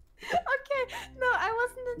 Okay, no, I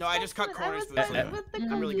wasn't in No, I just cut specimen. I corners was for with, this. with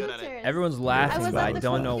the I'm really good at it. computers. Everyone's I laughing, was but on I the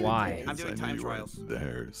don't know computer. why. I'm doing I knew time you trials. weren't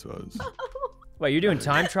there, so I was. Wait, you're doing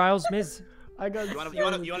time trials, Ms.? I got. You wanna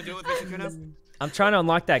do it with me, Sykkuno? I'm trying to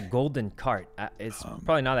unlock that golden cart. It's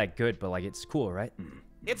probably not that good, but like it's cool, right?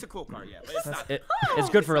 It's a cool card, yeah, but it's not. It's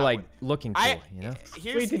good for not like one. looking cool, you know?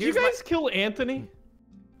 Wait, did you guys kill Anthony?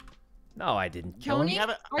 No, I didn't kill Tony, him.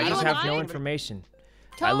 are I you just have no alive? information.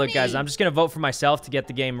 Look, guys, Tony! I'm just gonna vote for myself to get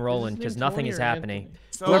the game rolling Is his because name nothing Tony is or happening. Anthony?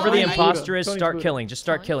 So, Whoever the I- imposter is, Tony's start Buddha. killing. Just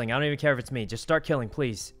start Tony? killing. I don't even care if it's me. Just start killing,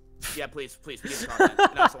 please. Yeah, please, we need the content.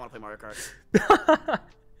 And I also want to play Mario Kart.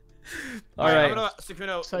 All right. I'm gonna,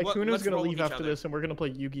 Sykkuno, Sykkuno's let's gonna roll leave with each after other. this, and we're gonna play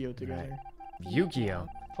Yu-Gi-Oh together. Yu-Gi-Oh.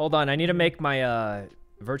 Hold on, I need to make my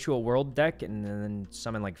virtual world deck and then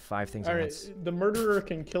summon like 5 things All at right, once. the murderer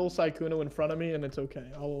can kill Sykkuno in front of me, and it's okay.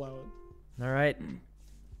 I'll allow it. All right.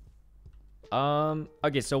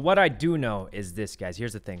 Okay, so what I do know is this, guys.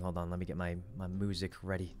 Here's the thing. Hold on, let me get my music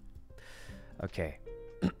ready. Okay.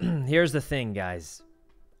 Here's the thing, guys.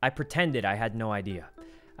 I pretended I had no idea.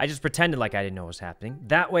 I just pretended like I didn't know what was happening.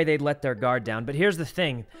 That way they'd let their guard down. But here's the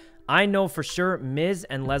thing. I know for sure Ms.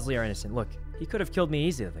 and Leslie are innocent. Look, he could have killed me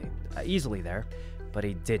easily there, but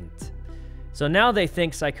he didn't. So now they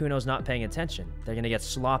think Sykkuno's not paying attention. They're going to get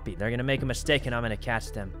sloppy. They're going to make a mistake, and I'm going to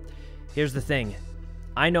catch them. Here's the thing.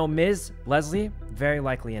 I know Ms., Leslie, very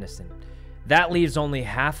likely innocent. That leaves only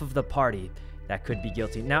half of the party that could be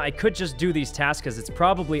guilty. Now, I could just do these tasks because it's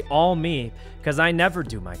probably all me because I never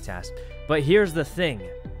do my tasks. But here's the thing.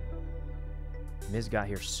 Ms. got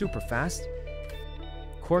here super fast.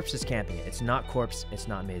 Corpse is camping it. It's not Corpse. It's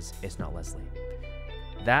not Ms. It's not Leslie.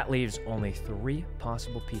 That leaves only 3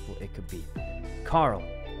 possible people it could be. Carl,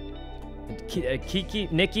 Kiki,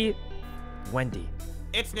 Nikki, Wendy.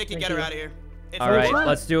 It's Nikki, Thank get her you. out of here. It's All right, Why?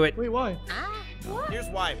 let's do it. Wait, why? Here's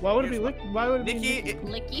why. Why would it Here's be why. Lick? Why would it be Nikki,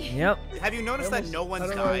 Licky. Yep. have you noticed that no one's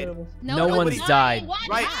died? No one's died.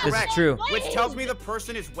 Right, This is correct. true. Which tells me the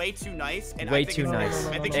person is way too nice. And Way I think too it's nice.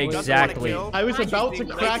 I think she doesn't Exactly. wanna kill. I was She's about to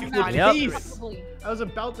being way crack too the nice. case. I was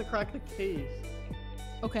about to crack the case.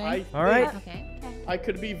 Okay. All right. Okay. I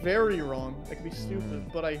could be very wrong. I could be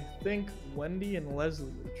stupid, but I think Wendy and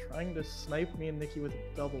Leslie were trying to snipe me and Nikki with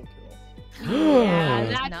a double kill. Yeah,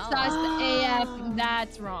 that's No. sus AF.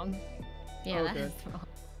 That's wrong. Yeah, Okay. that's wrong.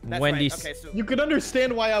 That's Wendy. right. Okay, so You could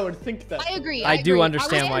understand why I would think that. I agree. I do agree.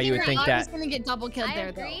 understand why you would think I that. was gonna get double killed I there,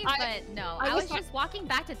 agree, though. but no. I I was was fi- just walking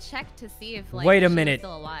back to check to see if like Wait a she minute. was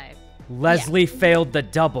still alive. Leslie failed the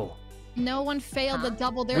double, No one failed the Huh?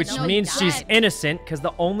 double. There's which no means she's doubt. innocent because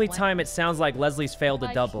the only What? time it sounds like Leslie's failed a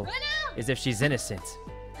Like, double run out! is if she's innocent.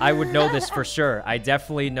 I would know this for sure. I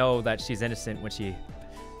definitely know that she's innocent when she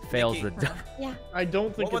fails Nikki. the double. Yeah, I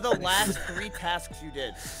don't think what were it's the last 3 tasks you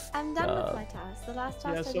did? I'm done with my task. The last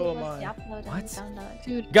task I so did am was the I. upload What? and download.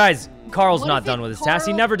 Dude, Guys, Carl's What not if done it's with his tasks.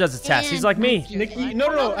 He Carl never does his tasks. He's and like me. Mr. Nikki,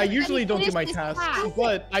 no, I usually don't do Finish my this tasks, task.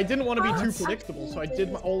 but I didn't want to be too Carl predictable, so I actually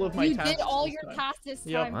did all of my you tasks. did all this your time. tasks this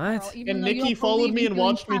Yep. time, What? Carl, even And though you Nikki don't followed believe me in and doing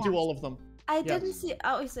watched me do tasks. all of them. I Yes. didn't see.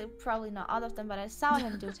 Obviously, probably not all of them, but I saw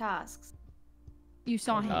him do tasks. You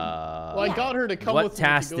saw him. Well, I got her to come What with me to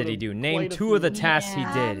tasks go did to he do? Name quite a 2 of the few- tasks he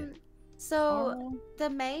did. So Carl. the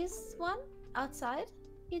maze one outside,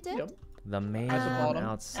 he did. Yep. The main At the bottom.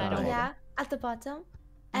 outside. Yeah, at the bottom.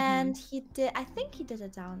 and he did. I think he did a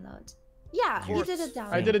download. Yeah, he did a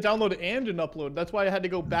download. I did a download and an upload. That's why I had to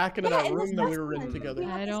go back into that room that we were in together.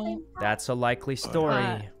 That's a likely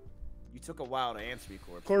story. You took a while to answer me,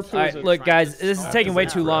 Corpse. Corpse all right, look, guys, this is taking way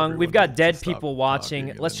too long. We've got dead people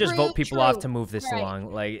watching. Let's just vote people off to move this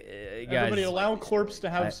along. Like, guys. Everybody, allow Corpse to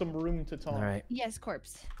have some room to talk. All right. Yes,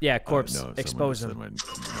 Corpse. Yeah, Corpse. Expose him.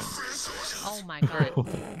 Oh my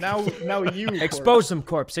god. now you. Expose him,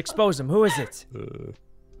 Corpse. Expose him. Who is it?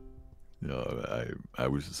 No, I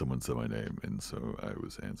was someone said my name, and so I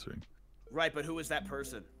was answering. Right, but who is that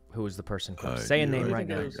person? Who is the person? Corpse? Say a name right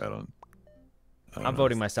now. I'm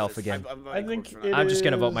voting myself again. I think I'm just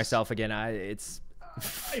gonna vote myself again. I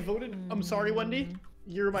voted. I'm sorry, Wendy.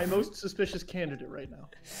 You're my most suspicious candidate right now,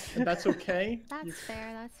 and that's okay. That's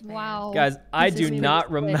fair. That's fair. Wow. Guys, I do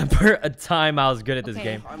not remember a time I was good at this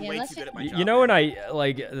game. I'm way too good at my job. You know when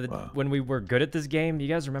when we were good at this game? You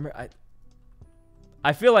guys remember?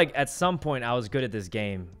 I feel like at some point I was good at this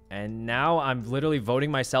game, and now I'm literally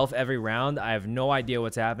voting myself every round. I have no idea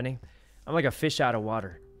what's happening. I'm like a fish out of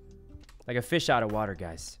water. Like a fish out of water,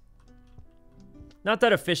 guys. Not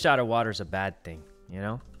that a fish out of water is a bad thing, you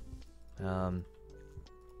know? All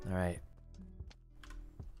right.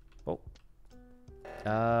 Oh.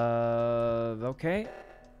 Okay.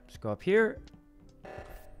 Let's go up here.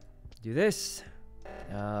 Do this.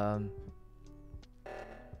 I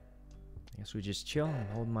guess we just chill and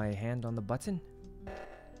hold my hand on the button.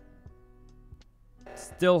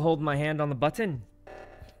 Still hold my hand on the button.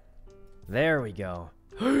 There we go.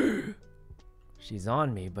 She's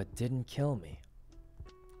on me, but didn't kill me.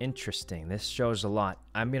 Interesting. This shows a lot.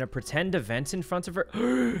 I'm gonna pretend to vent in front of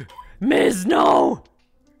her. Miz, no!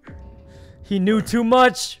 He knew too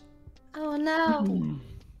much. Oh no.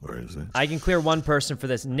 Where is it? I can clear one person for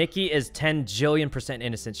this. Nikki is 10 jillion%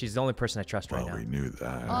 innocent. She's the only person I trust right now. We knew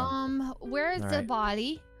that. Where is the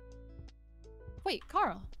body? Wait,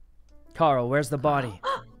 Carl. Carl, where's the body?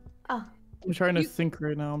 Oh. I'm trying to think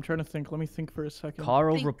right now. I'm trying to think. Let me think for a second.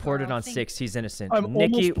 Carl reported on 6. He's innocent. I'm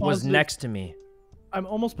Nikki was next to me. I'm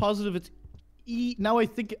almost positive it's E. Now I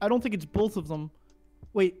don't think it's both of them.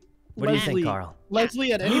 Wait. What do you think, Carl?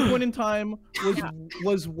 Leslie, at any point in time,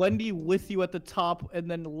 was Wendy with you at the top and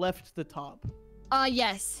then left the top?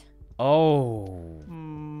 Yes. Oh.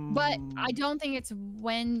 But I don't think it's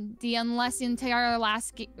Wendy, unless the entire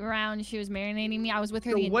last round she was marinating me. I was with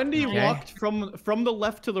her. So Wendy walked from the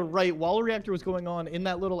left to the right while the reactor was going on in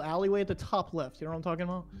that little alleyway at the top left. You know what I'm talking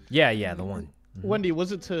about? Yeah, the one. Wendy,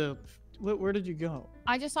 was it to... Where did you go?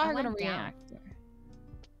 I just saw her go to reactor.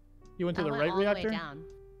 You went to the right all the way reactor? down.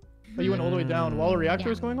 Oh, you went all the way down while the reactor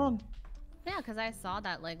was going on? Yeah, because I saw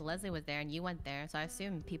that like Leslie was there and you went there, so I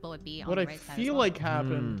assumed people would be on what the I right side. feel like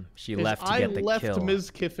happened. She left to get the kill. I left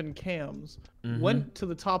Mizkif and Cams, went to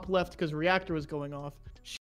the top left because reactor was going off,